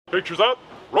Pictures up,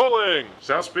 rolling,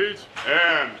 sound speeds,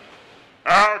 and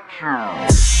action.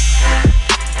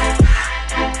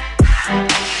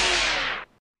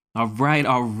 All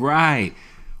right.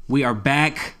 We are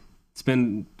back.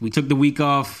 We took the week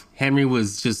off. Henry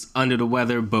was just under the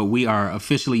weather, but we are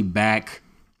officially back.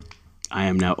 I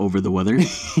am now over the weather.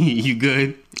 You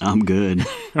good? I'm good.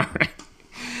 All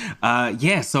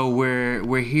right. So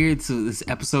we're here to this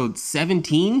episode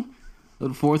 17 of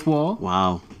the Fourth Wall.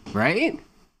 Wow. Right?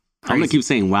 I'm going to keep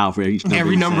saying wow for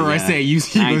every number I say. You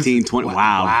 19, 20.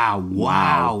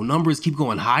 Wow. Numbers keep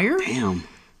going higher? Damn.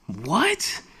 What?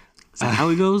 Is that how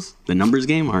it goes? The numbers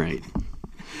game? All right.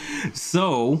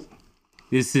 So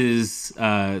this is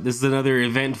another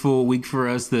eventful week for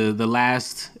us. The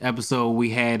last episode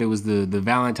we had, it was the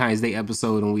Valentine's Day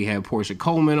episode, and we had Portia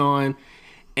Coleman on.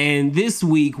 And this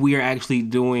week we are actually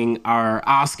doing our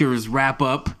Oscars wrap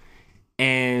up,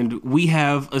 and we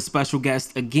have a special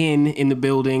guest again in the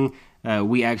building.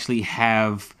 We actually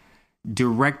have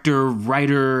director,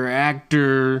 writer,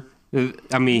 actor.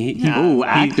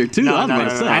 Actor too. No,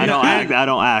 I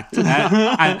don't act.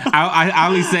 I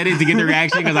only said it to get the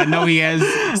reaction because I know he has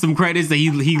some credits that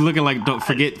he looking like, don't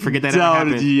forget that ever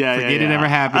happened. Forget it ever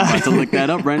happened. I'm about to look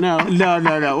that up right now. No.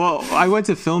 Well, I went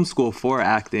to film school for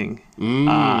acting.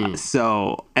 And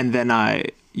then I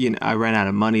ran out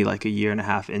of money like a year and a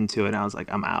half into it, and I was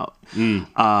like, I'm out.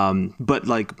 But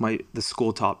like the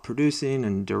school taught producing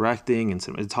and directing, and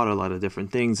it taught a lot of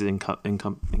different things in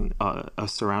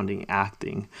surrounding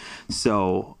acting.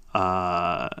 So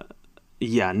I'm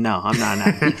not an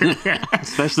actor.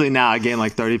 Especially now, I gained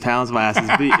like 30 pounds. My ass is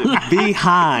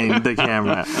behind the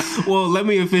camera. Well, let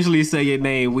me officially say your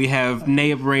name. We have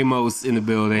Nayip Ramos in the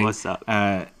building. What's up?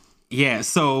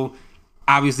 So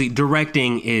obviously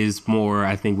directing is more,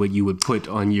 I think, what you would put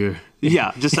on your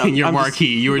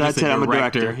marquee. You were just a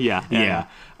director. Yeah.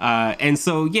 And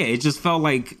so it just felt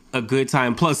like a good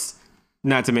time. Plus,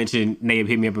 not to mention, Nayib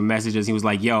hit me up in messages. He was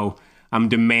like, "Yo, I'm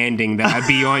demanding that I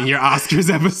be on your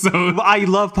Oscars episode." Well, I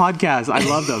love podcasts. I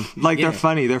love them. Like they're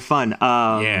funny. They're fun.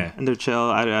 And they're chill.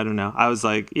 I don't know. I was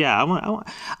like, I want.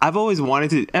 I've always wanted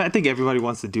to. I think everybody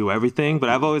wants to do everything, but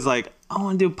I've always like, I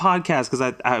want to do podcasts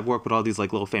because I work with all these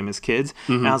like little famous kids,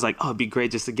 and I was like, it'd be great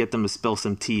just to get them to spill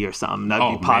some tea or something. That'd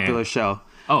be a popular show.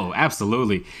 Oh,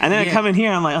 absolutely. And then I come in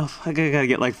here, I'm like, I gotta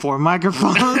get like 4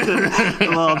 microphones and a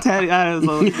little teddy. You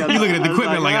looking at the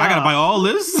equipment like I gotta buy all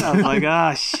this? I was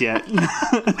like, shit.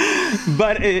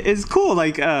 But it's cool,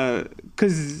 like,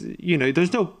 because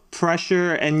there's no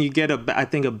pressure, and you get a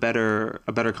better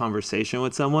conversation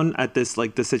with someone at this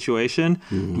situation.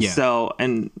 So,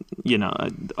 and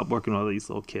I'm working with all these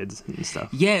little kids and stuff.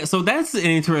 Yeah, so that's an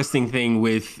interesting thing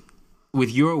with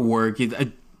your work.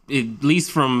 At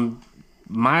least from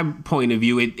my point of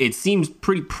view, it seems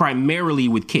pretty primarily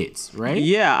with kids, right?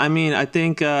 Yeah, I mean, I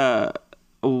think so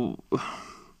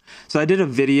I did a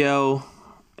video,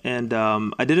 and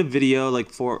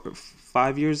like 4 or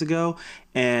 5 years ago,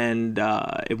 and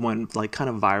it went like kind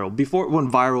of viral. Before,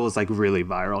 when viral was like really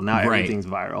viral, now everything's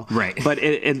viral, right? But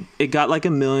it got like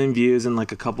 1 million views in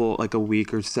like a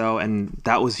week or so, and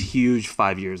that was huge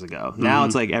 5 years ago. Now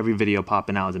it's like every video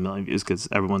popping out is 1 million views because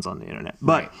everyone's on the internet.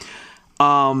 But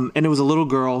and it was a little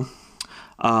girl.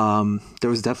 There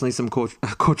was definitely some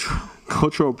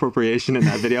cultural appropriation in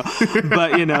that video,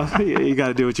 but you got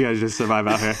to do what you got to do to survive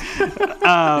out here.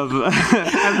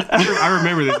 I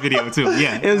remember this video too.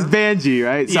 Yeah, it was Banji,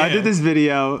 right? So I did this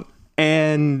video,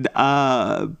 and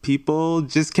people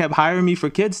just kept hiring me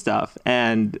for kid stuff,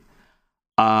 and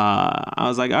I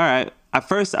was like, all right. At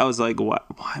first, I was like, why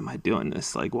am I doing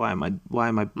this? Like, why am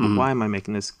I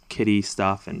making this kiddie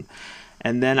stuff?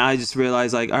 And then I just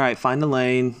realized, like, all right, find the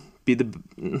lane, be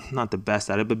not the best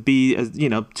at it, but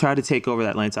try to take over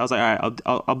that lane. So I was like, all right,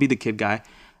 I'll be the kid guy.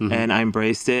 And I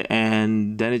embraced it.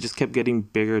 And then it just kept getting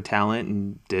bigger talent,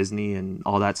 and Disney and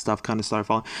all that stuff kind of started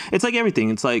falling. It's like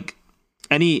everything. It's like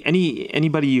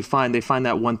anybody you find, they find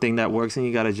that one thing that works, and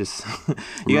you got to just,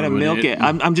 you got to milk it.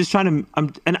 I'm just trying to,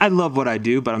 and I love what I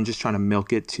do, but I'm just trying to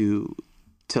milk it till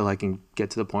I can get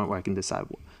to the point where I can decide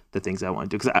the things I want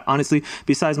to do. Because honestly,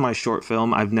 besides my short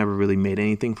film, I've never really made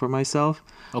anything for myself.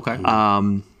 Okay.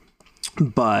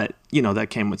 But that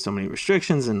came with so many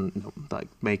restrictions, and like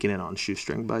making it on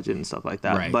shoestring budget and stuff like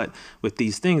that. Right. But with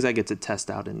these things, I get to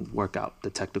test out and work out the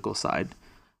technical side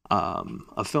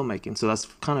of filmmaking. So that's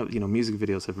kind of, music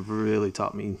videos have really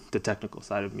taught me the technical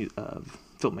side of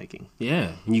filmmaking.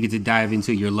 Yeah, and you get to dive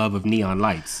into your love of neon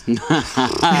lights. And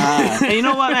you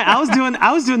know what, man? I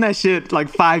was doing that shit like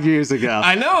 5 years ago.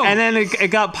 I know. And then it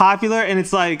got popular, and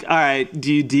it's like, all right,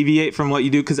 do you deviate from what you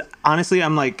do? Because honestly, I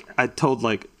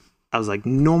was like,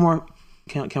 no more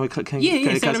Can we say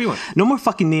whatever you want. No more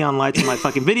fucking neon lights in my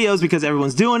fucking videos because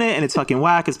everyone's doing it and it's fucking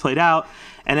whack. It's played out.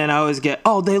 And then I always get,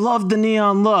 oh, they love the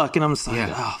neon look. And I'm just like,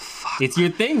 oh, fuck. It's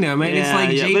your thing now, man. Yeah, it's like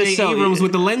J.J. Abrams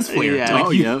with the lens flare.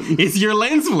 Yeah. It's your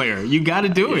lens flare. You got to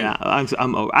do it. Yeah,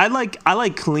 I'm over. I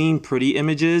like clean, pretty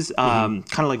images, kind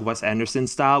of like Wes Anderson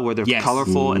style, where they're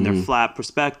colorful and they're flat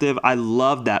perspective. I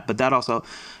love that, but that also,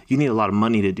 you need a lot of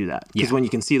money to do that because when you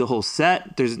can see the whole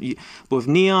set, but with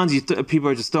neons, people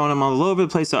are just throwing them all over the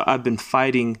place. So I've been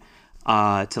fighting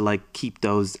to like keep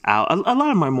those out. A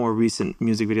lot of my more recent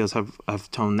music videos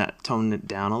have toned it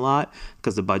down a lot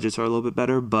because the budgets are a little bit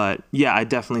better. But yeah, I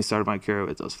definitely started my career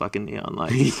with those fucking neon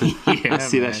lights. I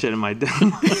see that shit in my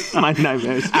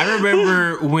nightmares. I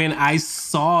remember when I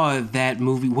saw that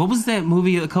movie. What was that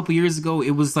movie a couple years ago?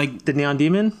 It was like The Neon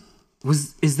Demon.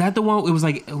 Is that the one? It was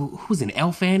like, who was it,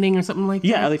 Elle Fanning or something like that?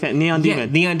 Yeah, Elle Fanning, Neon Demon. Yeah,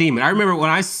 Neon Demon. I remember when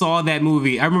I saw that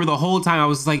movie. I remember the whole time I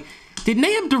was like, did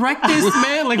Nayip direct this,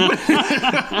 man? Like,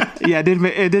 what? Yeah,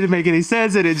 it didn't make any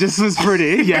sense, and it just was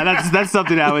pretty. Yeah, that's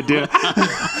something I would do.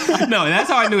 No,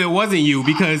 that's how I knew it wasn't you,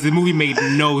 because the movie made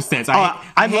no sense. I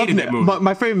hated that movie.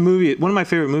 My favorite movie, one of my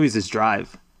favorite movies, is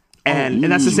Drive. And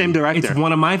that's the same director. It's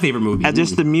one of my favorite movies. And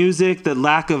just the music, the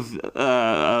lack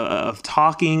of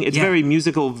talking. It's very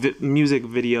music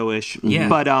video-ish. Yeah.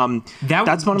 But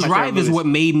that's one of my Drive favorite movies. is what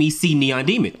made me see Neon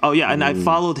Demon. Oh yeah, and I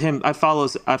followed him. I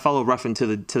follow Ruffin to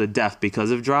the death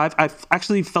because of Drive. I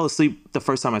actually fell asleep the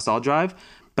first time I saw Drive,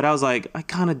 but I was like, I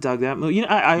kind of dug that movie. You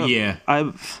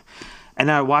know, and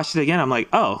I watched it again. I'm like,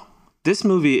 oh, this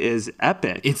movie is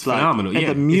epic. It's phenomenal. And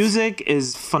the music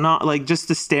is phenomenal. Like, just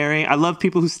the staring. I love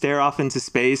people who stare off into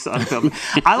space on film.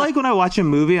 I like when I watch a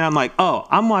movie and I'm like, oh,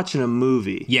 I'm watching a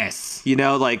movie. Yes. You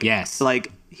know, like,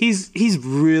 like he's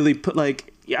really put,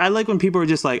 like, I like when people are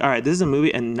just like, all right, this is a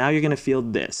movie and now you're going to feel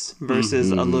this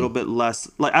versus a little bit less.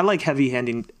 Like, I like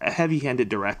heavy-handed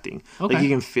directing. Okay. Like, you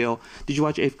can feel. Did you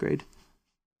watch 8th Grade?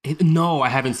 No, I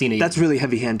haven't seen it. That's really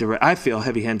heavy-hand direct. I feel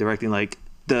heavy-hand directing, like,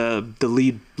 the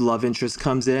lead love interest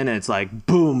comes in and it's like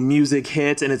boom, music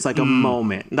hits and it's like a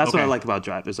moment. That's what I like about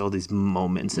Drive. There's all these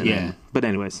moments in it. But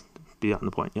anyways, beyond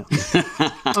the point.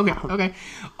 Okay.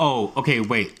 Oh, okay,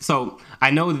 wait. So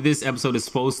I know that this episode is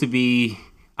supposed to be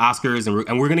Oscars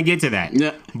and we're gonna get to that.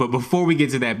 Yeah. But before we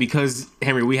get to that, because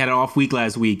Henry, we had an off week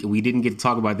last week and we didn't get to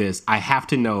talk about this, I have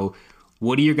to know,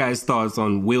 what are your guys' thoughts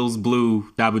on Will's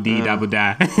Blue Dabba Dee Dabba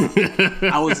Da?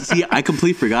 I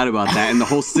completely forgot about that, and the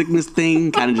whole sickness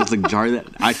thing kind of just like jarred that.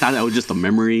 I thought that was just a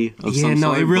memory of some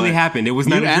sort. It really happened. It was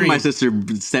not a dream. And my sister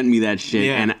sent me that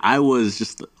shit, and I was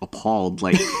just appalled.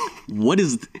 Like, what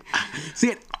is?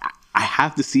 See, I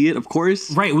have to see it, of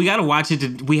course. Right, we got to watch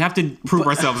it. We have to prove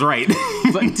ourselves right.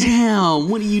 But damn,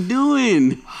 what are you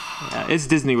doing? It's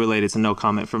Disney related, so no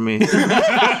comment from me.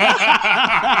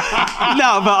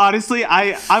 No, but honestly,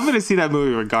 I'm gonna see that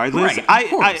movie regardless.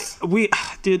 Right,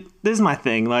 dude, this is my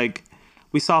thing. Like,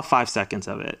 we saw 5 seconds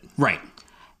of it, right?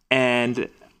 And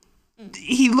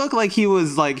he looked like he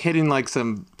was like hitting like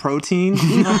some protein,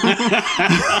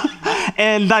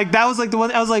 and like that was like the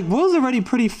one. I was like, Will's already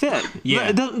pretty fit. Yeah,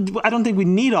 I don't think we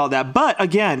need all that. But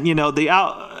again, you know,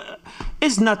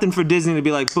 it's nothing for Disney to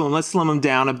be like, boom, let's slim him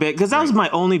down a bit, because that was my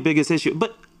only biggest issue.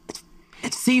 But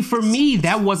see, for me,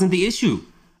 that wasn't the issue.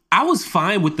 I was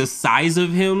fine with the size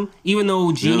of him, even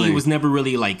though Genie was never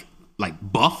really like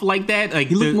buff like that. Like,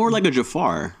 he looked more like a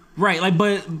Jafar, right? Like,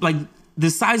 but like the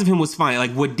size of him was fine.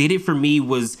 Like, what did it for me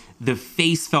was the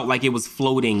face felt like it was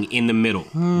floating in the middle,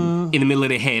 in the middle of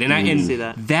the head, and I see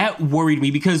that worried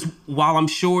me, because while I'm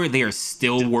sure they are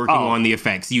still working on the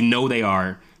effects, you know they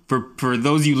are. For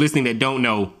those of you listening that don't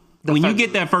know, when you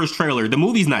get that first trailer, the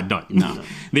movie's not done. No.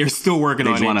 They're still working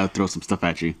on it. They just want to throw some stuff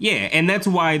at you. Yeah, and that's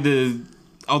why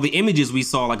all the images we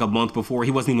saw like a month before,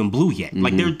 he wasn't even blue yet.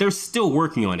 Like, they're still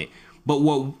working on it. But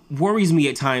what worries me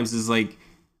at times is like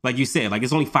you said, like,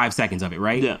 it's only 5 seconds of it,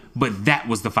 right? Yeah. But that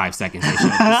was the 5 seconds they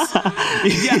showed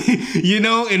us. You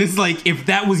know, and it's like, if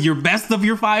that was your best of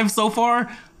your 5 so far,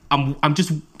 I'm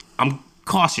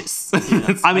cautious.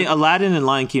 I mean, Aladdin and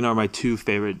Lion King are my 2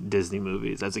 favorite Disney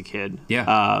movies as a kid.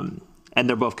 Yeah. And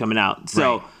they're both coming out.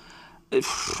 So,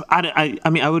 I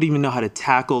mean, I wouldn't even know how to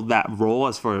tackle that role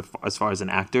as far as an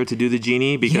actor to do the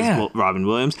Genie, because Robin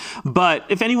Williams. But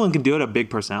if anyone can do it, a big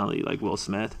personality like Will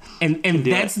Smith. And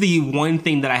that's the one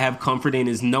thing that I have comfort in,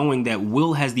 is knowing that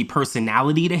Will has the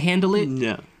personality to handle it.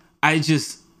 Yeah.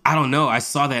 I don't know. I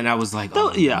saw that and I was like,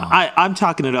 oh, yeah, no. I'm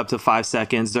talking it up to 5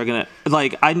 seconds. They're going to,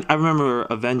 like, I remember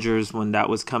Avengers when that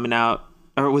was coming out,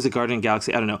 or was it Guardian of the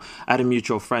Galaxy? I don't know. I had a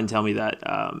mutual friend tell me that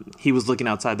he was looking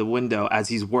outside the window as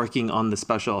he's working on the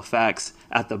special effects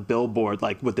at the billboard,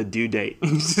 like with the due date.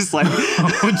 He's just like,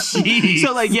 oh jeez.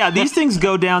 So like, yeah, these things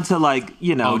go down to like,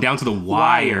 you know, down to the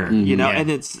wire, you know,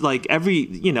 and it's like every,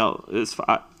 you know,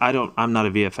 I'm not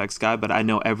a VFX guy, but I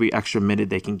know every extra minute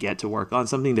they can get to work on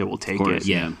something, they will take it.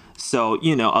 Yeah. So,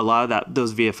 you know, a lot of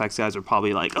those VFX guys are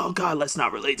probably like, oh God, let's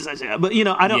not relate to that. But, you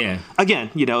know, I don't,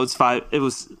 again, you know, it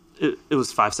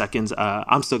was 5 seconds.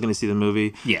 I'm still going to see the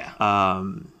movie. Yeah.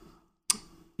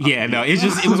 Yeah, no, it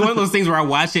was one of those things where I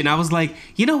watched it and I was like,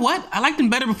 you know what? I liked him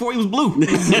better before he was blue.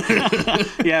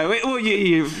 Yeah, well,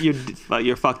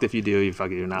 you're fucked if you do, you're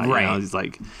fucked if you're not. Right. You know? It's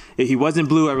like, if he wasn't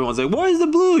blue, everyone's like, where's the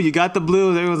blue? You got the blue.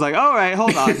 And everyone's like, all right,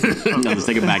 hold on. No, let's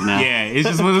take it back now. Yeah, it's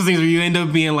just one of those things where you end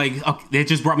up being like, okay, it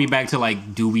just brought me back to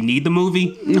like, do we need the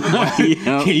movie?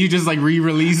 Can you just like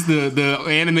re-release the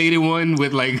animated one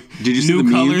with like new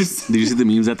colors? Did you see the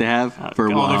memes that they have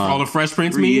for all the Fresh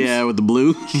Prince memes? Yeah, with the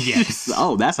blue. Yes.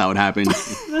 Oh, that's how it happened.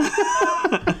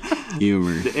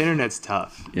 Humor. The internet's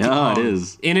tough. Yeah, it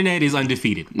is. Internet is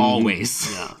undefeated,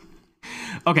 always. Yeah.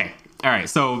 Okay, all right.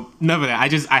 So enough of that.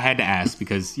 I had to ask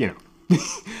because you know.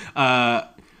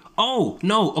 Oh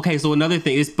no. Okay. So another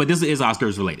thing is, but this is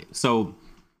Oscars related. So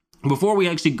before we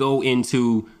actually go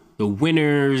into the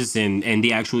winners and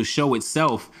the actual show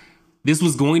itself, this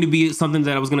was going to be something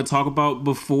that I was going to talk about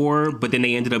before, but then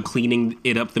they ended up cleaning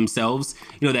it up themselves.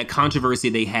 You know, that controversy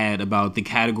they had about the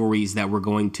categories that were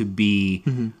going to be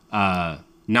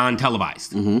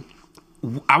non-televised.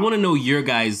 I want to know your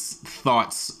guys'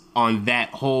 thoughts on that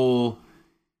whole,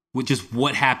 with just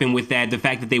what happened with that. The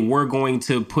fact that they were going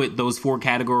to put those 4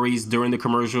 categories during the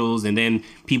commercials, and then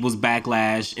people's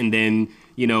backlash, and then,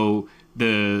 you know,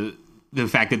 the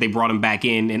fact that they brought them back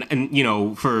in. And you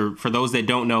know, for those that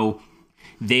don't know,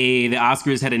 the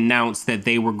Oscars had announced that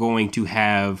they were going to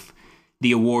have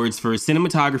the awards for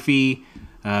cinematography,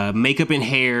 makeup and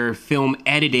hair, film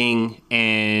editing,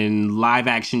 and live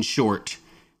action short.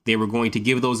 They were going to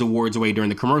give those awards away during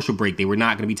the commercial break. They were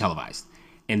not going to be televised.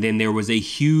 And then there was a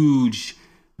huge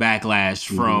backlash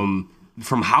from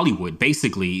Hollywood,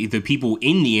 basically, the people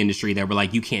in the industry that were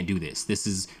like, you can't do this. This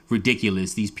is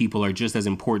ridiculous. These people are just as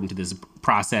important to this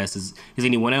process as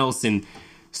anyone else. And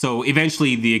so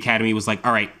eventually the Academy was like,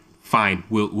 all right, fine.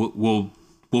 We'll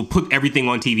put everything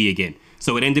on TV again.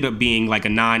 So it ended up being like a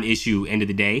non-issue end of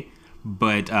the day.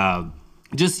 But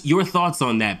just your thoughts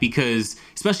on that, because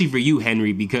especially for you,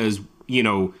 Henry, because, you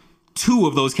know, 2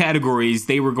 of those categories,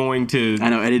 they were going to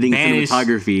editing,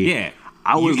 cinematography. Yeah.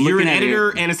 You're an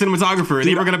editor and a cinematographer.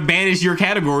 They were going to banish your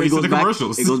categories to the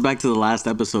commercials. It goes back to the last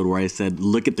episode where I said,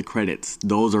 look at the credits.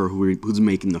 Those are who's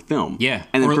making the film. Yeah.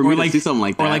 And then for me to see something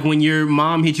like that. Or like when your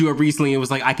mom hit you up recently, it was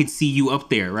like, I could see you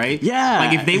up there, right? Yeah.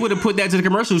 Like if they would have put that to the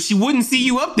commercials, she wouldn't see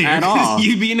you up there. At all.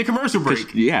 You'd be in the commercial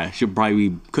break. Yeah, she'll probably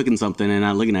be cooking something and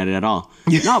not looking at it at all.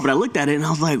 No, but I looked at it and I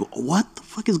was like, what the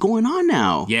fuck is going on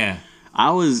now? Yeah.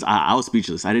 I was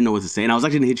speechless. I didn't know what to say. And I was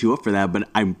actually going to hit you up for that, but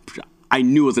I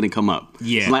knew it was going to come up.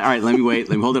 Yeah. So I'm like, all right, let me wait.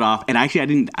 Let me hold it off. And actually,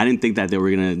 I didn't think that they were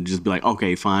going to just be like,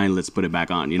 okay, fine, let's put it back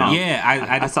on, you know? Yeah.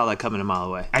 I saw that coming a mile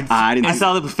away. I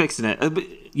saw them fixing it.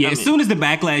 As soon as the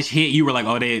backlash hit, you were like,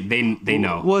 oh, they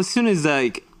know. Well, as soon as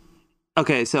like,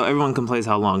 okay, so everyone complains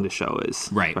how long the show is.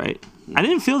 Right. Right. I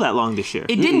didn't feel that long this year.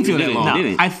 It didn't feel that long.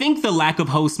 No. I think the lack of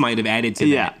hosts might have added to that.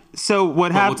 Yeah. So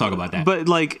what happened? We'll talk about that. But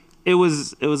like, it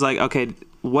was like, okay,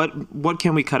 what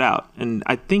can we cut out? And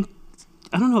I think,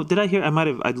 I don't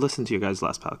know, I'd listened to your guys'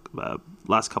 last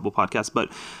couple podcasts,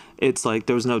 but it's like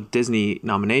there was no Disney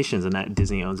nominations, and that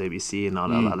Disney owns ABC and all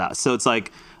that. So it's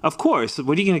like, of course,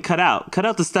 what are you going to cut out? Cut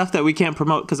out the stuff that we can't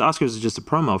promote, because Oscars is just a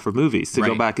promo for movies to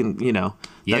go back and, you know,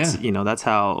 that's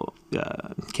how,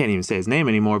 can't even say his name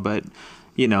anymore, but,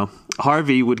 you know,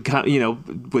 Harvey would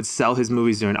sell his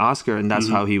movies during Oscar, and that's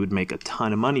how he would make a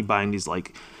ton of money buying these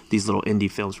little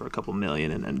indie films for a couple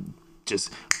million, and then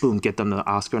just boom, get them the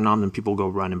Oscar nom, and people go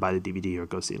run and buy the DVD or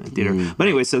go see it in the theater. But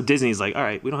anyway, so Disney's like, all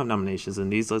right, we don't have nominations in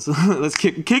these. Let's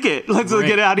kick it. Let's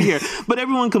get it out of here. But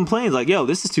everyone complains like, yo,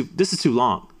 this is too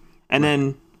long. And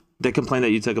then they complain that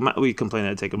you took them out. We complain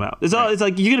that I take them out. It's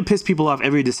like you're gonna piss people off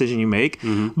every decision you make.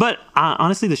 But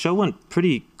honestly, the show went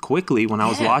pretty quickly when I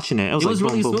was watching it. It was like,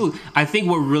 really boom, smooth. boom. I think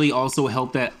what really also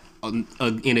helped that,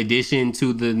 in addition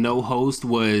to the no host,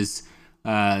 was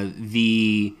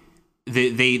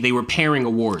they were pairing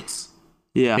awards.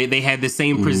 Yeah. They had the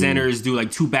same presenters do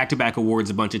like 2 back-to-back awards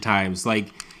a bunch of times. Like,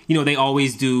 you know, they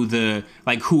always do the,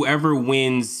 like, whoever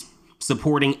wins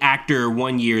supporting actor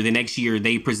one year, the next year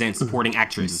they present supporting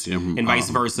actress, and vice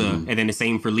versa, and then the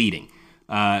same for leading.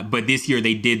 But this year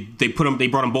they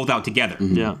brought them both out together.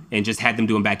 Yeah. And just had them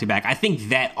do them back to back. I think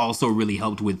that also really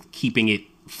helped with keeping it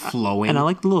flowing. And I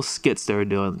like the little skits they were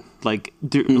doing, like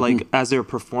like as they were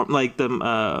performing, like the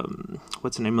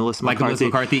what's her name, Melissa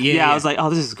McCarthy. Yeah, I was like, oh,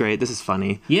 this is great, this is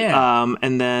funny. Yeah.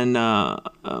 And then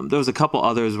there was a couple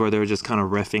others where they were just kind of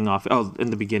riffing off. Oh, in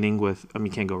the beginning with, I mean,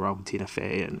 you can't go wrong with Tina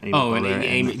Fey and Amy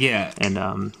Poehler yeah. And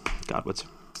God, what's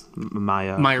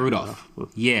Maya Rudolph.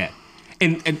 Yeah.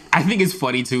 And I think it's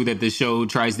funny too that the show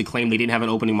tries to claim they didn't have an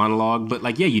opening monologue, but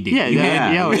like, yeah, you did. You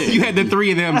had the three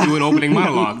of them do an opening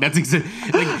monologue. That's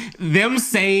like them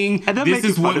saying this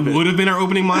is what would have been our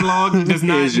opening monologue does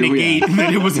not negate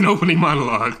that it was an opening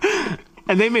monologue.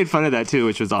 And they made fun of that too,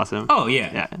 which was awesome. Oh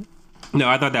yeah. No,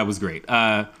 I thought that was great.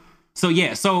 I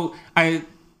mean,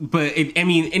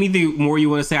 anything more you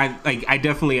want to say?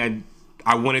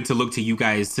 I wanted to look to you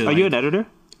guys to. Are you an editor?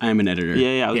 I am an editor.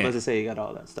 Yeah. I was about to say you got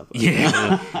all that stuff.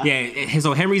 Yeah.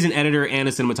 So Henry's an editor and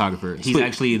a cinematographer. He's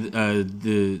actually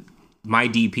my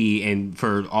DP and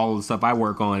for all the stuff I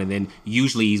work on, and then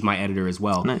usually he's my editor as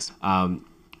well. Nice.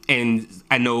 And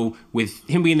I know with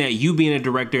him being that, you being a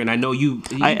director, and I know you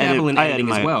dabble in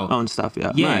editing as well. Own stuff.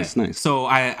 Yeah. Nice. So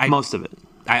I most of it.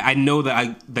 I know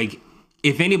that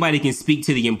if anybody can speak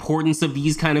to the importance of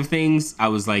these kind of things, I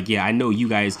was like, yeah, I know you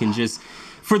guys can just.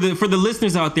 For the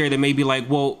listeners out there that may be like,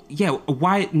 well, yeah,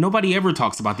 why nobody ever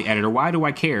talks about the editor? Why do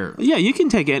I care? Yeah, you can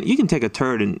take a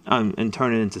turd and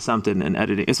turn it into something and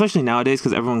edit it, especially nowadays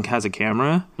because everyone has a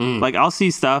camera. Like I'll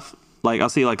see stuff, like I'll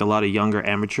see like a lot of younger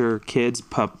amateur kids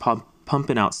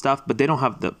pumping out stuff, but they don't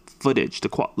have the footage, the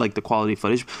quality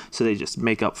footage, so they just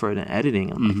make up for it in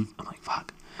editing. I'm like,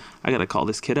 fuck. I gotta call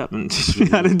this kid up and teach me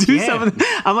how to do something.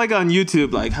 I'm like on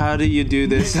YouTube, like, how do you do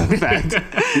this effect?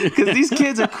 Because these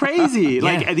kids are crazy.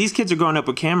 Like these kids are growing up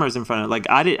with cameras in front of. Like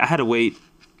I had to wait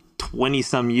 20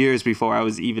 some years before I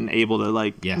was even able to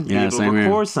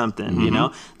record something. You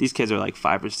know, these kids are like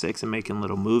 5 or 6 and making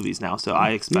little movies now. So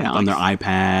I expect on their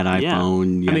iPad,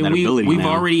 iPhone. I mean, that ability we've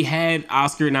now. already had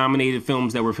Oscar nominated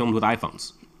films that were filmed with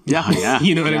iPhones. Yeah.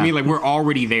 You know what I mean? Like, we're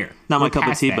already there. Not we're my cup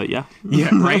of tea, but yeah. Yeah,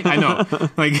 right? I know.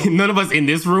 Like, none of us in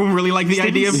this room really like the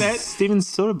idea of that. Steven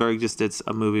Soderbergh just did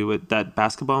a movie with that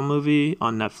basketball movie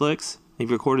on Netflix. He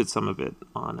recorded some of it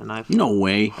on an iPhone. No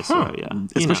way. I swear, yeah.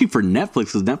 Especially for Netflix,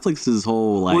 because Netflix's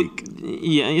whole,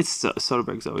 it's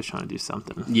Soderbergh's always trying to do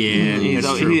something. Yeah,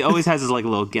 he always has his, like,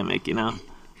 little gimmick, you know?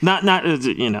 Not that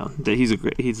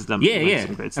he's done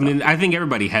some great stuff. I mean, I think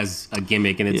everybody has a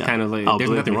gimmick, and it's kind of like there's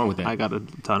nothing wrong with that. I got a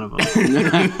ton of them.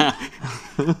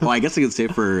 Well, I guess I could say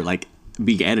for like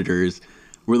big editors,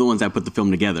 we're the ones that put the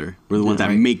film together. We're the ones that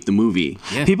make the movie.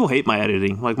 Yeah. People hate my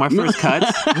editing. Like my first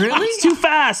cuts, really, it's too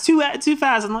fast, too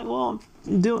fast. I'm like, well,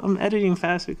 I'm editing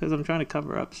fast because I'm trying to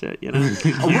cover up shit, you know?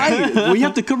 Right. Well, you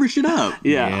have to cover shit up.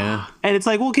 Yeah. And it's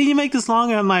like, well, can you make this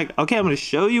longer? I'm like, okay, I'm going to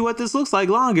show you what this looks like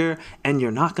longer, and you're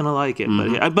not going to like it.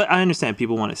 But I understand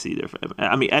people want to see different.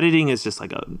 I mean, editing is just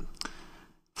like a...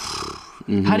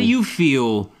 How do you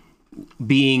feel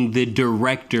being the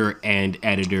director and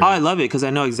editor? Oh, I love it because I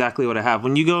know exactly what I have.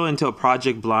 When you go into a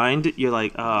project blind, you're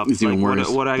like, it's even worse.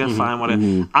 What I gotta find? When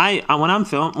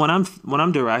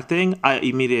I'm directing, I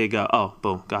immediately go, oh,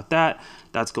 boom, got that.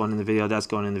 That's going in the video. That's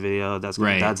going in the video. That's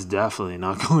definitely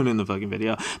not going in the fucking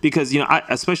video because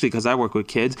especially because I work with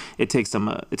kids, it takes them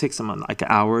like an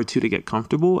hour or two to get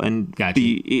comfortable and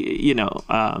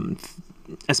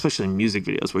especially in music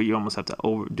videos where you almost have to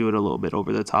do it a little bit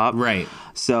over the top. Right.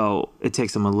 So it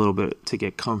takes them a little bit to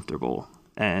get comfortable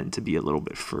and to be a little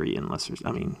bit free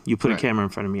you put a camera in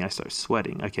front of me, I start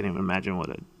sweating. I can't even imagine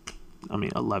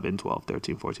 11, 12,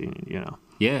 13, 14, you know.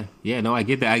 Yeah. No, I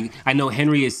get that. I know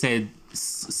Henry has said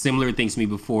similar things to me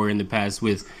before in the past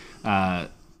with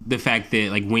the fact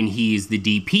that like when he's the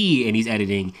DP and he's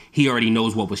editing, he already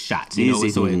knows what was shot,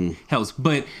 so it helps.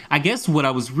 But I guess what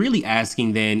I was really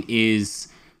asking then is,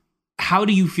 how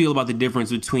do you feel about the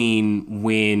difference between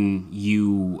when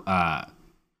you're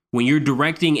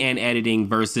directing and editing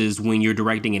versus when you're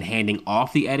directing and handing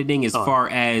off the editing, as far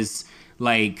as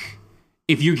like,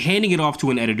 if you're handing it off to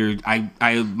an editor,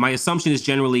 my assumption is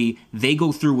generally they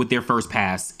go through with their first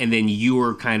pass and then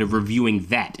you're kind of reviewing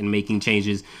that and making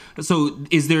changes. So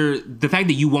is there the fact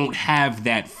that you won't have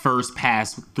that first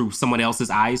pass through someone else's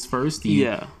eyes first? Do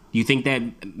you think that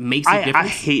makes a difference? I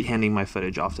hate handing my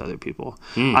footage off to other people.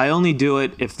 I only do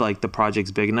it if like the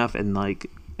project's big enough and like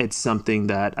it's something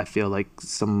that I feel like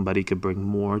somebody could bring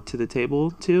more to the table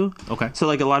to. Okay. So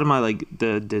like a lot of my like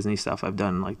the Disney stuff I've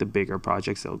done, like the bigger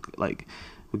projects, so like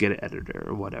we'll get an editor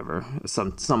or whatever.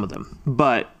 Some of them,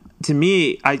 but to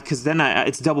me, because then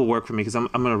it's double work for me because I'm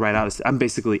gonna write out. I'm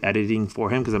basically editing for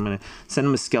him because I'm gonna send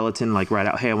him a skeleton, like write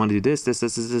out, hey, I want to do this,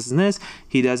 and this.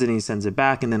 He does it, and he sends it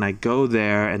back, and then I go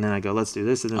there, and then I go, let's do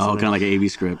this and this. Oh, kind of like an AV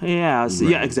script. Yeah, so,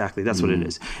 yeah, exactly. That's what it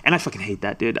is. And I fucking hate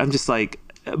that, dude. I'm just like,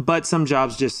 but some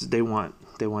jobs just they want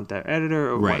that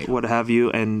editor or what have you,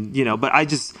 and but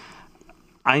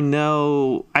I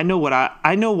know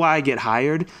why I get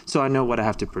hired, so I know what I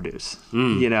have to produce.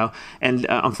 And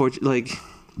unfortunately, like,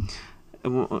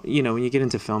 when you get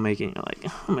into filmmaking, you're like,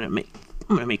 I'm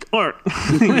gonna make art. Wait,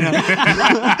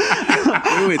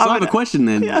 so I have a question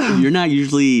then. Yeah. You're not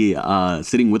usually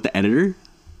sitting with the editor?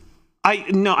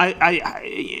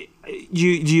 Do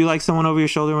you like someone over your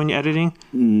shoulder when you're editing?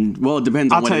 Well, it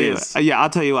depends on what it is. I'll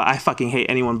tell you what. I fucking hate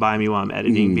anyone by me while I'm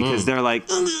editing because they're like,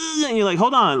 and you're like,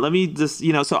 hold on, let me just,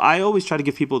 So I always try to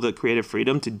give people the creative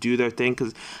freedom to do their thing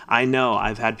because I know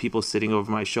I've had people sitting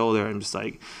over my shoulder and just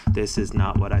like, this is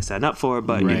not what I signed up for,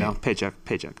 but paycheck.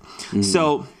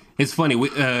 So it's funny.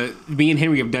 Me and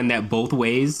Henry have done that both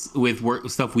ways with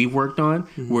stuff we've worked on,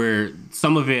 where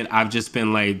some of it I've just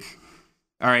been like,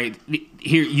 all right,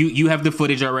 here you have the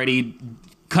footage already.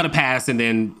 Cut a pass, and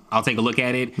then I'll take a look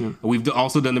at it. Yeah. We've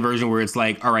also done the version where it's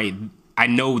like, all right, I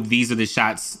know these are the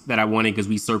shots that I wanted because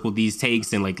we circled these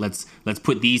takes, and like let's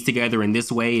put these together in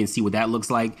this way and see what that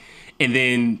looks like. And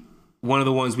then one of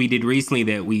the ones we did recently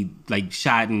that we like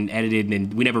shot and edited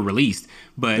and we never released,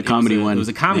 but the comedy one. It was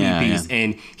a comedy piece,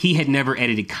 and he had never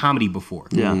edited comedy before.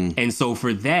 Yeah. And so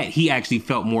for that, he actually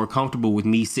felt more comfortable with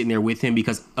me sitting there with him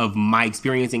because of my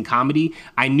experience in comedy.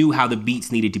 I knew how the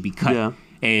beats needed to be cut. Yeah.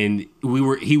 And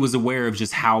he was aware of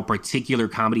just how particular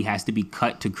comedy has to be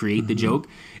cut to create the joke.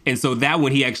 And so that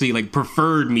one, he actually like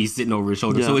preferred me sitting over his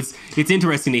shoulder. Yeah. So it's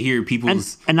interesting to hear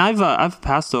people's. And I've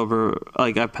passed over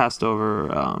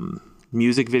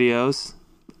music videos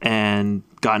and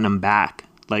gotten them back.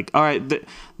 Like, all right, the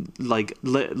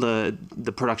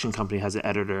production company has an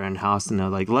editor in house, and they're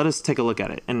like, let us take a look at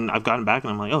it. And I've gotten back,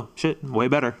 and I'm like, oh shit, way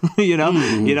better,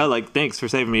 like thanks for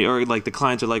saving me. Or like the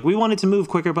clients are like, we want it to move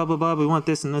quicker, blah blah blah. We want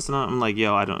this and this and that. I'm like,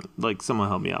 yo, I don't like someone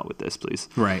help me out with this, please.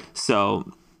 Right.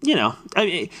 So I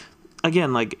mean,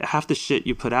 again, like half the shit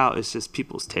you put out is just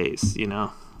people's tastes,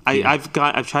 I've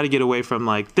tried to get away from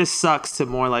like this sucks to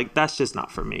more like that's just not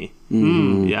for me.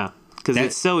 Yeah. Because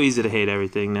it's so easy to hate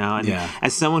everything now. And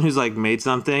as someone who's like made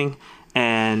something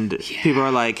and people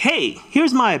are like, hey,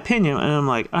 here's my opinion. And I'm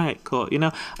like, all right, cool.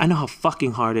 I know how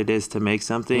fucking hard it is to make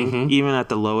something, even at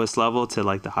the lowest level to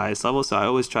like the highest level. So I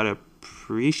always try to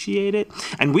appreciate it.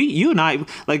 And you and I,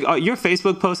 like your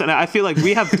Facebook post, and I feel like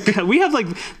we have like,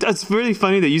 it's really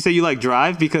funny that you say you like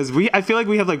Drive because I feel like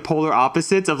we have like polar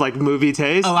opposites of like movie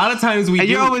taste. A lot of times and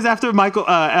you're always after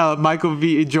Michael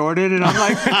B. Jordan, and I'm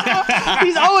like,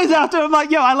 he's always after. I'm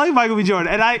like, yo, I like Michael B.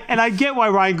 Jordan, and I get why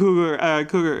Ryan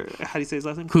Coogler, how do you say his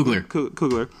last name?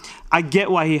 Coogler. I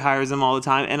get why he hires him all the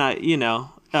time,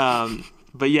 and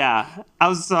but yeah, I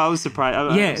was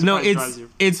surprised.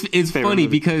 It's funny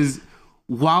because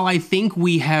while I think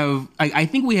we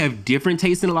have different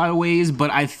tastes in a lot of ways,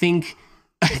 but I think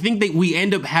that we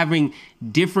end up having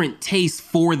different tastes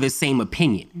for the same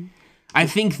opinion. I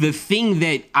think the thing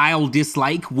that I'll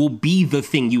dislike will be the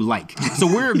thing you like. So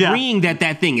we're agreeing that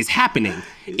thing is happening.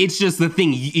 It's just the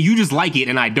thing you just like it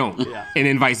and I don't, and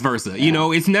then vice versa.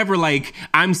 It's never like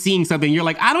I'm seeing something you're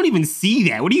like I don't even see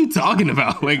that. What are you talking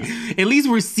about? Like at least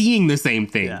we're seeing the same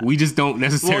thing. Yeah. We just don't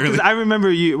necessarily. Well, I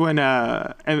remember you when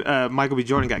Michael B.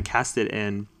 Jordan got casted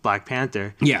in Black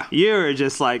Panther. Yeah, you were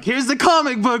just like, here's the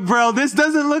comic book, bro. This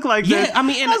doesn't look like this. I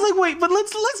mean, and I was like, wait, but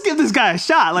let's give this guy a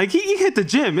shot. Like he hit the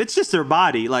gym. It's just their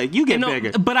body. Like you get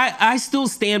bigger. But I still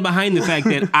stand behind the fact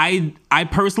that I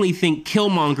personally think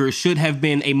Killmonger should have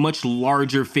been a much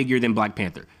larger figure than Black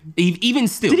Panther. Even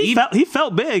still, he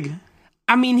felt big.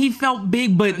 I mean, he felt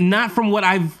big, but not from what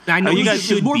I know. You guys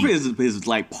should more be. His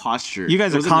like posture. You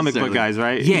guys are comic book guys,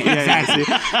 right? Yeah, exactly.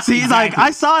 See, he's like,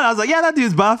 I saw it. I was like, yeah, that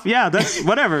dude's buff. Yeah, that's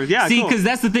whatever. Yeah. See, because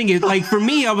that's the thing is, like, for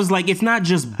me, I was like, it's not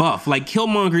just buff. Like,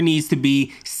 Killmonger needs to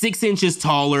be 6 inches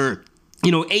taller.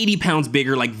 80 pounds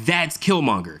bigger, like that's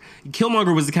Killmonger.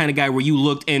 Killmonger was the kind of guy where you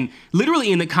looked, and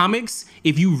literally in the comics,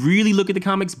 if you really look at the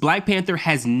comics, Black Panther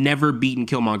has never beaten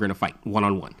Killmonger in a fight,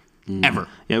 one-on-one. Ever.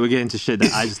 Yeah, we're getting into shit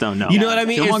that I just don't know. You know what I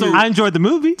mean? So, I enjoyed the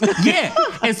movie. Yeah.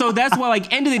 And so that's why,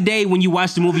 like, end of the day, when you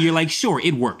watch the movie, you're like, sure,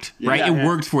 it worked, right? It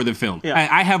worked for the film. Yeah.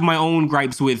 I have my own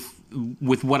gripes with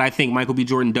what I think Michael B.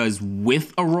 Jordan does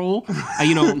with a role.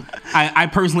 I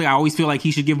personally, I always feel like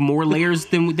he should give more layers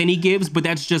than he gives, but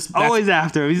that's always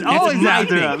after him. He's always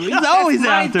after him. He's always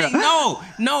after him.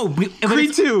 No.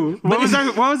 Creed 2. What was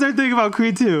our thing about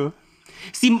Creed 2?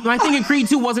 See, my thing in Creed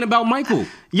 2 wasn't about Michael.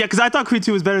 Yeah, because I thought Creed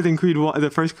 2 was better than Creed 1, the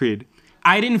first Creed.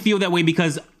 I didn't feel that way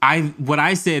because what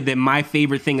I said that my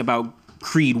favorite thing about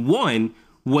Creed 1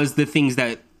 was the things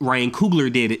that Ryan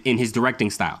Coogler did in his directing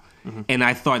style. Mm-hmm. And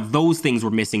I thought those things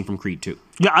were missing from Creed 2.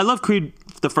 Yeah, I love Creed,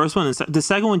 the first one. The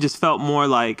second one just felt more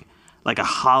like a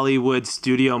Hollywood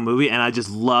studio movie, and I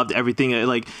just loved everything.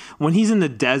 Like when he's in the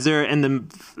desert and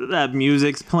that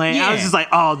music's playing, I was just like,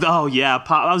 oh yeah,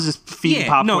 pop. I was just feeding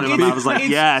popcorn in my mouth. I was like,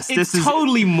 yes, this is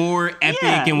totally more epic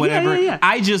and whatever. Yeah.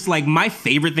 I just like my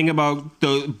favorite thing about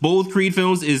both Creed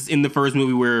films is in the first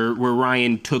movie where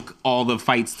Ryan took all the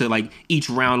fights to like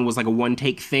each round was like a one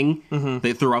take thing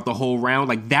throughout the whole round.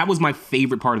 Like that was my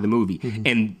favorite part of the movie,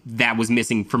 and that was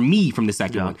missing for me from the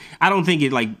second one. I don't think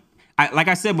it like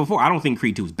I said before, I don't think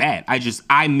Creed 2 is bad.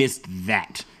 I missed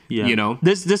that. Yeah. You know?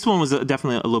 This one was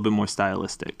definitely a little bit more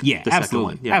stylistic. Yeah, the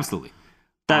absolutely. Second one. Yeah. Absolutely.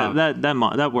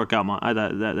 That workout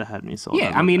that had me sold.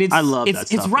 Yeah, I mean I love that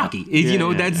stuff. It's Rocky.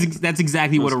 That's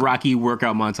exactly what a Rocky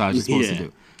workout montage is supposed to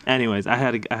do. Anyways, I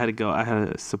had to go. I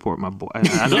had to support my boy.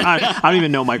 I don't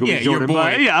even know Michael B. Jordan,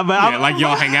 but like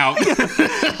y'all hang out.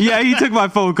 Yeah, he took my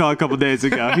phone call a couple days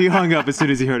ago. He hung up as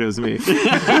soon as he heard it was me.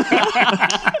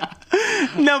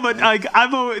 No, but like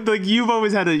you've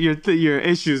always had your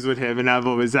issues with him, and I've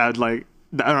always had like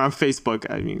on Facebook.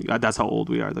 I mean, that's how old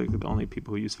we are. Like the only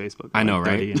people who use Facebook. I know,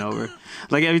 right? 30 and over.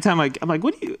 Like every time I'm like,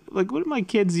 what do my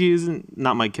kids use? And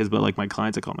not my kids, but like my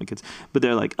clients. I call my kids, but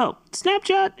they're like, oh,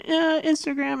 Snapchat,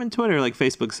 Instagram, and Twitter. Like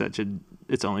Facebook's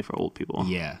it's only for old people.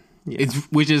 Yeah.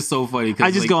 Which is so funny.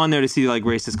 I just go on there to see like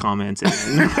racist comments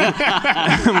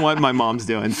and what my mom's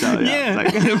doing. So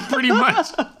like, pretty much.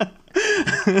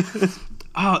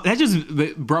 Oh, that just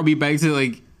brought me back to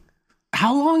like,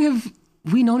 how long have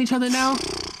we known each other now?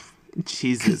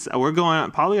 Jesus, we're going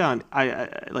probably on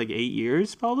like 8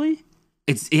 years, probably.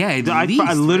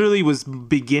 I literally was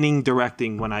beginning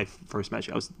directing when I first met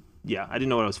you. I didn't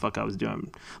know what I was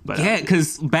doing. But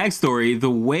because backstory,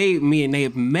 the way me and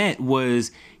Nayip met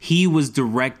was he was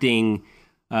directing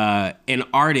an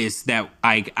artist that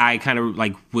I kind of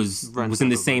like was in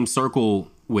the same circle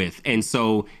with, and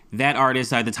so that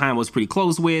artist at the time was pretty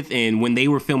close with, and when they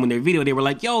were filming their video, they were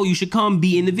like, "Yo, you should come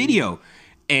be in the video."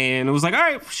 And it was like, all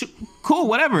right, cool,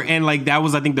 whatever. And like that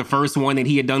was, I think, the first one that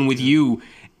he had done with you.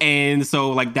 And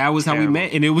so like that was how we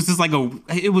met, and it was just like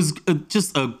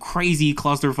just a crazy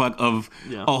clusterfuck of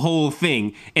a whole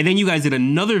thing. And then you guys did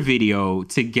another video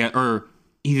together,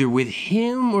 either with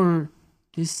him or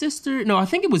his sister. No, I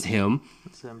think it was him.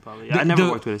 It's him probably. Yeah, I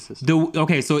never worked with his sister.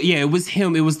 It was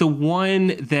him. It was the one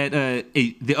that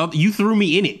you threw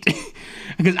me in it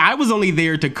because I was only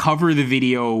there to cover the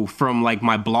video from like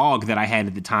my blog that I had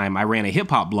at the time. I ran a hip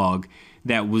hop blog.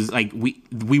 That was like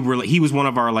he was one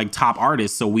of our like top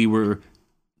artists, so we were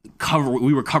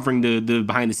covering the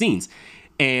behind the scenes,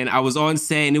 and I was on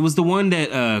set, and it was the one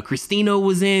that Christina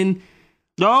was in.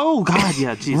 Oh God,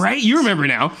 yeah, Jesus. Right, you remember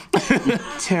now?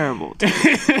 Terrible.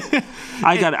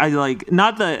 At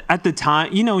the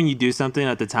time, you know, when you do something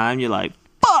at the time, you're like,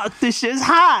 fuck, this shit's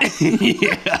hot. And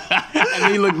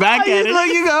then you look back at it.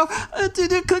 You go,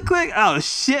 click. Oh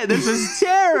shit, this is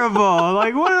terrible.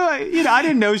 Like, what do I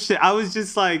didn't know shit. I was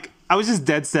just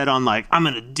dead set on like, I'm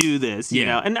gonna do this, you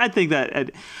know? And I think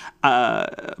that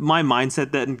my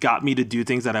mindset that got me to do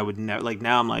things that I would never, like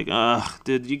now I'm like,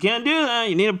 dude, you can't do that.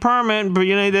 You need a permit, but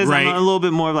you need this. Right. I'm a little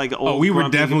bit more like old. Oh, we were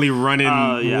definitely running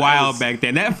wild back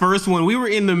then. That first one, we were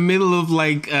in the middle of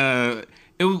like,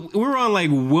 we were on like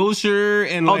Wilshire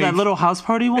and like, that little house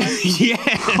party one. Yeah.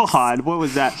 God, what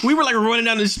was that? We were like running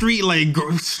down the street like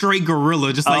straight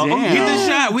gorilla, just like get the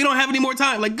shot. We don't have any more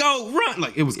time. Like go run.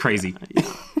 Like it was crazy.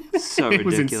 So it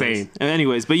ridiculous. was insane.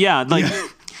 Anyways, but yeah, like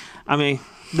I mean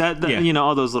that you know,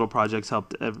 all those little projects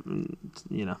helped.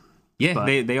 You know. Yeah, but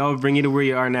they all bring you to where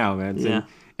you are now, man. Yeah.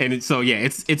 And it's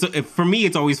for me,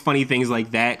 it's always funny things like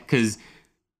that because.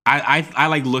 I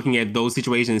like looking at those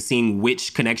situations and seeing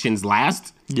which connections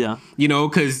last. Yeah. You know,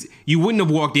 because you wouldn't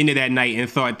have walked into that night and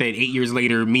thought that 8 years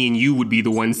later, me and you would be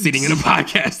the ones sitting in a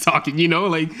podcast talking, you know,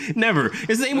 like never. It's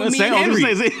the same with me and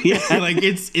Henry. Yeah. Like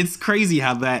it's crazy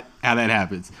how that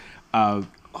happens.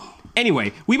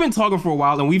 Anyway, we've been talking for a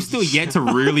while and we've still yet to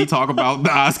really talk about the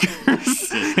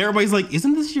Oscars. Everybody's like,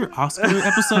 isn't this your Oscar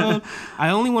episode?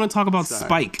 I only want to talk about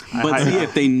Spike. But see,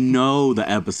 if they know the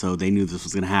episode, they knew this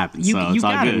was going to happen. You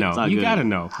gotta know. You gotta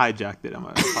know. Hijacked it.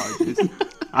 My apologies.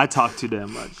 I talk too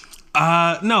damn much.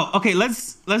 No. Okay,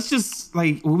 let's just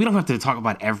like we don't have to talk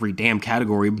about every damn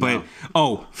category, but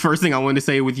first thing I wanted to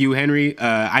say with you, Henry,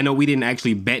 I know we didn't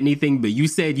actually bet anything, but you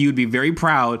said you'd be very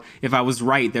proud if I was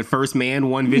right that First Man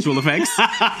won visual effects,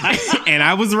 and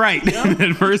I was right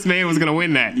that First Man was gonna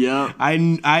win that. Yeah,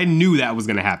 I knew that was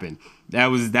gonna happen. That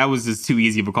was just too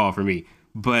easy of a call for me.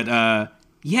 But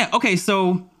yeah, okay,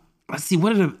 so let's see.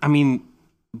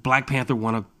 Black Panther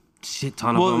won a shit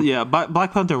ton of them. Well, yeah,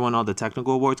 Black Panther won all the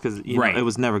technical awards because it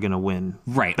was never gonna win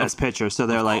Best Picture. So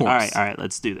they're like, all right,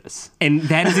 let's do this. And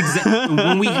that is exactly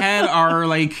when we had our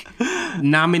like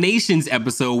nominations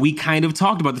episode. We kind of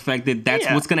talked about the fact that that's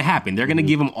what's gonna happen. They're gonna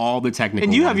give them all the technical.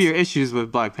 And you ones. have your issues with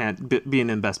Black Panther being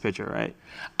in Best Picture, right?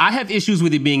 I have issues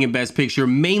with it being in Best Picture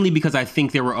mainly because I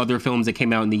think there were other films that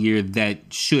came out in the year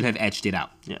that should have etched it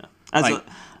out. Yeah,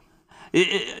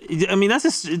 that's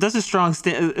a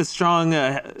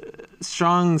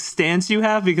strong stance you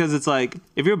have, because it's like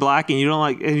if you're black and you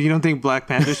don't think Black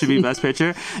Panther should be Best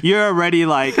Picture, you're already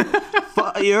like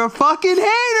you're a fucking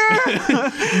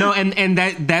hater. No, and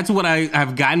that's what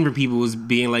I've gotten for people is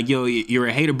being like, yo, you're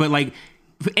a hater, but like.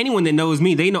 For anyone that knows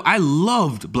me, they know I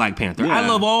loved Black Panther. Yeah. I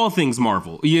love all things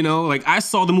Marvel. You know, like I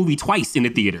saw the movie twice in the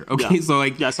theater. Okay, so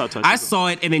like I saw it twice. I saw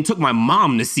it and then took my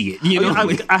mom to see it. You know,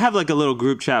 I have like a little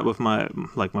group chat with my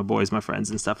boys, my friends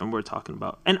and stuff, and we're talking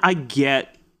about. And I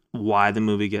get why the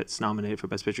movie gets nominated for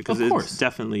Best Picture because it's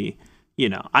definitely. You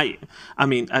know, I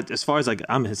mean, as far as like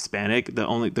I'm Hispanic,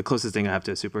 the closest thing I have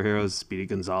to a superhero is Speedy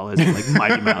Gonzalez and like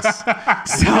Mighty Mouse.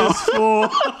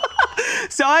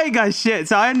 So I ain't got shit.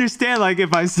 So I understand like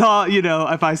if I saw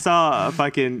a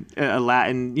fucking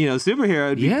Latin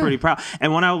superhero, I'd be pretty proud.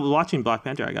 And when I was watching Black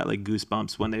Panther, I got like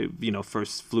goosebumps when they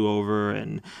first flew over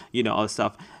and all this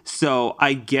stuff. So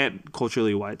I get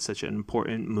culturally why it's such an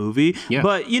important movie. Yeah.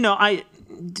 But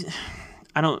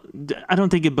I don't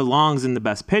think it belongs in the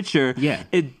Best Picture. Yeah,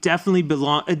 it definitely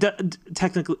belongs.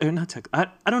 Technically, or not technically.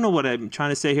 I don't know what I'm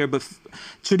trying to say here, but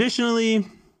traditionally,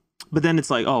 but then it's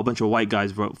like, a bunch of white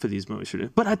guys wrote for these movies.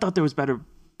 But I thought there was better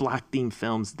black themed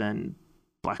films than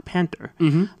Black Panther.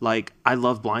 Mm-hmm. Like I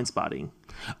love Blindspotting.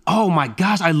 Oh my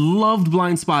gosh, I loved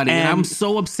Blindspotting, and I'm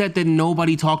so upset that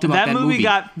nobody talked about that movie.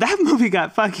 That movie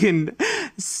got fucking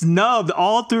snubbed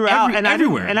all throughout,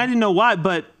 everywhere. I didn't know why,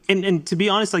 but. And to be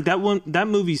honest, like that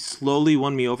movie slowly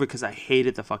won me over because I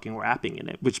hated the fucking rapping in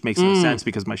it, which makes no sense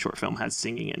because my short film has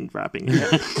singing and rapping in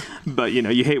it. But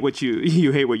you hate what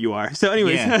you hate what you are. So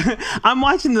anyways, I'm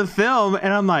watching the film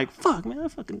and I'm like, fuck man, I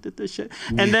fucking did this shit.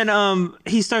 And then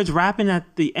he starts rapping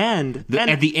at the end.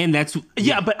 At the end, that's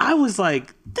but I was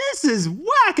like, this is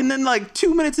whack. And then like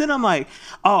 2 minutes in, I'm like,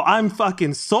 oh, I'm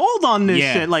fucking sold on this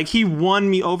shit. Like he won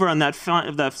me over on that.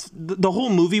 The whole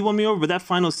movie won me over, but that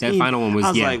final scene, that final one was. I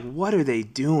was like, what are they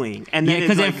doing? And then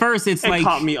because at first it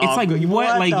caught me off. It's like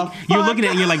what like you're looking at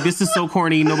it and you're like, this is so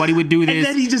corny. Nobody would do this. And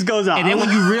then he just goes out. And then when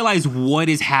you realize what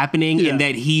is happening and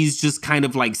that he's just kind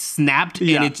of like snapped,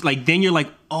 and it's like then you're like,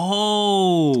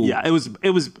 oh, yeah. It was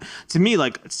to me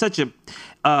like such a.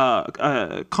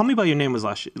 Call Me by Your Name was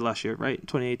last year, right?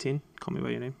 2018. Call Me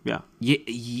by Your Name. Yeah.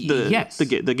 Yes.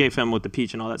 The gay film with the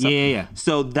peach and all that stuff. Yeah.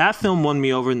 So that film won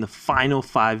me over in the final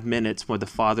 5 minutes where the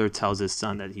father tells his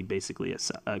son that he basically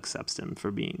accepts him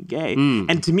for being gay.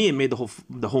 And to me, it made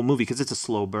the whole movie because it's a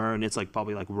slow burn. It's like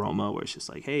probably like Roma, where it's just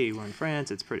like, hey, we're in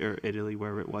France. It's pretty, or Italy,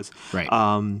 wherever it was. Right.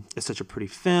 It's such a pretty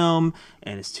film,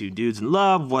 and it's two dudes in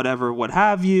love, whatever, what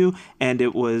have you. And I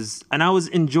was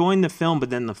enjoying the film, but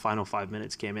then the final 5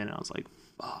 minutes came in, and I was like,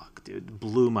 fuck, dude, it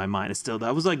blew my mind.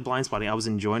 That was like Blindspotting. I was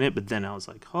enjoying it, but then I was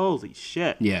like, holy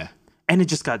shit. Yeah. And it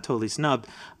just got totally snubbed.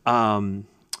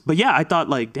 But yeah, I thought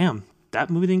like, damn, that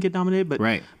movie didn't get nominated. But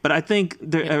right. But I think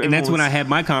and that's when I had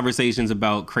my conversations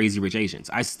about Crazy Rich Asians.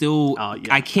 I still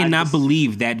I cannot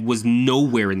believe that was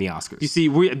nowhere in the Oscars. You see,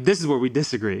 this is where we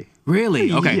disagree.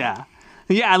 Really? Okay.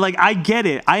 Yeah, like I get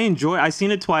it. I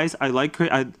seen it twice. I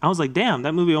was like, damn,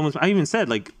 that movie almost. I even said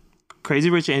like,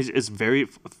 Crazy Rich Asians is very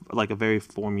like a very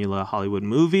formula Hollywood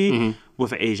movie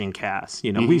with an Asian cast.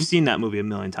 We've seen that movie a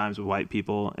million times with white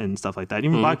people and stuff like that,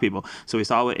 even black people. So we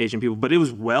saw it with Asian people, but it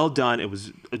was well done. It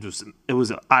was.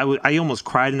 I almost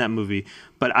cried in that movie,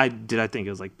 but I think it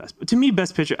was like best. To me,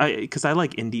 Best Picture, because I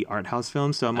like indie art house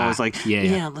films, so I'm always like,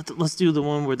 let's do the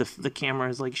one where the camera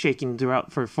is like shaking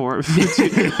throughout for 2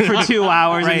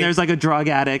 hours, right. And there's like a drug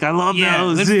addict. I love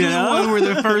those. Let's do the one where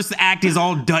the first act is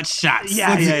all Dutch shots.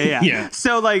 Yeah.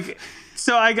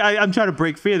 So I'm trying to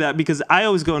break free of that because I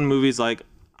always go in movies like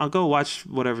I'll go watch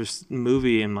whatever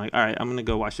movie and like, all right, I'm gonna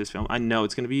go watch this film. I know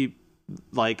it's gonna be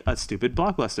like a stupid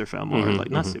blockbuster film or like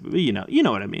not stupid, but you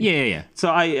know what I mean. Yeah.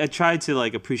 So I tried to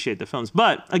like appreciate the films,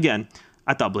 but again,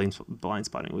 I thought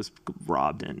Blindspotting was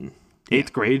robbed and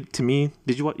eighth grade to me.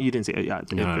 Did you watch? You didn't say it. Yeah, eighth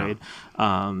grade.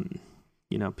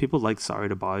 You know, people like Sorry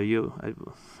to Bother You.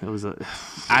 It was a.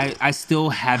 I still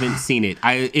haven't seen it.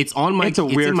 It's on my. It's a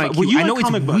weird. I know it's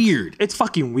weird. It's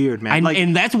fucking weird, man.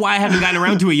 And that's why I haven't gotten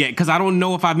around to it yet, because I don't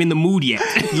know if I'm in the mood yet.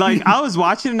 Like, I was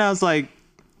watching and I was like,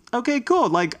 okay, cool.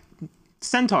 Like,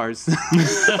 centaurs. Oh,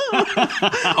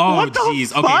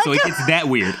 jeez. Okay, so it gets that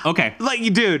weird. Okay.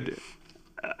 Like, dude.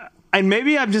 And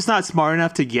maybe I'm just not smart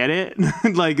enough to get it.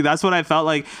 Like, that's what I felt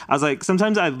like. I was like,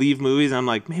 sometimes I leave movies and I'm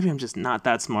like, maybe I'm just not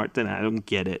that smart, then I don't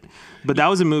get it. But that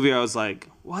was a movie where I was like,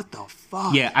 what the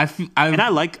fuck? Yeah, and I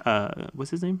like,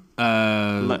 what's his name?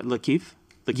 Lakeith?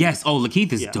 Yes. Oh,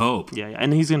 Lakeith is dope. Yeah.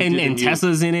 And he's gonna and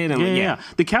Tessa's in it. And yeah.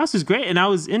 The cast is great, and I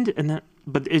was into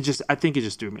but I think it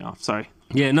just threw me off. Sorry.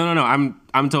 Yeah, no.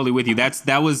 I'm totally with you. That's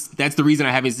the reason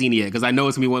I haven't seen it yet, because I know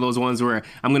it's gonna be one of those ones where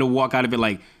I'm gonna walk out of it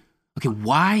like, okay,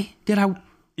 why did I?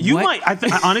 You might. I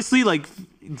honestly like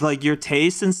your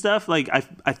taste and stuff. Like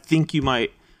I think you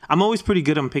might. I'm always pretty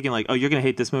good on picking like, oh, you're gonna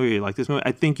hate this movie or you like this movie.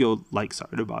 I think you'll like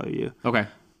Sorry to Bother You. Okay.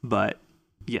 But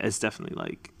yeah, it's definitely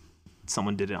like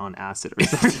someone did it on acid or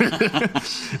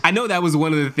something. I know that was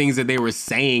one of the things that they were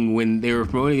saying when they were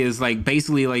promoting it, is like,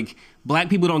 basically like, black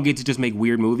people don't get to just make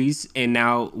weird movies, and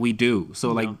now we do.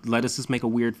 So like, let us just make a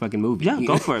weird fucking movie. Yeah,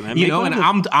 go for it, man. You know, and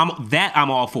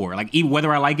I'm all for. Like, even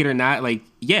whether I like it or not, like,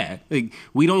 yeah, like,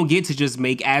 we don't get to just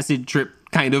make acid trip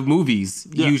kind of movies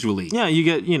usually. Yeah,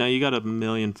 you got a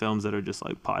million films that are just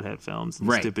like pothead films and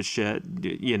stupid shit,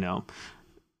 you know.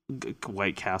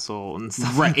 White Castle and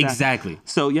stuff like that. Exactly.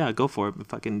 So yeah, go for it.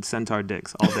 Fucking centaur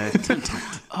dicks all day.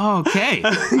 Okay.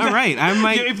 All right. I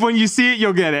might. If when you see it,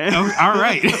 you'll get it. Oh, all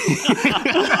right.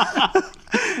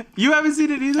 You haven't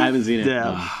seen it either? I haven't seen it.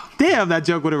 Damn, that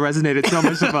joke would have resonated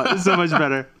so much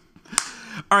better.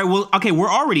 All right. Well, okay. We're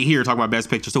already here talking about Best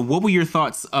Picture. So what were your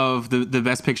thoughts of the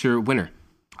Best Picture winner?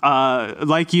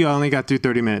 Like you, I only got through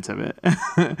 30 minutes of it.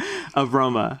 Of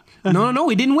Roma. No,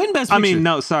 he didn't win Best Picture. I mean,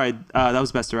 no, sorry. That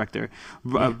was Best Director.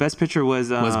 Best Picture was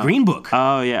Green Book.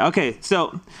 Oh, yeah. Okay,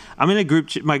 so I'm in a group.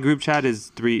 My group chat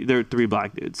is there are three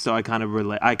black dudes. So I kind of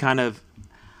relate.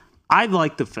 I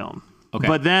liked the film. Okay.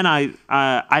 But then I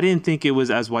didn't think it was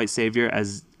as white savior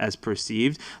as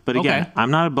perceived. But again, I'm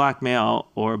not a black male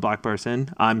or a black person.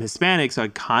 I'm Hispanic, so I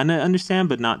kind of understand,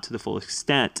 but not to the full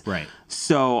extent. Right.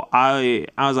 So I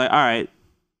was like, all right,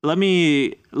 let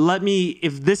me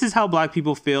if this is how black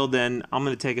people feel, then I'm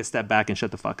gonna take a step back and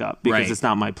shut the fuck up, because it's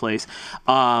not my place.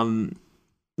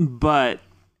 But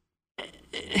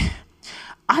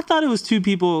I thought it was two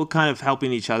people kind of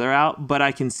helping each other out, but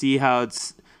I can see how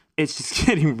it's just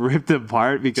getting ripped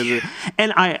apart because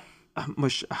oh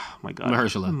my god,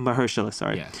 Mahershala,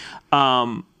 sorry. Yeah.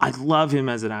 I love him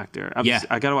as an actor.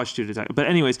 I gotta watch Two to Tango. But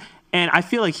anyways, and I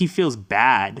feel like he feels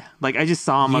bad. Like, I just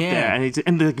saw him up there,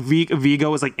 and the Vigo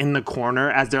was like in the corner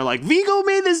as they're like, Vigo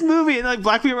made this movie, and like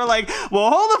black people are like, well,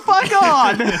 hold the fuck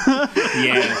on.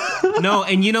 Yeah. No,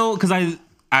 and you know, because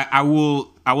I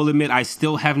will admit I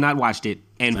still have not watched it,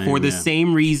 and for the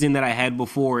same reason that I had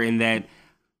before, in that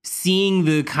seeing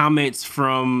the comments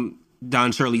from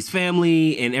Don Shirley's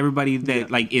family and everybody that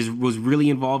was really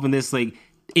involved in this, like,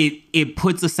 it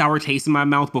puts a sour taste in my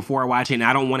mouth before I watch it, and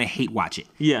I don't want to hate watch it.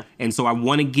 Yeah. And so I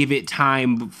want to give it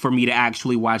time for me to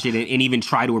actually watch it and even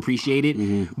try to appreciate it.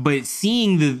 Mm-hmm. But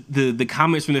seeing the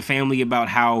comments from the family about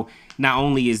how not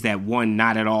only is that, one,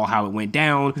 not at all how it went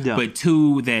down, but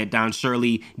two, that Don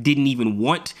Shirley didn't even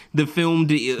want the film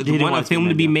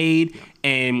to be made. Yeah.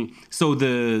 And so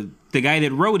the guy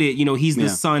that wrote it, you know, he's the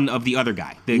son of the other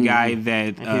guy, the guy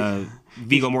that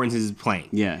Viggo Mortensen is playing.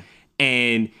 Yeah.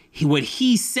 And what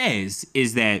he says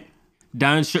is that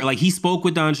he spoke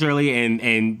with Don Shirley,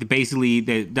 and basically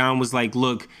that Don was like,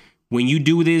 look, when you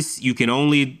do this, you can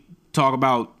only talk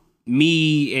about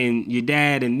me and your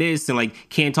dad and this, and like,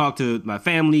 can't talk to my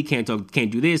family, can't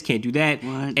do this, can't do that.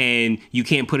 What? And you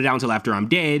can't put it out until after I'm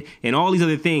dead, and all these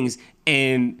other things.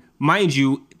 And mind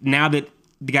you, now that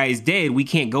the guy is dead, we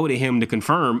can't go to him to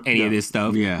confirm any of this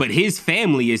stuff. Yeah. But his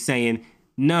family is saying,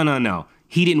 no.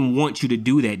 He didn't want you to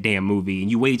do that damn movie,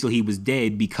 and you waited till he was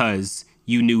dead because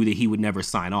you knew that he would never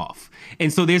sign off.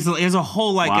 And so there's a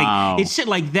whole like it's shit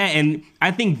like that, and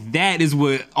I think that is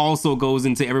what also goes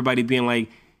into everybody being like,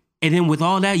 and then with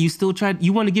all that, you still tried.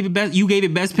 You want to give it best. You gave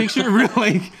it best picture, really?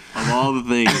 Like, of all the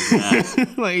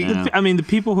things. I mean, the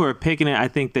people who are picking it, I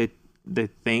think they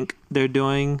think they're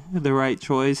doing the right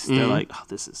choice. Mm-hmm. They're like, oh,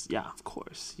 this is of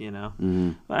course, you know.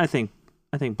 Mm-hmm. But I think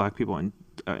black people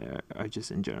are just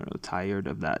in general tired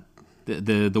of that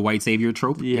the white savior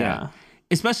trope. Yeah.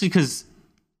 Especially because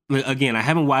again, I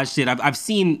haven't watched it. I've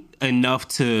seen enough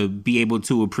to be able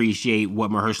to appreciate what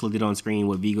Mahershala did on screen,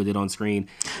 what Viggo did on screen.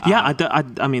 Yeah,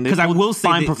 I mean, because I will say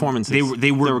fine performances.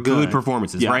 They were good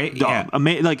performances, right? Yeah.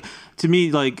 Like, to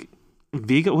me, like,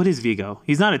 Viggo. What is Viggo?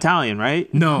 He's not Italian,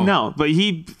 right? No, but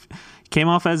he came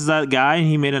off as that guy, and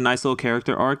he made a nice little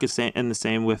character arc. And the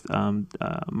same with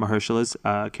Mahershala's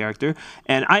character.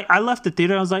 And I left the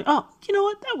theater. I was like, oh, you know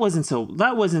what? That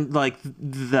wasn't like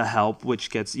The Help, which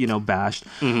gets bashed.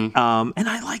 And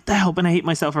I like The Help, and I hate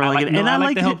myself for liking it. And I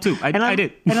like The Help too. I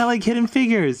did. And I like Hidden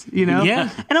Figures. Yeah.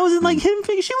 And I wasn't like Hidden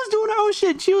Figures. She was doing her own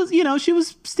shit. She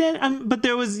was standing. But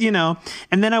there was And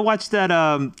then I watched that.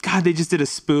 God, they just did a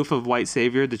spoof of White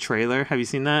Savior, the trailer. Have you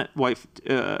seen that?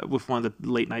 With one of the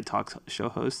late night talk show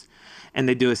hosts, and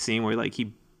they do a scene where like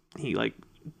he like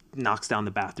knocks down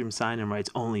the bathroom sign and writes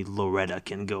 "Only Loretta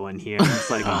can go in here." And it's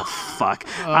like, oh fuck!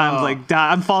 I'm like,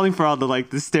 I'm falling for all the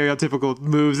like the stereotypical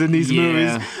moves in these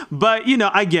movies, but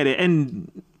I get it.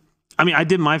 And I mean, I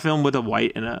did my film with a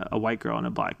white and a white girl and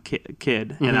a black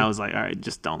kid, and I was like, all right,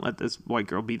 just don't let this white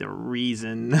girl be the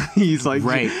reason he's like,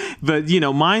 right. But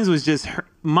mine was just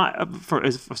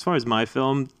as far as my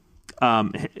film.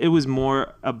 It was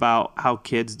more about how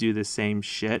kids do the same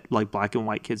shit, like black and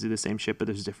white kids do the same shit, but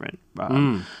there's different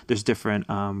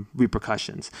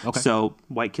repercussions. Okay. So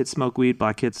white kids smoke weed,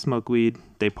 black kids smoke weed,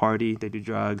 they party, they do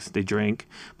drugs, they drink,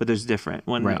 but there's different.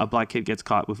 When a black kid gets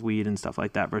caught with weed and stuff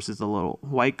like that versus the little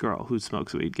white girl who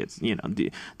smokes weed gets,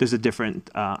 there's a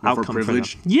different outcome for them.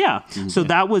 Yeah. Mm-hmm. So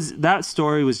that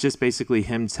story was just basically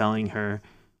him telling her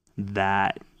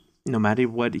that no matter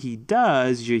what he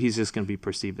does, he's just going to be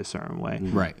perceived a certain way.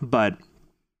 Right. But,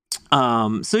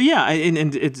 so yeah,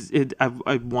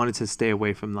 I wanted to stay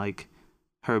away from like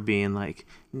her being like,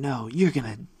 no, you're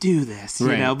going to do this,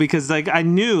 because like I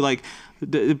knew like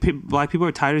black people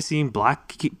are tired of seeing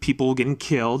black people getting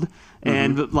killed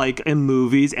and like in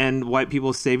movies and white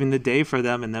people saving the day for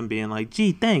them and them being like,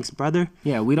 gee, thanks, brother.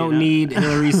 Yeah, we don't need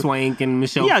Hillary Swank and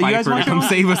Michelle Pfeiffer to come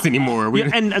save us anymore.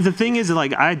 And the thing is,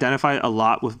 like, I identify a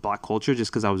lot with black culture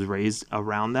just because I was raised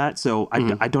around that. So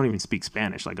I don't even speak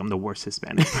Spanish. Like, I'm the worst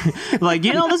Hispanic. Like,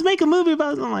 let's make a movie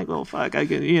about it. I'm like, well, fuck, I've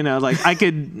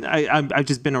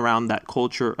just been around that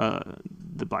culture,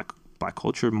 the black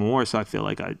culture more. So I feel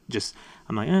like I'm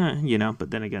like, but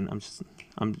then again,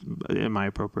 am I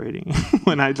appropriating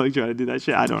when I like try to do that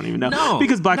shit? I don't even know. No,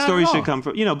 because black stories should come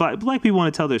from, black people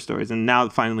want to tell their stories, and now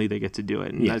finally they get to do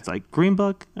it. And it's like, Green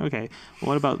Book? Okay. Well,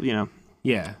 what about,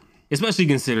 Yeah. Especially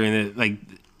considering that, like,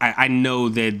 I know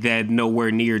that nowhere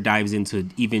near dives into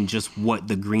even just what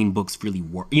the Green Books really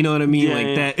were. You know what I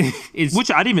mean? That it's,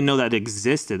 which I didn't even know that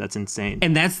existed. That's insane.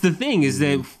 And that's the thing is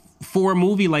that for a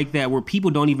movie like that, where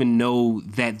people don't even know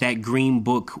that Green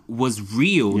Book was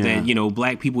real, that,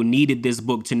 black people needed this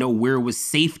book to know where it was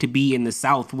safe to be in the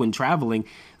South when traveling,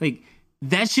 like,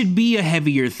 that should be a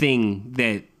heavier thing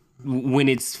that when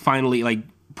it's finally, like,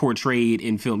 portrayed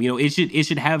in film. It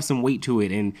should have some weight to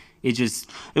it, and it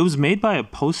was made by a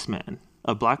postman,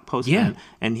 a black postman,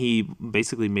 and he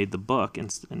basically made the book,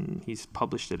 and he's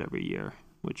published it every year.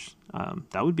 Which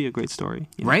that would be a great story,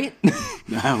 right?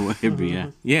 That would be,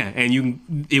 yeah. And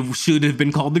it should have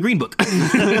been called the Green Book.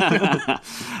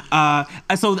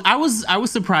 So I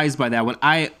was surprised by that one.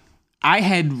 I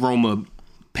had Roma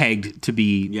pegged to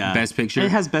be Best Picture. It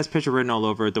has Best Picture written all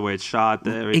over it, the way it's shot,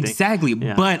 everything. Exactly,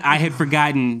 but I had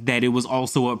forgotten that it was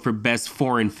also up for Best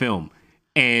Foreign Film,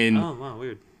 and oh wow,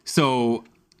 weird. So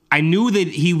I knew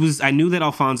that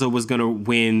Alfonso was going to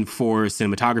win for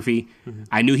cinematography. Mm-hmm.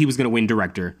 I knew he was going to win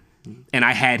director, and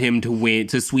I had him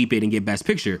to sweep it and get Best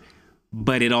Picture.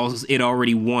 But it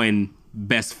already won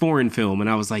Best Foreign Film, and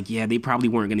I was like, yeah, they probably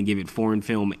weren't going to give it Foreign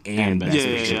Film and Best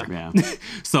Picture. Yeah.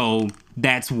 So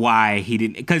that's why he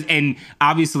didn't. And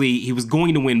obviously he was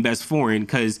going to win Best Foreign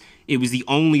because it was the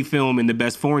only film in the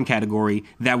Best Foreign category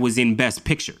that was in Best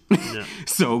Picture. Yeah.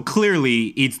 So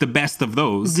clearly it's the best of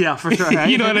those. Yeah, for sure. Right?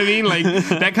 You know what I mean? Like,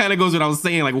 that kind of goes what I was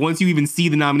saying. Like, once you even see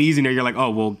the nominees in there, you're like, oh,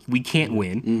 well, we can't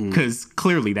win because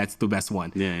clearly that's the best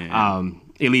one. Yeah.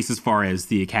 At least as far as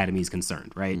the Academy is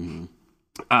concerned, right?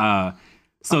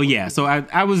 So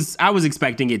I was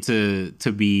expecting it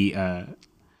to be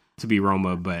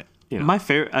Roma, but my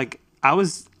favorite, like,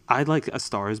 I like A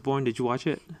Star Is Born. Did you watch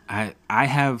it? I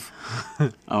have.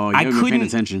 Oh, you haven't been paying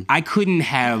attention. I couldn't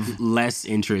have less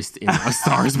interest in A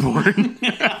Star Is Born.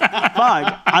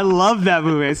 Fuck, I love that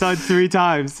movie. I saw it 3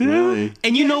 times. Really?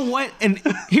 And you know what? And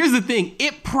here's the thing: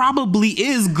 it probably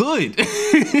is good.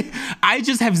 I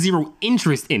just have zero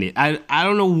interest in it. I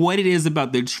don't know what it is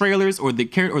about the trailers or the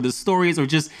character or the stories or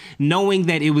just knowing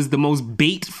that it was the most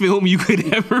bait film you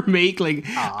could ever make. Like,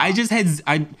 I just had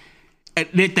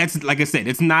That's like I said,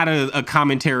 it's not a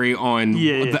commentary on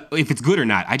if it's good or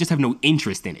not. I just have no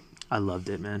interest in it. I loved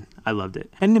it, man. I loved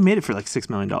it, and they made it for like $6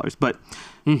 million. But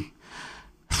Did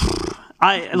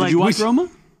you watch Roma?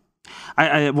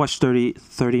 I watched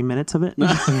 30 minutes of it.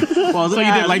 Well, so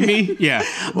you did like me? Yeah.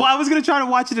 Well, I was gonna try to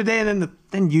watch it today, and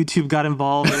then YouTube got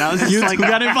involved, and I was just like,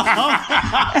 got involved,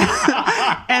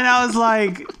 and I was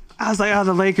like, oh,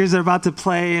 the Lakers are about to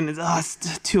play, and it's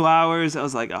 2 hours. I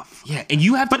was like, oh, yeah, and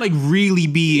you have to like really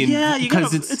be in,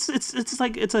 because it's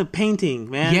like it's a painting,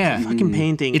 man. Yeah, it's a fucking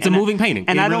painting. It's a moving painting,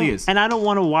 and it I really don't, is. And I don't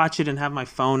want to watch it and have my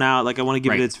phone out. Like I want to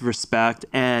give it its respect.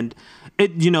 And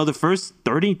it, the first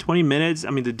 30-20 minutes, I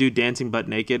mean, the dude dancing butt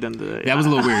naked and that was a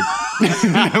little weird.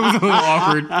 That was a little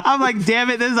awkward. I'm like,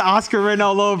 damn it, this is Oscar written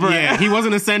all over it. Yeah, he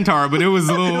wasn't a centaur, but it was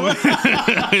a little,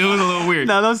 it was a little weird.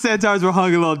 No, those centaurs were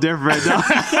hung a little different.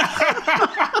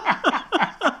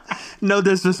 No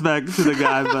disrespect to the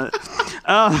guy, but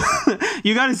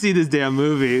you got to see this damn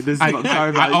movie.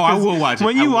 I will watch it.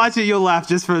 When you watch it, you'll laugh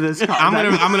just for this. I'm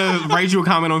gonna write you a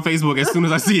comment on Facebook as soon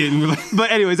as I see it. And be like, but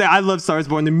anyways, I love Stars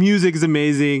Born. The music is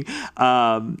amazing,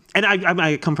 and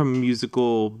I come from a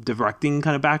musical directing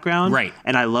kind of background, right?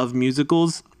 And I love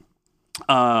musicals.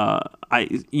 I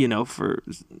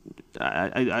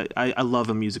love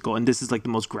a musical, and this is like the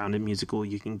most grounded musical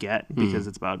you can get because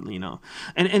it's about,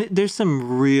 and there's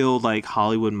some real like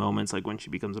Hollywood moments, like when she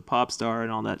becomes a pop star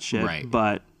and all that shit. Right.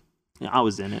 But I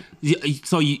was in it.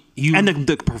 So you and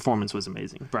the performance was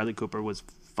amazing. Bradley Cooper was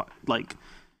like,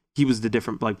 he was the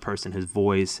different like person, his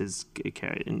voice, his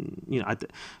character, and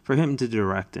for him to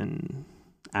direct and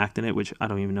act in it, which I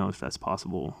don't even know if that's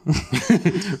possible.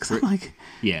 Because I'm like,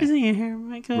 isn't your hair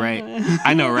makeup? Right.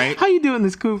 I know, right? How you doing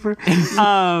this, Cooper?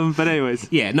 But anyways.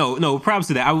 Yeah, no, props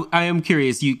to that. I am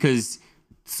curious, because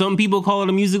some people call it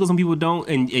a musical, some people don't,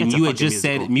 and you had just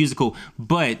said musical,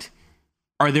 but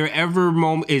are there ever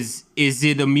moments, is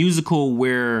it a musical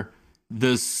where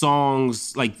the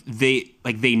songs like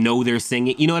they know they're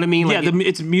singing, you know what I mean? Like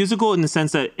it's musical in the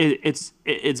sense that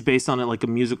it's based on like a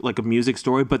music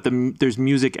story, but there's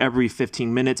music every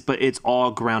 15 minutes, but it's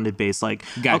all grounded based. Like,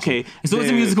 gotcha. Okay, so it's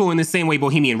a musical in the same way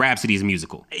Bohemian Rhapsody is a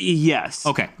musical. Yes.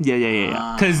 Okay.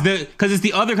 Yeah. Because it's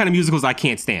the other kind of musicals I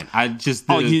can't stand. I just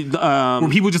where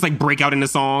people just like break out in the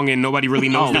song and nobody really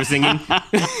knows they're singing.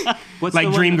 Like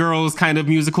Dreamgirls kind of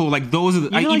musical, like those are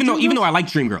even though I like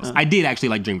Dreamgirls, I did actually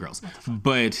like Dreamgirls,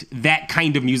 but that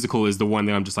kind of musical is the one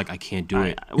that I'm just like, I can't do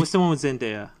it. What's the one with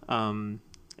Zendaya and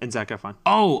Zac Efron?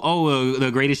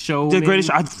 The Greatest Show. The Greatest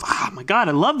Show. Oh my god,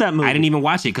 I love that movie. I didn't even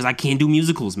watch it because I can't do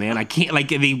musicals, man. I can't, like,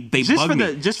 they bug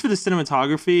me. Just for the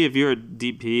cinematography, if you're a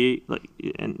DP, like,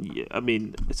 and I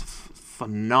mean, it's a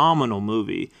phenomenal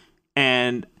movie,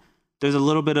 and there's a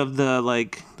little bit of a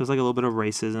little bit of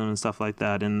racism and stuff like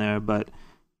that in there, but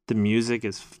the music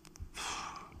is,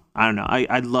 I don't know.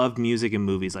 I love music in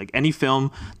movies. Like any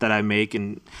film that I make,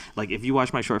 and like if you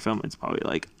watch my short film, it's probably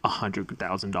like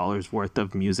 $100,000 worth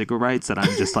of music rights that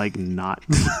I'm just like not.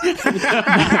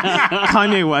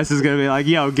 Kanye West is gonna be like,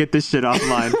 "Yo, get this shit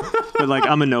offline." But like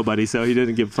I'm a nobody, so he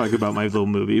didn't give a fuck about my little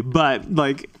movie. But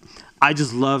like, I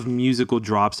just love musical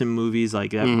drops in movies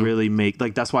like that really make,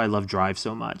 like, that's why I love Drive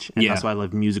so much, and that's why I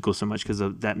love musicals so much, because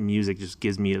that music just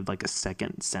gives me like a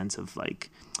second sense of like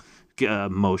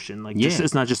motion. Like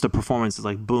it's not just a performance, it's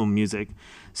like boom music.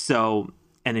 So,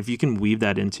 and if you can weave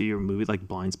that into your movie, like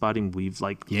Blind Spotting weave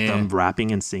like them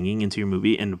rapping and singing into your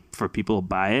movie, and for people to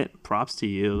buy it, props to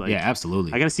you. Like, yeah,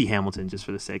 absolutely. I gotta see Hamilton just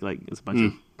for the sake, like it's a bunch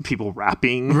of people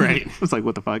rapping, right? It's like,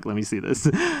 what the fuck, let me see this.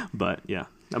 But yeah,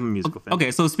 I'm a musical fan. Okay,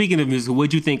 so speaking of musical,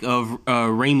 what'd you think of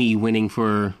Raimi winning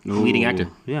for leading actor?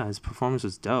 Yeah, his performance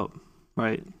was dope,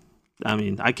 right? I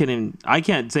mean, I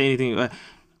can't say anything.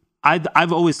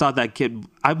 I've always thought that kid.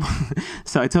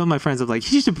 So I told my friends, I'm like,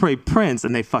 he should play Prince,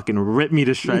 and they fucking ripped me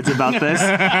to shreds about this.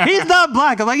 He's not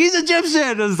black. I'm like, he's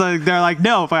Egyptian. I was like, they're like,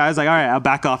 no. I was like, all right, I'll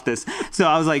back off this. So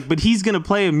I was like, but he's gonna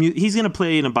play in a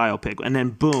biopic, and then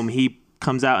boom, he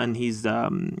comes out and he's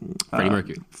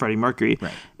Freddie Mercury,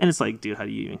 right? And it's like, dude, how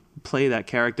do you even play that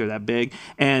character that big?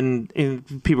 And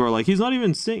people are like, he's not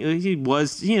even singing. He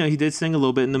was, he did sing a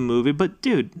little bit in the movie, but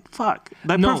dude, fuck,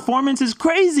 that performance is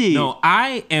crazy. No,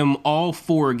 I am all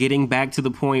for getting back to the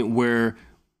point where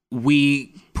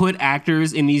we put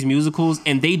actors in these musicals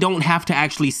and they don't have to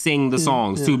actually sing the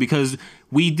songs too, because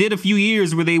we did a few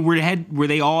years where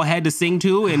they all had to sing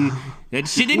too, and that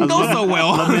shit didn't go so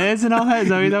well. And all that, is that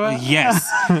what you're talking about?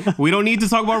 Yes. We don't need to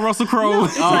talk about Russell Crowe.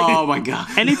 Oh my god.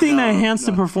 Anything that enhances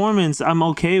the performance, I'm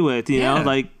okay with, you know?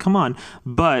 Like, come on.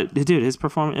 But dude, his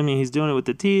performance, I mean, he's doing it with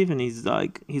the teeth, and he's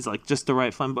like just the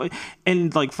right fun boy.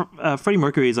 And like Freddie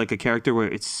Mercury is like a character where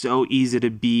it's so easy to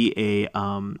be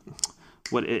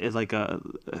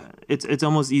it's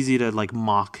almost easy to like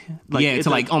mock. Like, yeah, to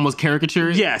like almost caricature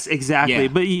it. Yes, exactly. Yeah.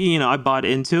 But I bought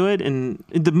into it, and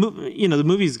the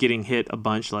movie's getting hit a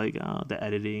bunch, like the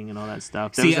editing and all that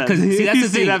stuff. See, that's the you see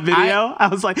thing. that video? I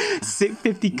was like,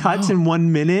 50 cuts in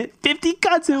 1 minute. 50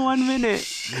 cuts in 1 minute.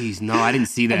 Jeez, no, I didn't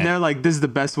see that. And they're like, this is the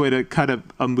best way to cut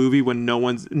a movie when no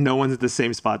one's at the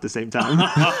same spot at the same time.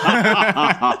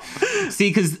 See,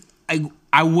 because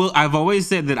I've always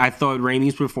said that I thought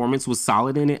Raimi's performance was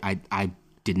solid in it. I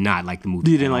did not like the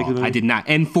movie. You didn't like the movie? I did not.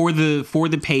 And for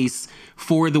the pace,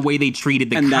 for the way they treated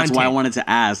the content. And that's why I wanted to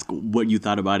ask what you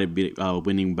thought about it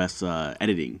winning best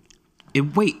editing.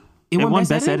 It won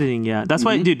best editing. Yeah, that's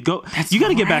why, dude. You got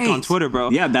to get back on Twitter, bro.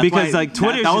 Yeah, that's because why, like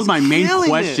Twitter. That was my main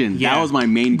question. Yeah. That was my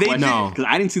main question because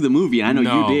I didn't see the movie. I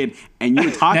know you did, and you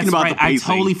were talking about the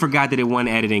pacing. I totally forgot that it won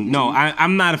editing. No,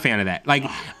 I'm not a fan of that. Like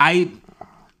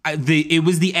it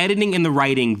was the editing and the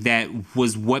writing that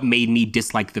was what made me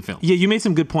dislike the film. Yeah, you made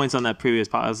some good points on that previous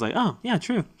part. I was like, oh yeah,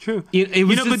 true. It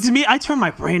was but to me, I turn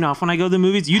my brain off when I go to the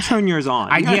movies. You turn yours on.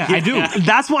 I do.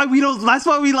 That's why we don't. That's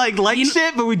why we like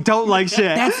shit, but we don't like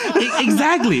shit.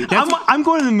 Exactly. I'm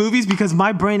going to the movies because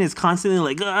my brain is constantly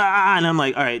like, and I'm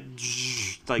like, all right,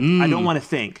 like I don't want to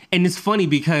think. And it's funny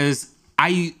because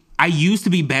I used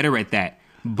to be better at that,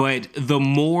 but the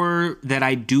more that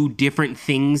I do different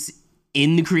things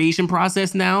in the creation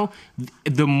process now,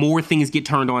 the more things get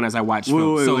turned on as I watch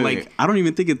films. Wait. I don't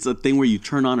even think it's a thing where you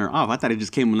turn on or off. I thought it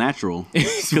just came natural.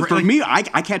 Because for me, I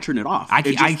can't turn it off. I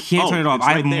can't turn it off.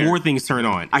 I have more things turned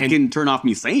on. I can turn off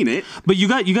me saying it. But you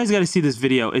guys got to see this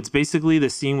video. It's basically the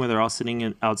scene where they're all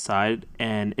sitting outside,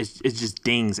 and it just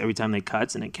dings every time they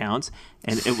cuts, and it counts.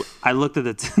 And I looked at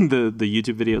the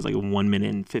YouTube video. It was like 1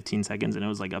 minute and 15 seconds, and it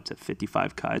was like up to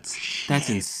 55 cuts. That's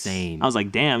insane. I was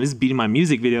like, damn, this is beating my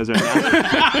music videos right now.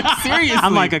 Seriously.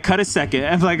 I'm like, I cut a second.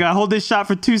 I'm like, I hold this shot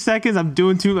for 2 seconds. I'm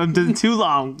doing too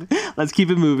long. Let's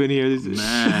keep it moving here.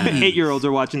 8-year-olds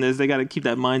are watching this. They got to keep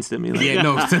that mind stimulated. Yeah,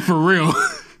 no, for real.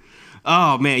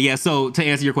 Oh man, yeah. So to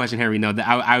answer your question, Harry, no,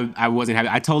 I wasn't happy.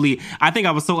 I think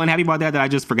I was so unhappy about that I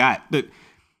just forgot.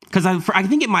 Because I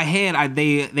think in my head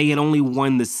they had only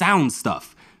won the sound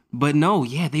stuff, but no,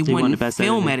 yeah, they won the best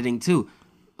film editing too.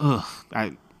 Ugh,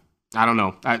 I don't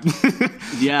know.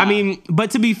 Yeah, I mean,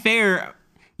 but to be fair,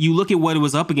 you look at what it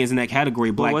was up against in that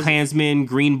category: Black Klansman,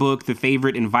 Green Book, The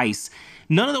Favorite, and Vice.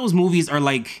 None of those movies are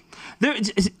like.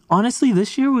 Honestly,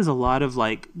 this year was a lot of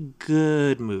like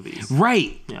good movies.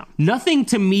 Right. Yeah. Nothing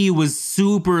to me was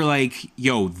super like,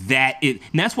 yo, and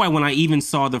that's why when I even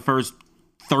saw the first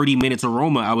 30 minutes of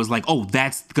Roma, I was like, oh,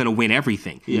 that's gonna win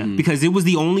everything. Yeah. Because it was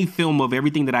the only film of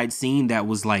everything that I'd seen that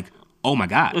was like, oh my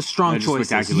God. Strong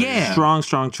choices. Yeah.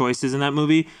 Strong choices in that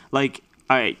movie. Like,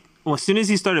 all right, well, as soon as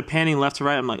he started panning left to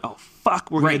right, I'm like, oh fuck,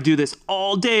 we're gonna do this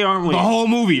all day, aren't we? The whole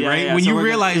movie, right? Yeah, when so you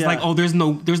realize like, oh, there's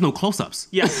no close-ups.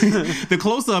 Yeah. The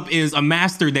close-up is a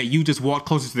master that you just walk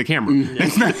closer to the camera.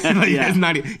 That's not that's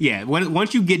not it. Yeah.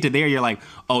 Once you get to there, you're like,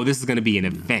 oh, this is gonna be an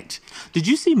event. Did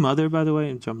you see Mother, by the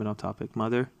way? I'm jumping off topic.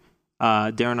 Mother.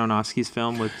 Darren Aronofsky's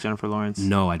film with Jennifer Lawrence.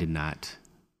 No, I did not.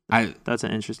 That's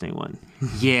an interesting one.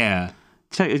 Yeah.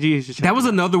 Check that was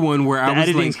another one where I was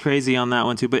editing's like, crazy on that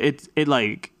one too, but it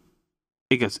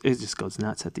just goes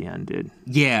nuts at the end, dude.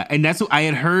 Yeah, and that's what I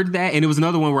had heard that, and it was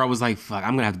another one where I was like, fuck,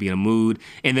 I'm gonna have to be in a mood,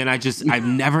 and then I've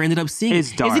never ended up seeing it.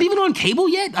 It's dark. Is it even on cable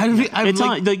yet? It's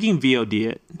like you can VOD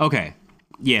it. Okay.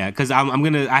 Yeah, because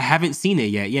I haven't seen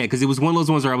it yet. Yeah, because it was one of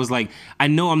those ones where I was like, I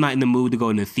know I'm not in the mood to go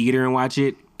in the theater and watch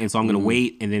it, and so I'm gonna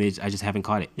wait, and then I just haven't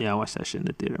caught it. Yeah, I watched that shit in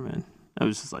the theater, man. I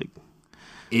was just like,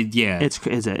 it's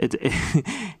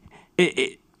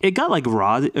it got like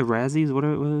Razzies, what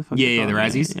the fuck? Yeah, the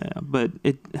Razzies. Yeah, but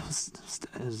it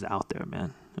was out there,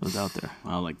 man. It was out there.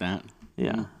 I like that.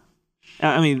 Yeah.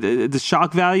 I mean, the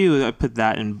shock value, I put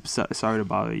that in Sorry to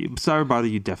Bother You. Sorry to Bother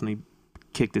You definitely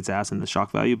kicked its ass in the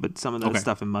shock value, but some of that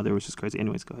stuff in Mother was just crazy.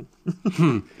 Anyways, go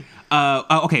ahead.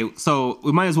 Okay, so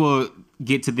we might as well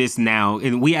get to this now.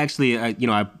 And we actually,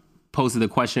 I posted a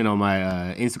question on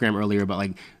my Instagram earlier about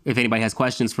like if anybody has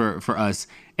questions for us,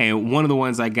 and one of the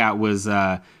ones I got was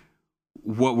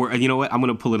what were you know what I'm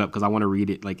gonna pull it up because I want to read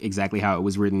it like exactly how it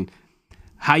was written.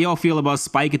 How y'all feel about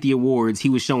Spike at the awards? He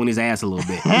was showing his ass a little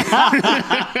bit.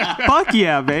 Fuck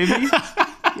yeah, baby.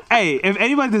 Hey, if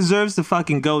anybody deserves to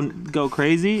fucking go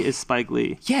crazy, it's Spike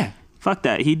Lee. Yeah. Fuck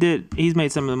that. He's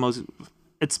made some of the most.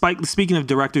 It's Spike. Speaking of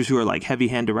directors who are like heavy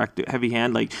hand,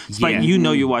 like Spike. You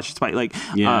know, you watch Spike. Like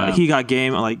He Got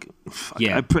Game. Like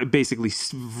I basically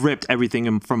ripped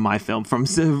everything from my film from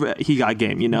He Got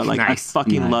Game. You know, like nice. I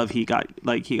fucking love He Got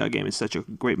Game. It's such a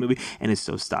great movie and it's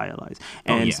so stylized.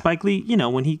 And Spike Lee, you know,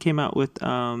 when he came out with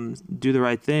Do the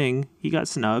Right Thing, he got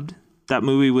snubbed. that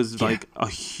movie was like a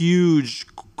huge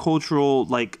cultural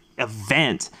like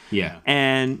event. Yeah.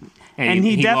 And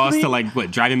he lost to like what,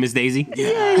 Driving Miss Daisy?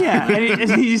 Yeah.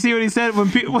 And you see what he said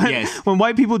when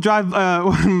white people drive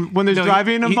when there's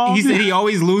driving involved. He said he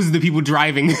always loses the people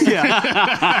driving.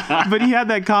 Yeah, but he had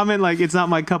that comment like, "It's not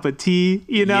my cup of tea,"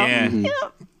 you know. Yeah. You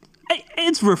know,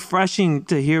 it's refreshing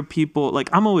to hear people like.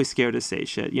 I'm always scared to say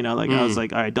shit, you know. Like I was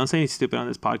like, all right, don't say anything stupid on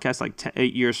this podcast. Like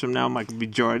 8 years from now, I might be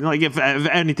Jordan. Like if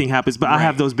anything happens, but I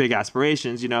have those big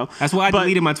aspirations, you know. That's why I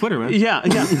deleted my Twitter, man. Yeah.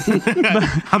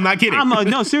 But I'm not kidding.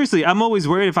 No, seriously, I'm always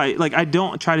worried if I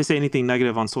don't try to say anything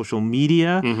negative on social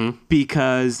media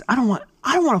because I don't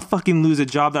want to fucking lose a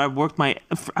job that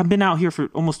I've been out here for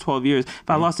almost 12 years. If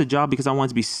I lost a job because I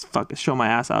wanted to show my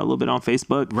ass out a little bit on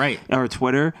Facebook, or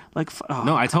Twitter, like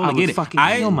no, I totally get it.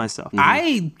 I kill myself.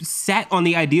 I sat on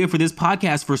the idea for this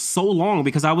podcast for so long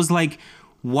because I was like,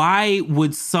 why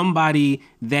would somebody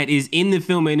that is in the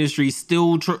film industry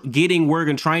still getting work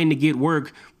and trying to get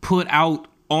work put out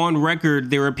on record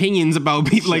their opinions about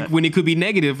people like when it could be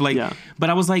negative? Like, but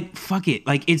I was like, fuck it.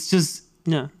 Like, it's just.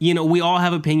 Yeah. You know, we all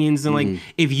have opinions, and like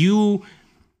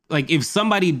if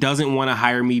somebody doesn't want to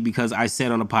hire me because I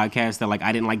said on a podcast that like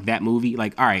I didn't like that movie,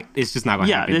 like, all right, it's just not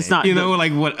gonna happen. It's not, you know,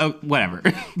 like whatever.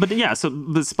 But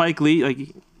Spike Lee,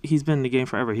 like, he's been in the game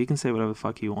forever. He can say whatever the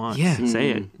fuck he wants. Yeah. Say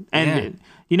it. And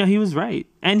you know, he was right.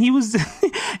 And he was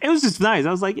it was just nice.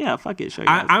 I was like, yeah, fuck it. Sure.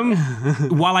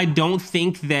 While I don't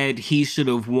think that he should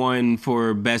have won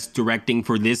for best directing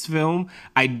for this film,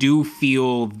 I do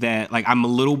feel that like I'm a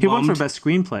little bummed. He won for best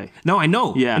screenplay. No, I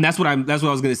know. Yeah. And that's what I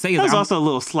was gonna say. That was also a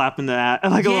little slap in the ass.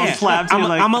 Like a little slap too.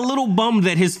 I'm a little bummed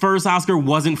that his first Oscar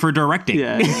wasn't for directing.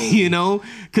 Yeah. You know?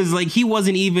 Because like he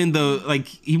wasn't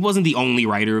the only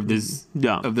writer of this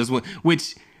one.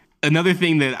 Which another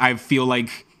thing that I feel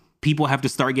like people have to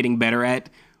start getting better at,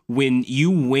 when you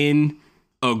win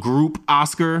a group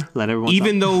Oscar, let everyone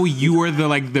even though you are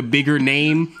the bigger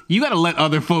name, you gotta let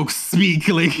other folks speak.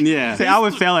 Like, See, I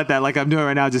would fail at that. Like I'm doing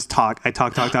right now, just talk. I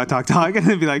talk, and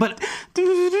then be like. But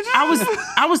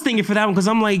I was thinking for that one because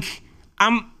I'm like,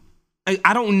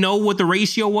 I don't know what the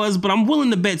ratio was, but I'm willing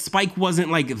to bet Spike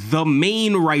wasn't like the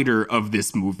main writer of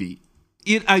this movie.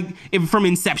 From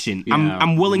inception,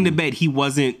 I'm willing to bet he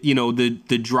wasn't, you know,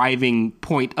 the driving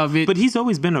point of it. But he's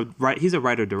always been he's a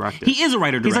writer director. He is a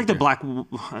writer director. He's like the black. No,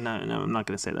 I'm not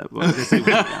gonna say that. But I'm gonna say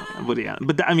Woody Allen.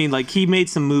 But I mean, like he made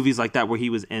some movies like that where he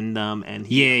was in them, and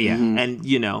and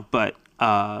you know, but.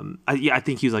 I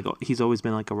think he's always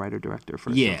been like a writer director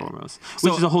first and foremost,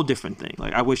 which is a whole different thing.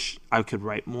 Like I wish I could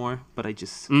write more, but I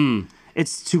just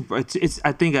it's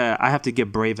I think I have to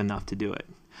get brave enough to do it.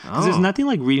 Because there's nothing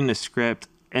like reading a script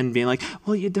and being like,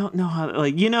 well, you don't know how to,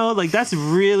 like, you know, like that's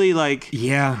really like,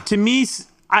 to me,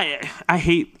 I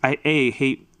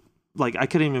hate like I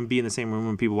couldn't even be in the same room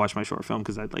when people watch my short film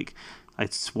because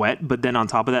I'd sweat. But then on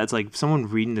top of that, it's like someone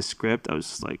reading the script. I was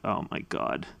just like, oh my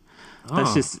God.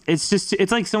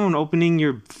 It's like someone opening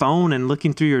your phone and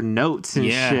looking through your notes and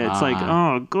shit. It's like,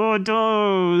 oh god,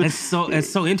 it's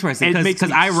so interesting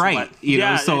because I write, you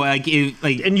know, so like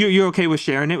and you're okay with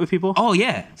sharing it with people? Oh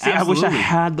yeah, see, absolutely. I wish I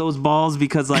had those balls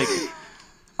because like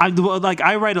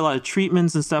I write a lot of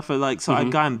treatments and stuff, so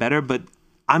I've gotten better, but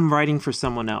I'm writing for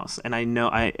someone else, and I know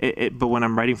but when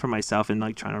I'm writing for myself and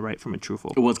like trying to write from a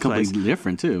truthful it's completely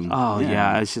different too. Oh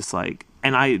yeah, it's just like,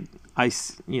 and I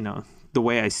you know. The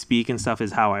way I speak and stuff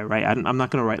is how I write. I'm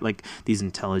not gonna write like these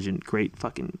intelligent, great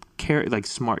fucking like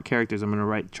smart characters. I'm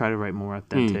gonna try to write more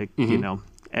authentic, you know,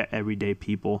 everyday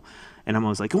people. And I'm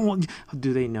always like, oh,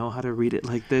 do they know how to read it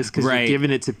like this? Because you're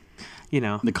giving it to, you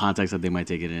know, the context that they might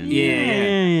take it in.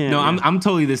 Yeah. No, I'm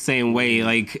totally the same way.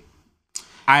 Like,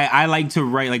 I like to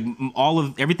write like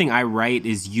everything I write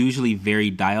is usually very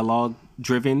dialogue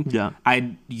driven.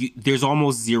 There's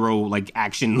almost zero like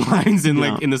action lines in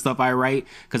the stuff I write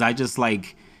because I just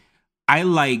like I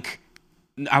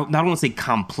don't want to say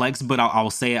complex, but I'll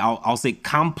say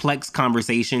complex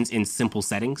conversations in simple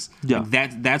settings.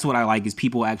 Like that's what I like, is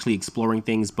people actually exploring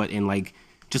things, but in like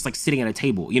just like sitting at a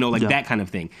table, you know, like that kind of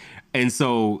thing. And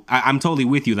so I'm totally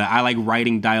with you that I like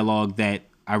writing dialogue that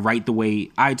I write the way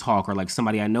I talk or like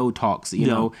somebody I know talks, you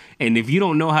know. And if you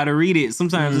don't know how to read it,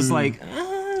 sometimes it's like.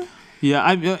 Yeah,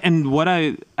 I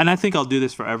think I'll do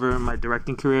this forever in my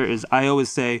directing career. Is I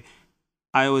always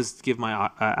give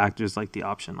my actors like the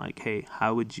option, like, hey,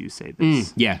 how would you say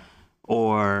this?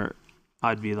 Or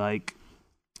I'd be like,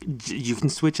 you can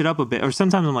switch it up a bit. Or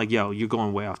sometimes I'm like, yo, you're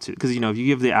going way off too, because you know if you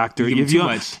give the actor,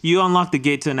 you unlock the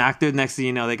gate to an actor, next thing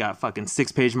you know they got fucking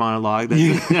 6-page monologue.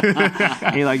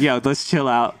 And you're like, yo, let's chill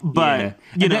out. But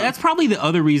you know, that's probably the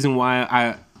other reason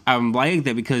why I'm like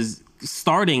that, because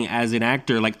starting as an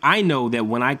actor, like I know that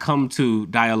when I come to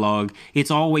dialogue,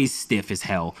 it's always stiff as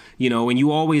hell, and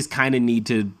you always kind of need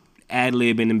to ad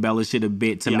lib and embellish it a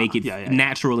bit to make it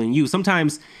natural in you.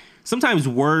 Sometimes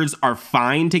words are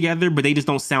fine together, but they just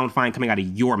don't sound fine coming out of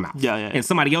your mouth. And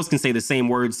somebody else can say the same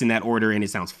words in that order and it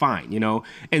sounds fine,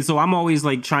 And so I'm always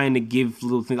like trying to give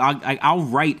little things. I'll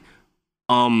write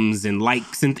and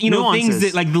likes and nuances. Things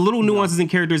that like the little nuances in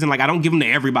characters, and like I don't give them to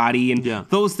everybody and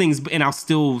those things, and I'll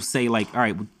still say like, all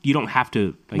right, you don't have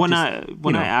to. Like,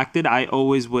 when I acted, I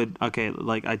always would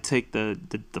like I take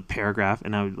the paragraph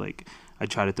and I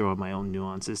try to throw in my own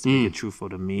nuances to make it truthful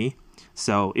to me.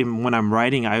 So when I'm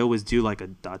writing, I always do like a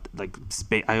dot, like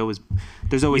space.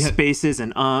 There's always spaces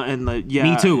and like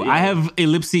Me too. I have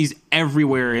ellipses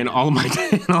everywhere in all of my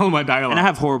dialogue, and I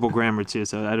have horrible grammar too.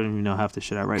 So I don't even know half the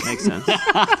shit I write makes sense.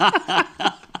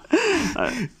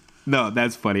 No,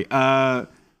 that's funny.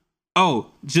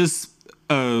 Just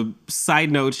a side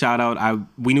note, shout out.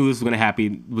 We knew this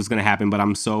was gonna happen, but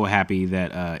I'm so happy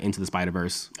that Into the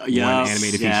Spider-Verse won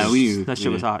animated feature. Yeah, we knew that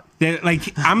shit was hot.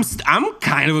 Like I'm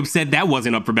kind of upset that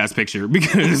wasn't up for Best Picture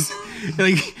because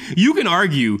like you can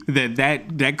argue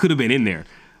that could have been in there.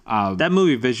 That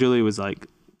movie visually was like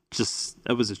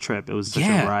it was a trip. It was such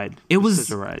a ride. It was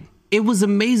such a ride. It was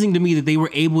amazing to me that they were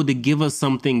able to give us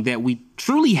something that we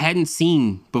truly hadn't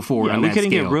seen before. Yeah, on we that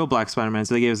couldn't scale. get real Black Spider-Man,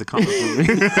 so they gave us a comic movie.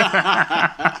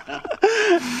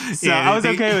 So I was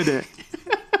okay with it.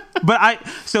 But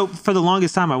so for the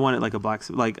longest time I wanted like a black,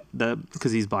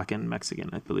 because he's black and Mexican,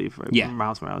 I believe, right? Yeah.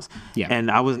 Miles Morales. Yeah. And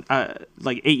I was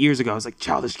like 8 years ago, I was like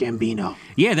Childish Gambino.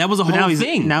 Yeah, that was a whole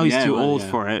thing. Now he's too old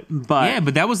for it. But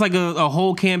but that was like a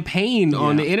whole campaign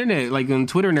on the internet, like on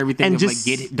Twitter and everything, and just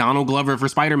like get Donald Glover for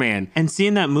Spider-Man. And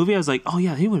seeing that movie, I was like, oh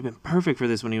yeah, he would have been perfect for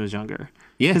this when he was younger.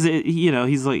 Yeah, because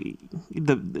he's like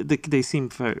they seem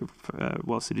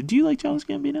well suited. Do you like Childish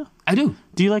Gambino? I do.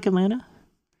 Do you like Atlanta?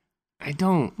 I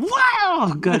don't.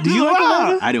 Wow, good. Do you like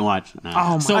Atlanta? I didn't watch. No.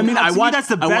 Oh my! So I mean, I watched. That's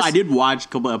the best. I did watch a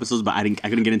couple episodes, but I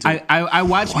couldn't get into it. I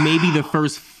watched maybe the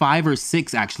first 5 or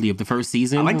 6 actually of the first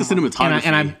season. I like the cinematography,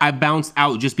 and I bounced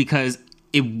out just because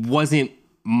it wasn't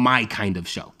my kind of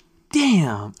show.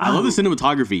 Damn. I love the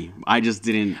cinematography. I just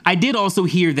didn't. I did also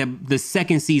hear that the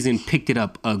second season picked it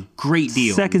up a great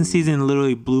deal. Second season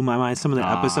literally blew my mind. Some of the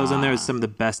episodes on there is some of the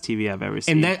best TV I've ever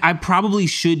seen. And that I probably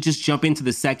should just jump into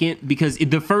the second because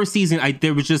the first season,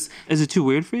 there was just... Is it too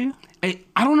weird for you? I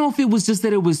don't know if it was just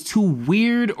that it was too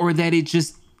weird or that it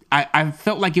just... I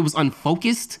felt like it was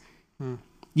unfocused.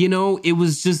 It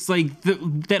was just like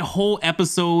that whole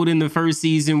episode in the first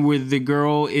season where the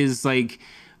girl is like...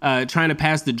 trying to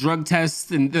pass the drug test,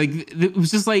 and like it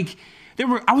was just like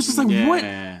I was just like, what?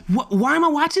 Why am I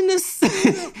watching this?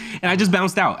 And I just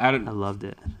bounced out. I loved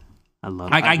it. I love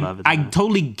it. I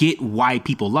totally get why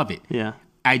people love it. Yeah.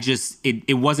 I just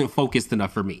it wasn't focused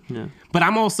enough for me. Yeah. But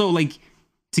I'm also like,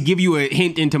 to give you a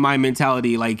hint into my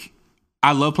mentality, like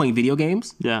I love playing video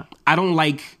games. Yeah. I don't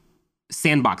like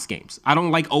sandbox games. I don't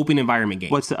like open environment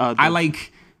games. What's the I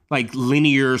like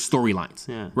linear storylines,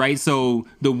 right? So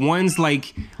the ones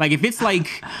like if it's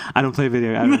like I don't play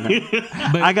video. I don't know.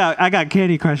 But I got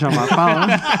Candy Crush on my phone,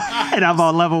 and I'm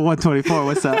on level 124.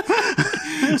 What's up?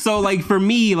 So like for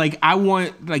me, like I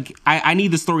want I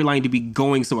need the storyline to be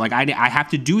going somewhere. Like I have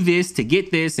to do this to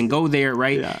get this and go there,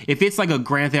 right? Yeah. If it's like a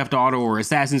Grand Theft Auto or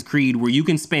Assassin's Creed where you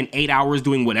can spend 8 hours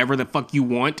doing whatever the fuck you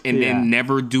want and then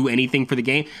never do anything for the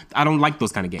game, I don't like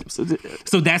those kind of games.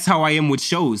 So that's how I am with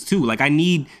shows too. Like I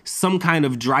need some kind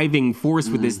of driving force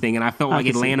with this thing, and I felt like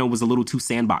Atlanta was a little too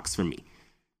sandbox for me.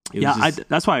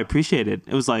 That's why I appreciate it.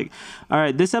 It was like, all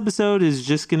right, this episode is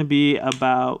just going to be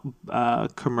about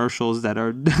commercials that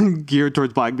are geared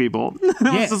towards black people.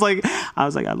 I was like,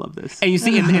 I love this. And you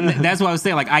see, and that's what I was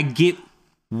saying. Like, I get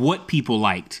what people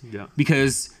liked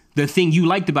because the thing you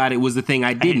liked about it was the thing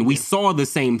I didn't. We saw the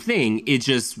same thing. It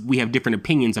just, we have different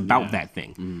opinions about that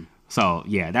thing. So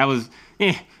yeah, that was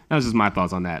just my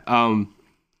thoughts on that.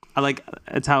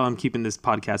 It's how I'm keeping this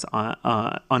podcast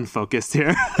unfocused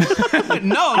here.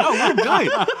 No,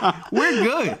 we're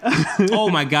good. Oh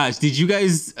my gosh, did you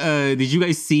guys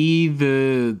see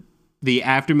the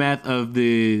aftermath of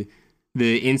the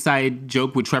inside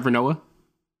joke with Trevor Noah?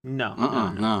 No.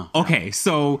 No. Okay,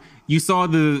 so you saw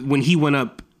when he went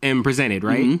up and presented,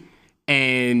 right? Mm-hmm.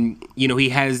 And he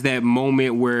has that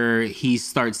moment where he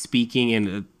starts speaking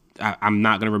and. I'm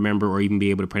not going to remember or even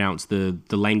be able to pronounce the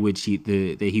language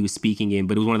that he was speaking in,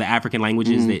 but it was one of the African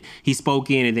languages that he spoke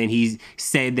in, and then he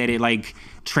said that it like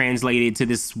translated to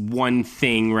this one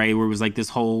thing, right, where it was like this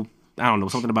whole, I don't know,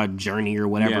 something about journey or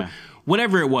whatever.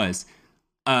 Whatever it was.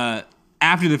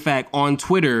 After the fact, on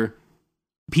Twitter,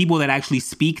 people that actually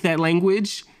speak that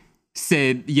language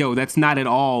said, yo, that's not at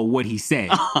all what he said.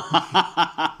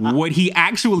 What he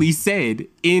actually said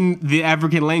in the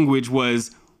African language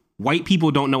was, white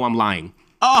people don't know I'm lying.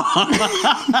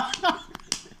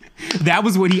 That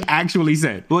was what he actually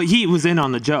said. Well, he was in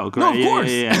on the joke, right? No, of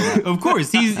course. Yeah. Of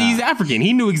course. He's African.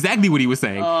 He knew exactly what he was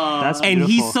saying. That's and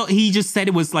beautiful. he just said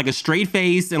it was like a straight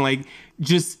face and like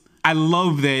just I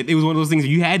love that it was one of those things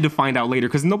you had to find out later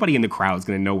because nobody in the crowd's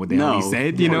gonna know what the hell he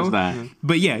said, you know?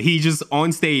 But yeah, he just